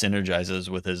intentionally synergizes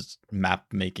with his map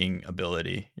making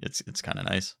ability. It's kind of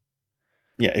nice.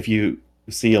 Yeah, if you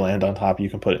see a land on top, you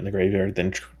can put it in the graveyard,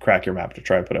 then crack your map to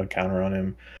try and put a counter on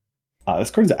him.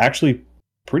 This card's actually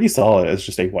pretty solid as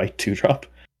just a white 2-drop.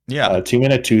 Yeah. 2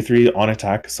 mana, 2/3 on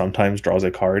attack sometimes draws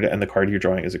a card, and the card you're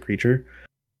drawing is a creature.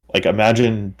 Like,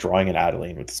 imagine drawing an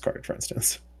Adeline with this card, for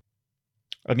instance.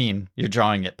 I mean, you're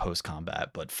drawing it post combat,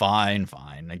 but fine.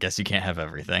 I guess you can't have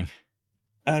everything.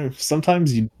 And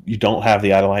sometimes you don't have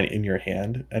the Adeline in your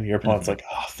hand, and your opponent's like,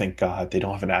 oh, thank God they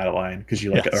don't have an Adeline, because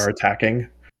you are attacking.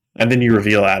 And then you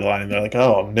reveal Adeline, and they're like,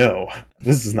 oh no,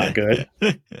 this is not good.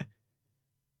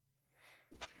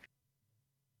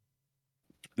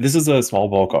 This is a small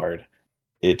ball card.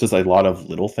 It does a lot of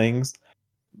little things,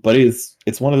 but it's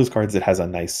one of those cards that has a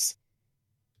nice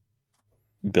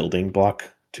building block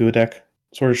to a deck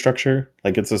sort of structure.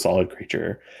 Like, it's a solid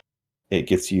creature. It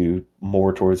gets you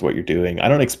more towards what you're doing. I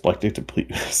don't expect it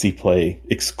to see play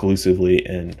exclusively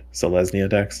in Selesnya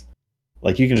decks.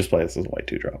 Like, you can just play this as a white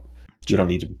 2-drop. You don't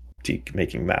need to be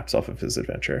making maps off of his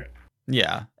adventure.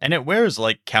 Yeah, and it wears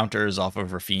like counters off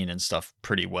of Rafine and stuff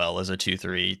pretty well as a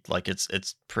 2/3. Like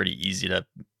it's pretty easy to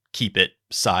keep it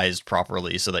sized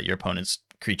properly so that your opponent's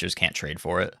creatures can't trade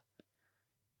for it.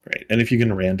 Right, and if you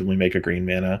can randomly make a green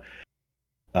mana,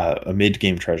 a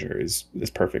mid-game treasure is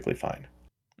perfectly fine.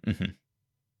 Mm-hmm.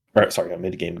 Or sorry, a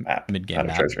mid-game map. Mid-game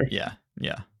map. Treasure. Yeah.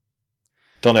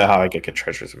 Don't know how I get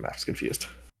treasures and maps confused.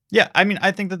 Yeah, I mean,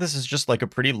 I think that this is just like a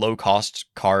pretty low-cost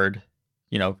card.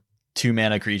 2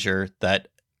 mana creature that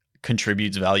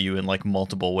contributes value in like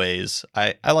multiple ways.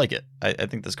 I like it. I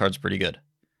think this card's pretty good.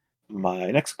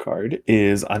 My next card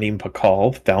is Anim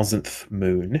Pakal, Thousandth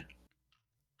Moon.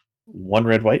 1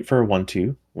 red white for a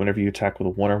 1/2. Whenever you attack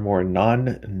with 1 or more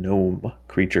non-gnome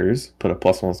creatures, put a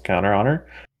 +1 counter on her.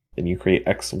 Then you create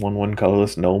X/1/1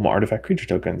 colorless gnome artifact creature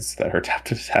tokens that are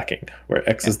tapped at attacking, where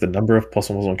X is the number of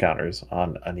 +1/1 counters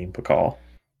on Anim Pakal.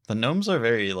 The gnomes are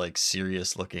very like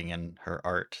serious looking in her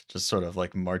art, just sort of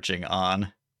like marching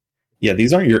on. Yeah,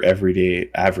 these aren't your everyday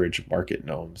average market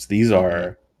gnomes. These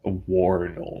are war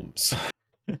gnomes.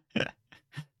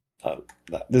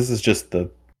 This is just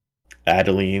the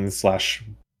Adeline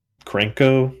 /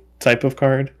 Krenko type of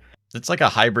card. It's like a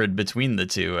hybrid between the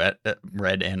two at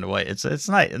red and white. It's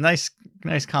nice, a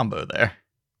nice combo there.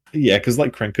 Yeah, because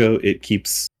like Krenko, it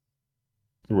keeps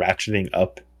ratcheting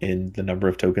up in the number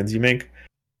of tokens you make.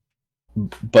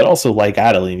 But also, like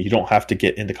Adeline, you don't have to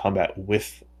get into combat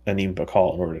with Anim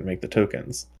Pakal in order to make the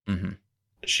tokens. Mm-hmm.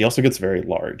 She also gets very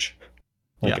large,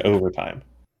 over time,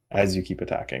 as you keep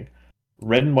attacking.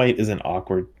 Red and white is an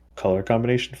awkward color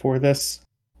combination for this.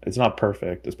 It's not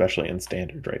perfect, especially in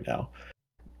standard right now.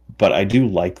 But I do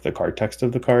like the card text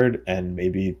of the card, and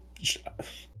maybe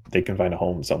they can find a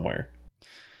home somewhere.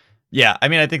 Yeah, I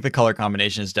mean, I think the color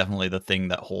combination is definitely the thing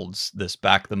that holds this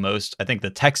back the most. I think the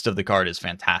text of the card is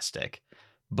fantastic,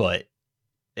 but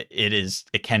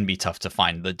it can be tough to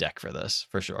find the deck for this,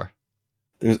 for sure.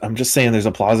 I'm just saying there's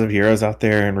a Plaza of Heroes out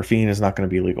there, and Rafine is not going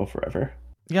to be legal forever.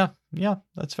 Yeah,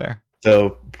 that's fair.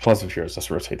 So Plaza of Heroes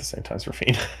does rotate the same time as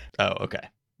Rafine. Oh, okay.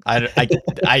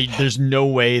 I there's no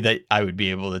way that I would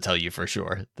be able to tell you for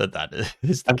sure that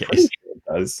is the case. Sure it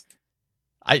does.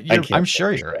 I'm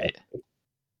sure you're right.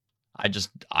 I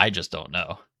just don't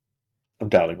know. I'm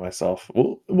doubting myself.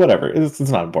 Well, whatever. It's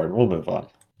not important. We'll move on.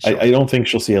 Sure. I don't think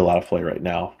she'll see a lot of play right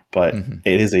now, but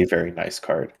it is a very nice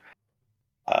card.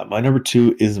 My number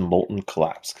 2 is Molten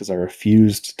Collapse because I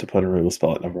refused to put a removal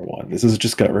spell at number 1. This is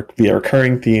just going to be a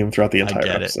recurring theme throughout the I entire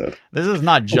get it. episode. This is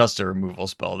not just a removal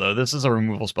spell, though. This is a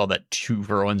removal spell that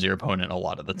 2-for-1s your opponent a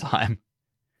lot of the time.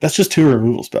 That's just 2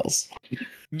 removal spells.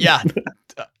 Yeah,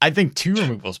 I think 2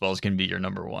 removal spells can be your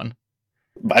number 1.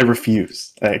 I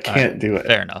refuse. I can't do it.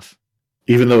 Fair enough.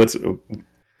 Even though it's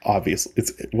obvious.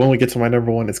 It's when we get to my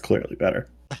number 1, it's clearly better.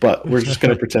 But we're just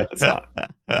going to pretend it's not.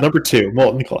 Number 2,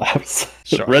 Molten Collapse.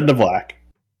 Sure. Red to black.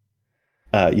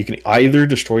 You can either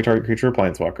destroy target creature or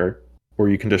planeswalker, or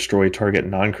you can destroy target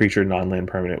non-creature, non-land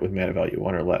permanent with mana value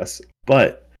 1 or less.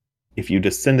 But if you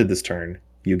descended this turn,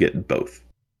 you get both.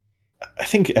 I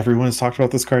think everyone has talked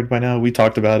about this card by now. We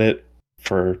talked about it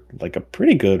for like a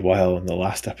pretty good while in the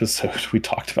last episode. We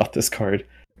talked about this card.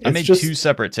 I made 2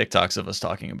 separate TikToks of us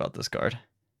talking about this card.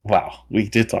 Wow, we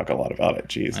did talk a lot about it.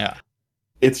 Jeez. Yeah.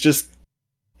 It's just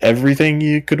everything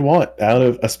you could want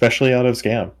especially out of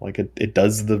Scam. Like it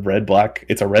does the red-black.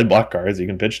 It's a red-black card, so you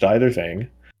can pitch to either thing.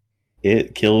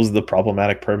 It kills the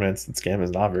problematic permanents that Scam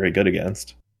is not very good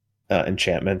against.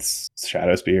 Enchantments,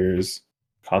 Shadow Spears,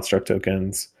 Construct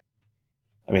tokens.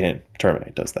 I mean,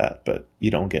 Terminate does that, but you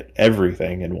don't get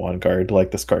everything in one card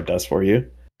like this card does for you.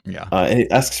 Yeah. And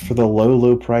it asks for the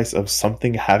low price of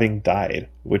something having died,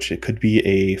 which it could be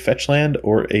a fetch land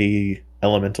or a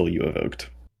elemental you evoked.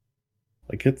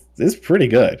 Like it's pretty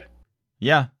good.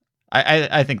 Yeah.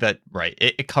 I think that, right.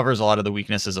 It covers a lot of the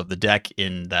weaknesses of the deck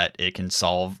in that it can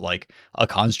solve like a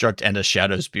construct and a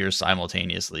Shadow Spear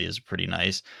simultaneously is pretty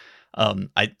nice.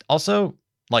 I also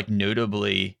like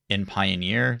notably in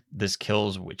Pioneer, this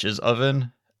kills Witch's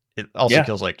Oven. It also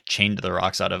kills like Chain to the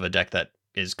Rocks out of a deck that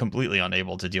is completely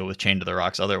unable to deal with Chain to the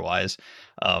Rocks otherwise.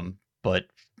 But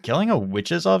killing a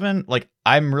Witch's Oven, like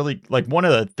I'm really like one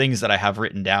of the things that I have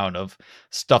written down of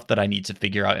stuff that I need to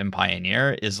figure out in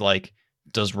Pioneer is like,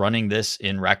 does running this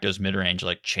in Rakdos midrange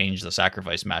like change the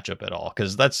Sacrifice matchup at all?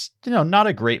 Because that's, not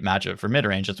a great matchup for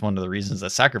midrange. It's one of the reasons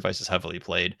that Sacrifice is heavily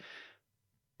played.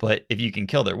 But if you can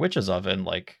kill their Witch's Oven,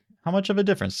 like how much of a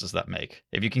difference does that make?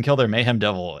 If you can kill their Mayhem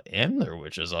Devil and their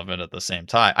Witch's Oven at the same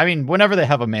time. I mean, whenever they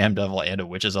have a Mayhem Devil and a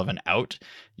Witch's Oven out,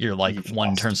 you're like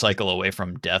one turn cycle away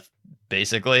from death,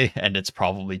 basically, and it's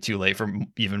probably too late for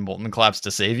even Molten Collapse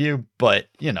to save you. But,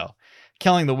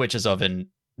 killing the Witch's Oven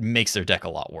makes their deck a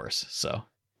lot worse. So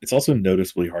it's also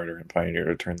noticeably harder in Pioneer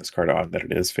to turn this card on than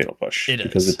it is Fatal Push.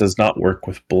 Because it does not work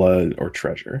with blood or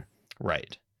treasure.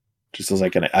 Right. Just as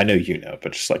like I know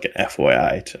but just like an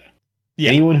FYI to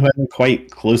anyone who hasn't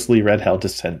quite closely read how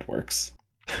Descent works.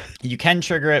 You can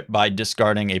trigger it by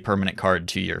discarding a permanent card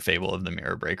to your Fable of the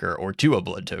Mirror Breaker or to a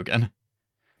blood token.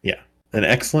 Yeah. An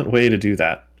excellent way to do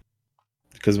that.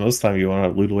 Because most of the time you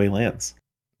want to loot away lands.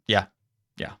 Yeah.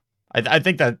 Yeah. I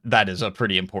think that is a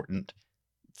pretty important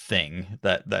thing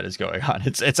that is going on.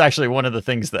 It's actually one of the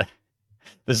things that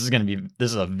this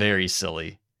is a very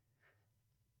silly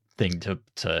thing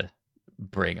to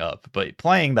bring up. But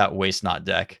playing that Waste Not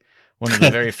deck, one of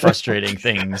the very frustrating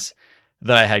things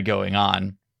that I had going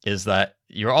on is that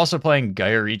you're also playing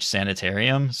Gaia Reach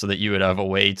Sanitarium so that you would have a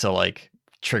way to like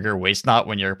trigger Waste Not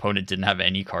when your opponent didn't have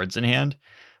any cards in hand.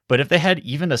 But if they had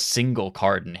even a single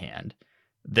card in hand,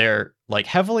 they're like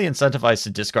heavily incentivized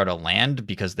to discard a land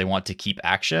because they want to keep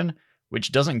action,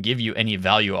 which doesn't give you any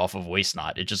value off of Waste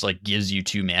Not. It just like gives you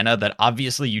 2 mana that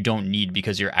obviously you don't need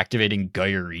because you're activating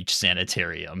Gaia Reach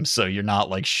Sanitarium. So you're not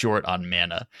like short on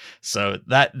mana. So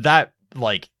that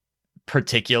like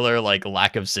particular like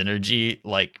lack of synergy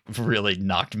like really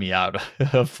knocked me out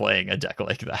of playing a deck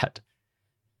like that.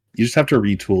 You just have to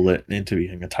retool it into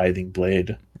being a Tithing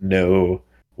Blade. No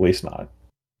Waste Not.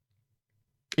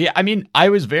 Yeah, I mean, I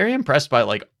was very impressed by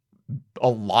like a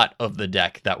lot of the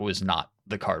deck that was not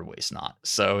the card Waste Not.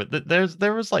 So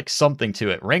there was like something to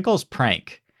it. Rankle's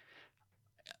Prank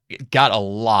got a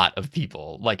lot of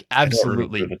people like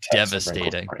absolutely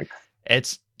devastating.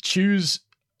 It's choose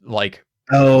like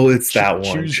it's that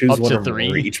one. Choose up one to of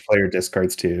 3. Each player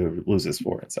discards 2, loses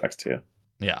 4 and sacks 2.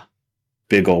 Yeah.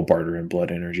 Big old barter and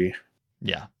blood energy.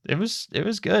 Yeah, it was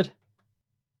good.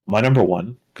 My number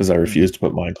 1, because I refused to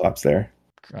put Mind Collapse there,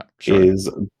 is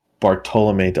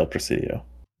Bartolome del Presidio.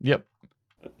 Yep.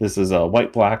 This is a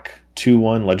white-black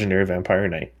 2/1 legendary vampire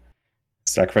knight.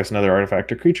 Sacrifice another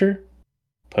artifact or creature,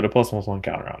 put a +1/+1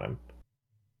 counter on him.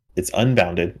 It's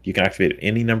unbounded. You can activate it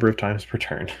any number of times per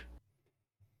turn.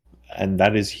 And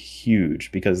that is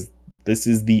huge because this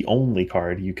is the only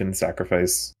card you can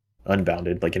sacrifice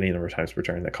unbounded like any number of times per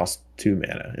turn that costs 2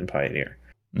 mana in Pioneer.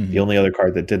 Mm-hmm. The only other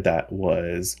card that did that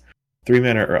was 3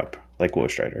 mana or up, like Woe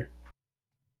Strider.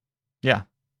 Yeah.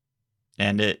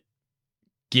 And it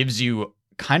gives you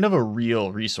kind of a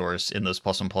real resource in those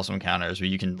 +1/+1 counters where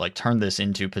you can like turn this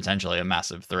into potentially a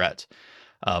massive threat.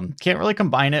 Can't really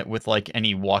combine it with like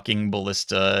any walking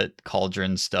ballista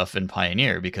cauldron stuff in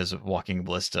Pioneer because walking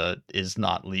ballista is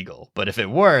not legal. But if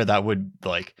it were, that would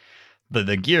like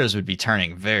the gears would be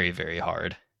turning very, very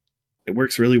hard. It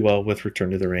works really well with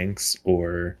Return to the Rings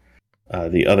or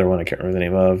the other one I can't remember the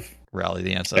name of. Rally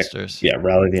the Ancestors. Yeah,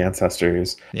 Rally the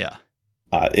Ancestors. Yeah.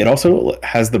 It also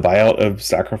has the buyout of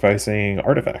sacrificing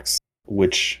artifacts,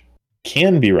 which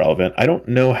can be relevant. I don't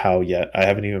know how yet. I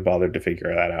haven't even bothered to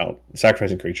figure that out.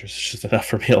 Sacrificing creatures is just enough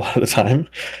for me a lot of the time.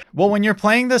 Well, when you're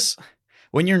playing this,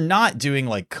 when you're not doing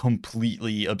like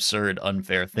completely absurd,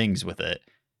 unfair things with it,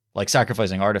 like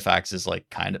sacrificing artifacts is like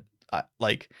kind of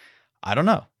like, I don't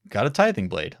know. Got a tithing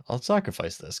blade. I'll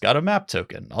sacrifice this. Got a map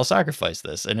token. I'll sacrifice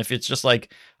this. And if it's just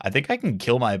like, I think I can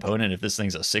kill my opponent if this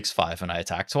thing's a 6/5 and I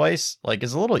attack twice, like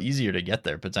it's a little easier to get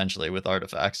there potentially with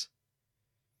artifacts.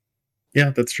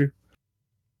 Yeah, that's true.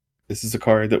 This is a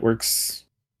card that works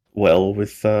well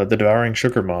with the Devouring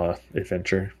Sugar Maw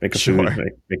adventure. Make a Sure.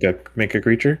 food, make a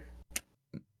creature.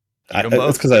 Both.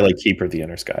 It's because I like Keeper the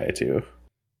Inner Sky too.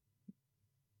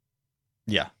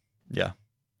 Yeah. Yeah.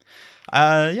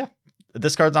 Yeah.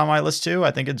 This card's on my list too.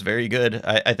 I think it's very good.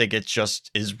 I think it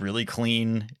just is really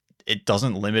clean. It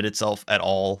doesn't limit itself at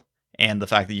all. And the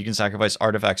fact that you can sacrifice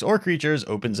artifacts or creatures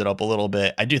opens it up a little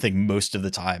bit. I do think most of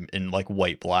the time in like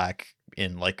white black,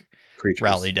 in like Creatures.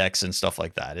 rally decks and stuff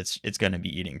like that, it's going to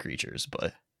be eating creatures.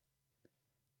 But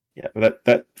yeah,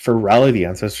 that for Rally the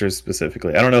Ancestors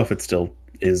specifically, I don't know if it still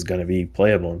is going to be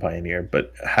playable in Pioneer,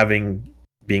 but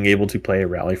being able to play a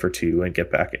Rally for 2 and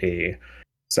get back a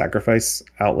sacrifice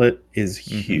outlet is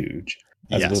huge,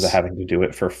 as opposed to having to do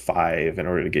it for 5 in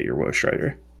order to get your Woe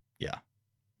Strider.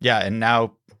 Yeah, and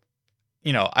now,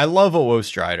 you know, I love a Woe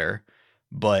Strider,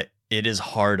 but it is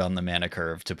hard on the mana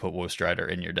curve to put Woe Strider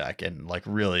in your deck and like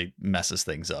really messes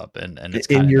things up. And it's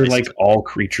in your nice like all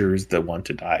creatures that want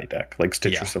to die deck, like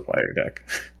Stitcher Supplier deck.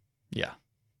 Yeah.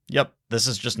 Yep. This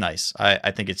is just nice.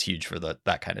 I think it's huge for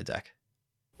that kind of deck.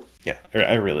 Yeah,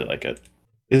 I really like it.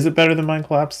 Is it better than Mind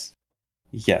Collapse?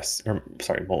 Yes. Or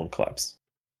sorry, Molten Collapse.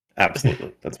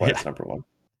 Absolutely. That's why it's number 1.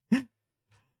 All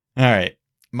right.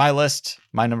 My list,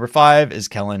 my number 5 is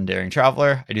Kellen Daring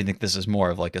Traveler. I do think this is more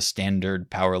of like a standard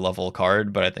power level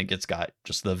card, but I think it's got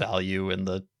just the value and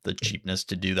the cheapness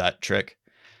to do that trick.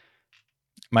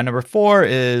 My number 4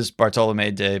 is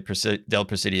Bartolome del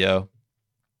Presidio.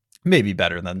 Maybe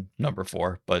better than number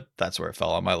 4, but that's where it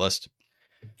fell on my list.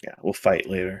 Yeah, we'll fight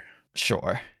later.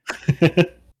 Sure.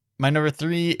 My number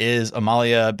 3 is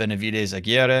Amalia Benavides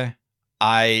Aguirre.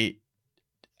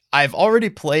 I've already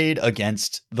played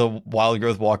against the Wild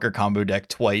Growth Walker combo deck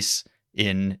twice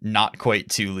in not quite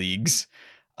 2 leagues.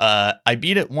 I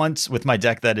beat it once with my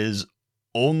deck that is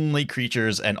only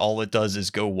creatures and all it does is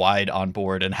go wide on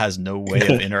board and has no way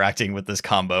of interacting with this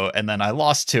combo. And then I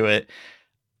lost to it.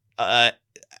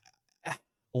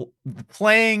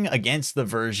 Playing against the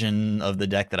version of the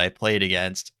deck that I played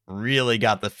against really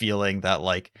got the feeling that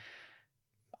like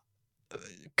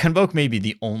Convoke may be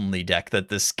the only deck that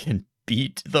this can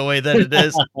beat the way that it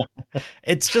is.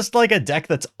 It's just like a deck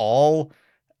that's all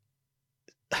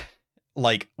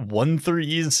like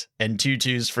 1/3s and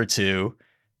 2/2s for 2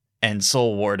 and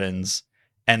Soul Wardens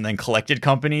and then collected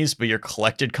companies, but you're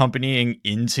collected companying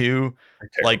into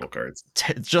like cards.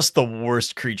 Just the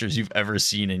worst creatures you've ever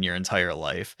seen in your entire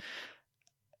life.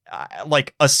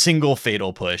 Like a single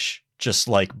fatal push just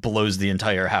like blows the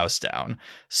entire house down.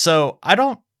 So I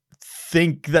don't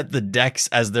think that the decks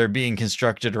as they're being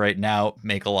constructed right now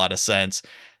make a lot of sense.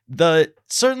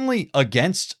 Certainly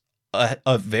against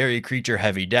a very creature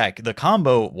heavy deck, the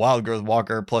combo Wild Growth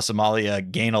Walker plus Amalia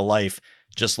gain a life,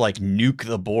 just like nuke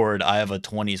the board. I have a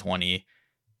 20/20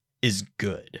 is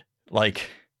good. Like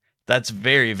that's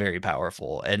very, very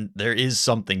powerful. And there is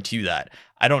something to that.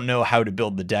 I don't know how to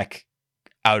build the deck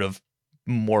out of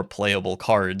more playable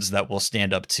cards that will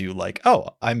stand up to like, oh,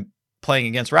 I'm playing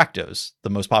against Rakdos, the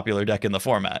most popular deck in the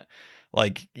format.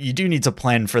 Like you do need to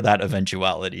plan for that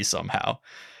eventuality somehow.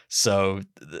 So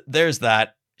there's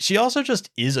that. She also just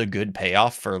is a good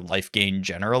payoff for life gain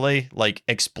generally. Like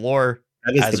explore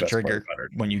as a trigger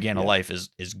when you gain a life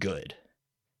is good.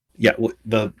 Yeah,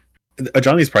 a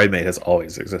Johnny's Pridemate has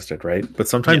always existed, right? But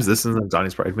sometimes this is a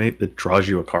Johnny's Pridemate that draws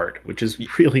you a card, which is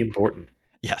really important.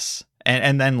 Yes.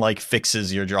 And then like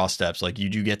fixes your draw steps. Like you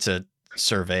do get to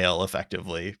surveil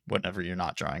effectively whenever you're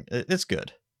not drawing. It's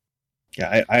good.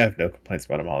 Yeah, I have no complaints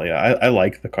about Amalia. I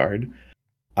like the card.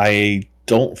 I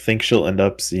don't think she'll end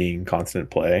up seeing constant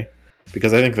play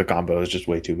because I think the combo is just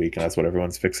way too weak and that's what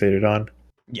everyone's fixated on.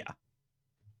 Yeah.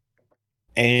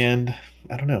 And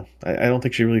I don't know. I don't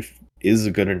think she really is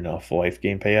a good enough life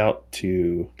game payout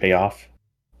to pay off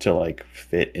to like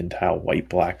fit into how white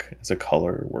black as a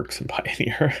color works in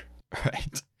Pioneer.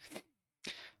 Right.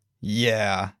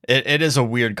 Yeah, it is a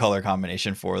weird color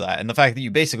combination for that. And the fact that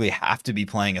you basically have to be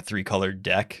playing a 3-colored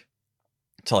deck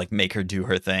to like make her do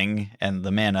her thing, and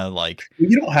the mana, like,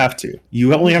 You don't have to.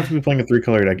 You only have yeah, to be playing a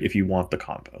 3-color deck if you want the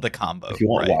combo. the combo, If you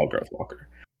want right? Wild Growth Walker.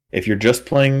 If you're just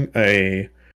playing a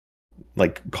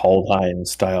like Kaldheim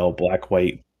style black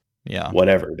white Yeah,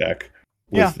 whatever deck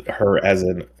yeah, with her as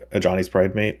a Johnny's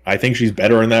Pride mate, I think she's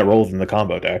better in that role than the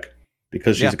combo deck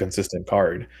because she's yeah. a consistent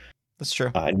card. That's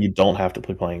true. And you don't have to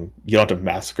you don't have to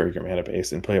massacre your mana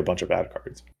base and play a bunch of bad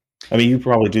cards. I mean, you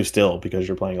probably do still because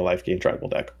you're playing a life gain tribal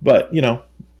deck, but you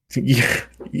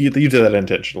did that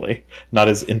intentionally, not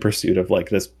as in pursuit of like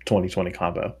this 2020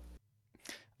 combo.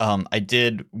 I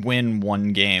did win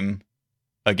one game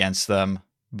against them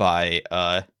by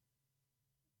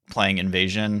playing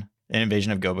Invasion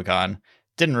of Gobakhan.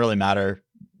 Didn't really matter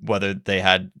whether they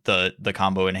had the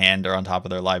combo in hand or on top of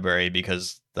their library,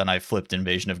 because then I flipped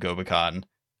Invasion of Gobakhan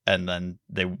and then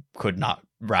they could not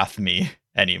wrath me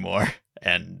anymore,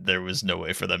 and there was no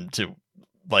way for them to,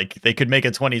 like, they could make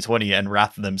a 2020 and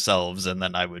wrath themselves, and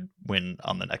then I would win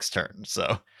on the next turn.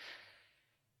 So,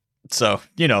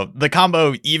 the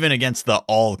combo, even against the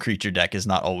all creature deck, is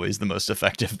not always the most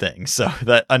effective thing. So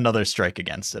that another strike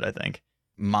against it, I think.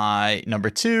 My number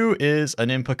 2 is an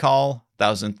Impakal,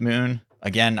 Thousandth Moon.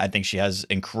 Again, I think she has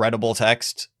incredible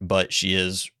text, but she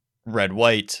is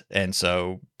red-white, and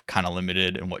so kind of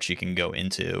limited in what she can go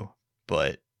into.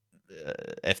 But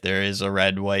if there is a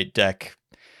red-white deck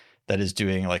that is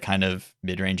doing like kind of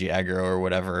mid-rangey aggro or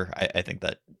whatever, I think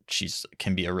that she's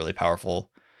can be a really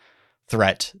powerful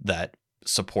threat that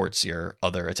supports your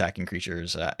other attacking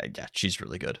creatures. Yeah, she's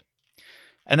really good.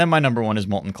 And then my number 1 is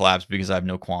Molten Collapse, because I have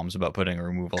no qualms about putting a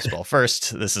removal spell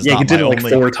first. This is Yeah, you not did my it like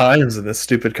only. 4 times in this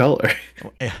stupid color.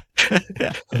 Yeah.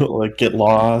 Yeah. Like Get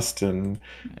Lost, and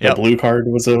the Yep. blue card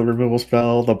was a removal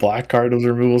spell. The black card was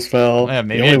a removal spell. Yeah, The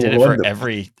maybe I only did it one for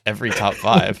that every top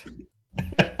 5.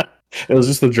 it was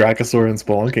just the Dracosaur and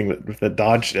Spelunking that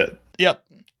dodged it. Yep.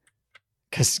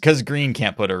 Because green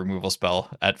can't put a removal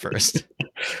spell at first.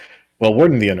 Well,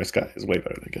 Warden of the Undersky is way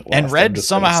better than Get Lost. And I'm red just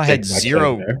gonna somehow stake had my claim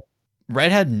 0. there.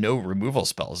 Red had no removal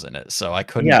spells in it, so I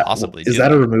couldn't Yeah, possibly is do that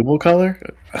that. a removal color?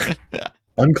 Yeah.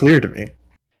 Unclear to me.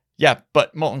 Yeah,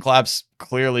 but Molten Collapse,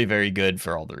 clearly very good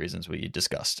for all the reasons we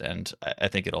discussed, and I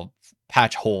think it'll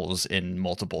patch holes in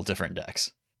multiple different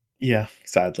decks. Yeah,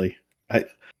 sadly. I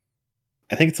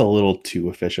think it's a little too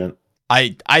efficient.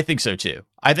 I think so too.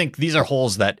 I think these are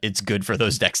holes that it's good for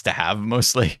those decks to have,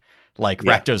 mostly. Like,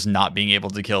 Yeah. Rakdos not being able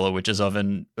to kill a Witch's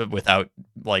Oven without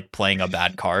like playing a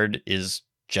bad card is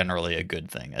generally a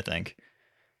good thing, I think.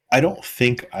 I don't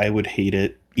think I would hate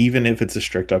it, even if it's a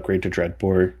strict upgrade to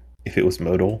Dreadbore, if it was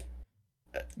modal.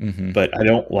 Mm-hmm. But I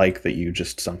don't like that you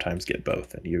just sometimes get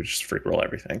both and you just free roll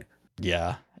everything.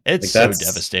 Yeah. It's Like, so that's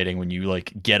devastating when you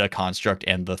like get a construct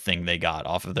and the thing they got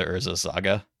off of the Urza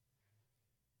Saga.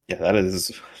 yeah, that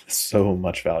is so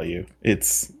much value.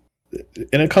 It's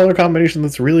in a color combination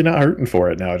that's really not hurting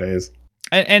for it nowadays.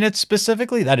 And it's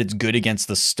specifically that it's good against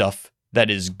the stuff that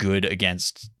is good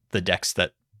against the decks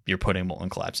that you're putting Molten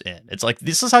Collapse in. It's like,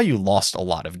 this is how you lost a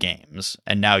lot of games,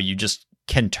 and now you just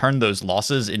can turn those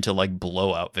losses into like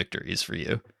blowout victories for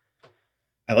you.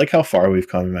 I like how far we've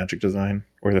come in Magic Design,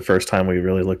 where the first time we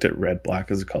really looked at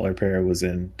red-black as a color pair was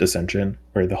in Dissension,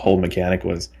 where the whole mechanic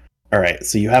was, all right,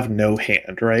 so you have no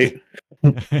hand, right?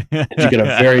 And you get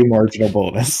a very marginal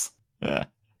bonus. We're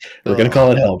going to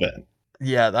call it Hellbent.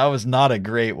 Yeah, that was not a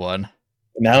great one.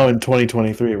 Now in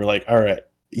 2023, we're like, all right,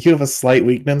 you have a slight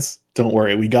weakness. Don't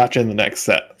worry, we got you in the next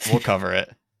set. We'll cover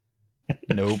it.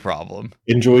 No problem.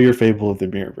 Enjoy your Fable of the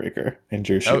Mirror Breaker and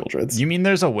your Oh, Shieldreds. you mean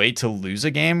there's a way to lose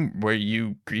a game where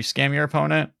you grief scam your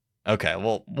opponent? Okay,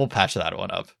 well, we'll patch that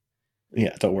one up.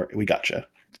 Yeah, don't worry, we got you.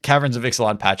 Caverns of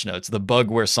Ixalan patch notes. The bug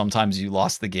where sometimes you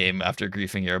lost the game after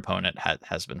griefing your opponent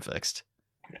has been fixed.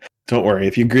 Don't worry,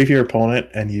 if you grief your opponent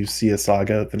and you see a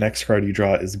saga, the next card you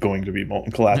draw is going to be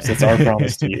Molten Collapse. That's our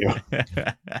promise to you.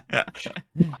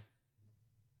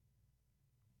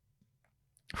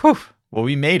 Whew. Well,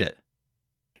 we made it.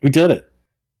 We did it.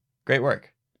 Great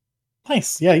work.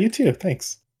 Nice. Yeah, you too.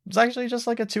 Thanks. It's actually just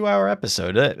like a 2-hour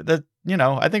episode.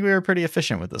 I think we were pretty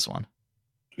efficient with this one.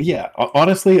 Yeah,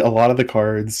 honestly, a lot of the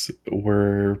cards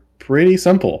were pretty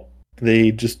simple.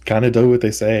 They just kind of do what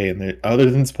they say, and other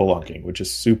than Spelunking, which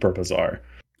is super bizarre.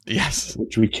 Yes.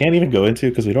 Which we can't even go into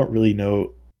because we don't really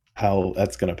know how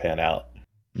that's going to pan out.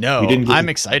 No, I'm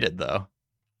excited though.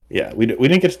 Yeah, we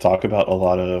didn't get to talk about a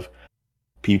lot of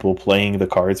people playing the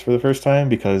cards for the first time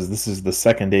because this is the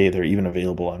second day they're even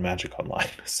available on Magic Online.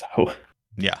 So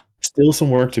Yeah. still some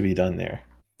work to be done there.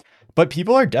 But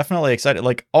people are definitely excited.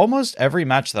 Like almost every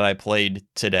match that I played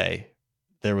today,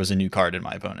 there was a new card in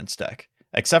my opponent's deck.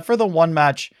 Except for the one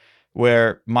match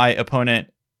where my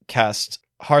opponent cast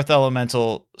Hearth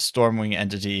Elemental, Stormwing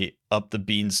Entity up the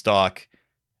Beanstalk,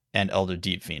 and Elder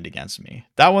Deep Fiend against me.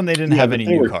 That one they didn't Yeah, have but any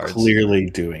they new were cards. clearly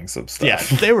doing some Yeah,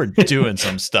 stuff. they were doing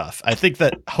some stuff. I think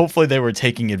that hopefully they were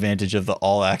taking advantage of the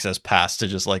all access pass to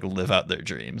just like live out their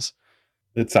dreams.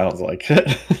 It sounds like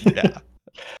it. Yeah.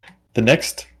 The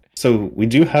next, so we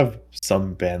do have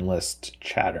some ban list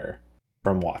chatter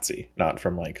from WotC, not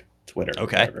from like Twitter or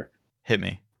Okay. whatever. Hit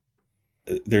me.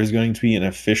 There's going to be an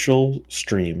official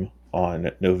stream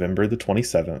on November the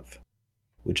 27th,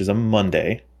 which is a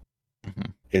Monday.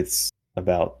 Mm-hmm. It's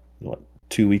about, what,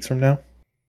 2 weeks from now?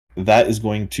 That is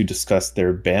going to discuss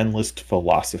their ban list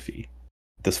philosophy.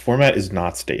 This format is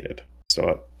not stated, so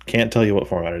I can't tell you what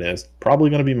format it is. Probably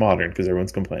going to be modern because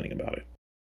everyone's complaining about it.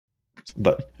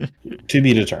 But to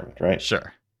be determined, right?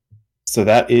 Sure. So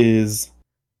that is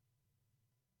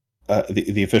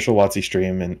the official WotC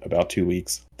stream in about 2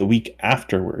 weeks. The week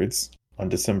afterwards, on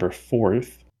December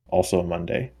 4th, also a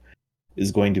Monday,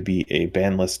 is going to be a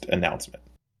ban list announcement.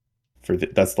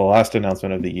 That's the last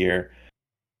announcement of the year.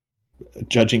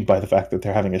 Judging by the fact that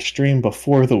they're having a stream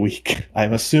before the week,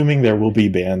 I'm assuming there will be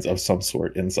bans of some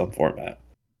sort in some format.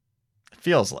 It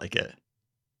feels like it.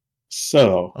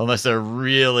 So, unless they're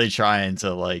really trying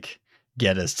to like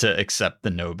get us to accept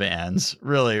the no bans,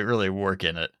 really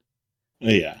working it.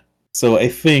 yeah. So I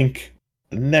think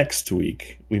next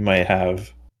week we might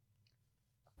have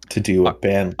to do a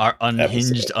ban Our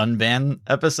unhinged episode. unban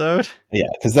episode. Yeah,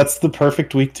 because that's the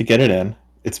perfect week to get it in.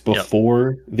 It's Yep.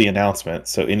 before the announcement,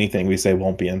 so anything we say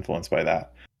won't be influenced by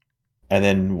that. And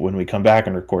then when we come back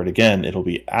and record again, it'll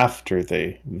be after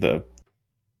the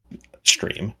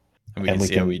stream, And we can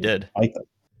see how we did. fight them.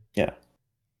 Yeah.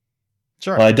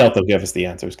 Sure. Well, I doubt they'll give us the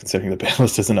answers, considering the ban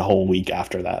list isn't a whole week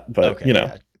after that. But Okay,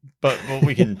 yeah. But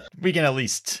we can at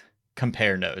least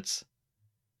compare notes.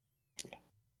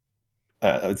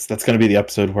 That's going to be the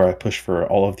episode where I push for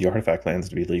all of the artifact lands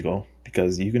to be legal,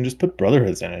 because you can just put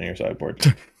Brotherhoods in your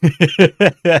sideboard.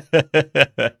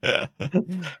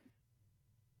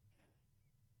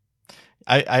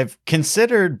 I've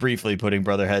considered briefly putting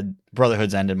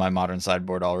Brotherhood's End in my modern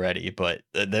sideboard already, but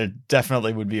there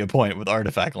definitely would be a point with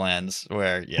artifact lands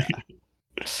where, yeah.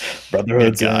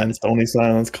 Brotherhood's End, Stony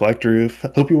Silence, Collect Roof.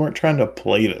 Hope you weren't trying to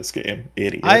play this game,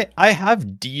 idiot. I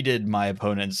have deeded my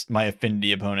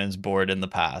affinity opponent's board in the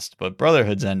past, but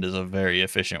Brotherhood's End is a very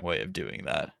efficient way of doing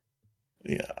that.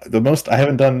 Yeah, I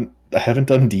haven't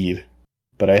done Deed,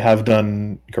 but I have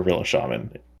done Gorilla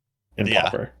Shaman in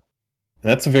Pauper.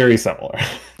 That's very similar.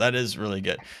 That is really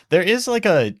good. There is like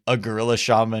a Gorilla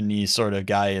Shaman-y sort of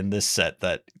guy in this set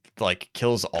that like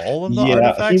kills all of the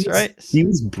artifacts, right? He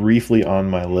was briefly on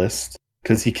my list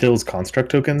because he kills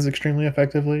construct tokens extremely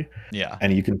effectively. Yeah.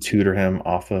 And you can tutor him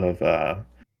off of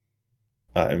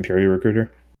Imperial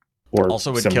Recruiter or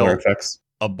also would similar kill effects.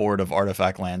 A board of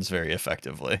artifact lands very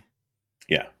effectively.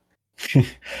 Yeah.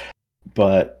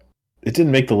 But it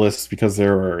didn't make the list because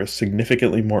there were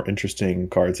significantly more interesting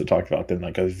cards to talk about than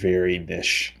like a very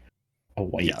niche, a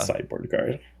white sideboard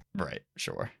card. Right,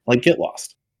 sure. Like Get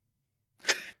Lost.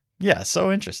 Yeah,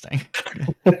 so interesting.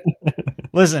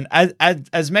 Listen,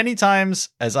 as many times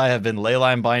as I have been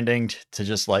leyline binding to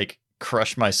just like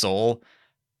crush my soul,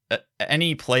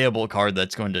 any playable card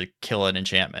that's going to kill an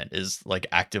enchantment is like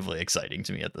actively exciting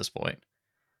to me at this point.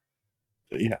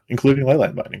 Yeah, including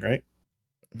leyline binding, right?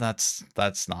 That's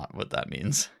not what that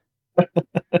means.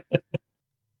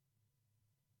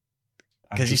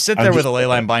 Because you sit there with a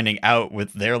leyline binding out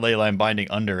with their leyline binding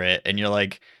under it, and you're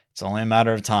like, it's only a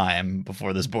matter of time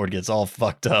before this board gets all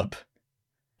fucked up.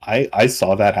 I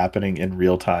saw that happening in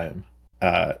real time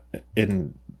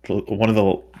in one of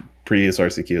the previous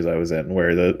RCQs I was in,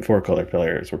 where the 4-color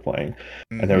players were playing,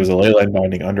 and there was a leyline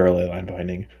binding under a leyline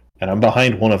binding, and I'm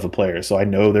behind one of the players, so I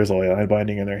know there's a leyline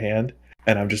binding in their hand,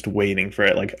 and I'm just waiting for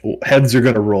it. Like, heads are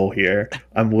gonna roll here.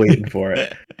 I'm waiting for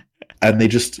it, and they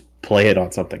just play it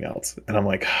on something else, and I'm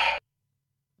like,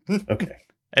 okay.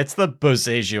 It's the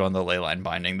Boseiju on the leyline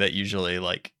binding that usually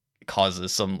like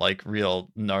causes some like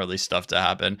real gnarly stuff to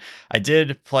happen. I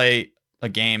did play a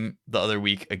game the other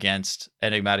week against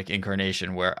Enigmatic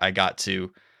Incarnation where I got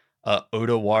to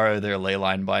Odawara their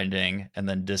leyline binding and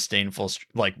then disdainful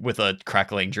like with a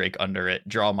crackling drake under it,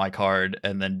 draw my card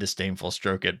and then disdainful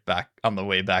stroke it back on the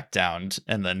way back down,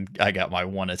 and then I got my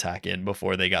one attack in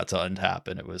before they got to untap,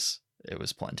 and it was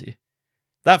plenty.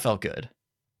 That felt good.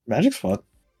 Magic's fun.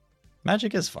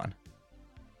 Magic is fun.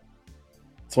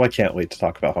 So I can't wait to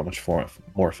talk about how much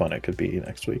more fun it could be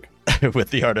next week.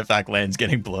 With the artifact lands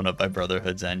getting blown up by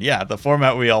Brotherhood's End. Yeah, the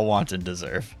format we all want and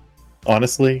deserve.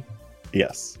 Honestly,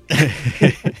 yes.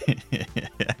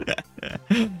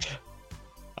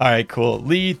 All right, cool.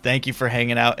 Lee, thank you for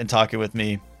hanging out and talking with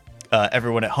me.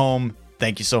 Everyone at home,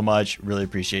 thank you so much. Really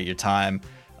appreciate your time.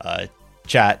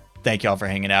 Chat, thank y'all for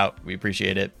hanging out. We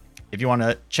appreciate it. If you want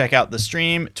to check out the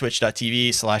stream,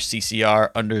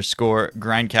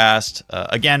 twitch.tv/CCR_Grindcast.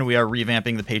 Again, we are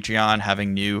revamping the Patreon,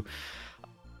 having new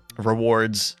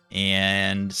rewards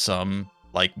and some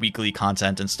like weekly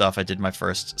content and stuff. I did my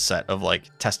first set of like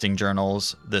testing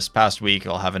journals this past week.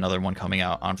 I'll have another one coming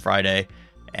out on Friday.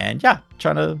 And yeah,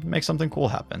 trying to make something cool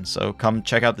happen. So come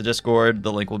check out the Discord.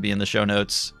 The link will be in the show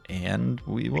notes. And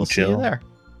we will see you there.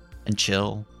 And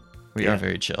chill. We are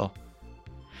very chill.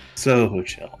 So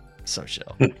chill. So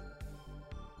chill. All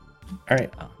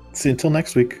right. See you until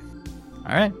next week.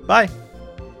 All right. Bye.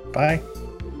 Bye.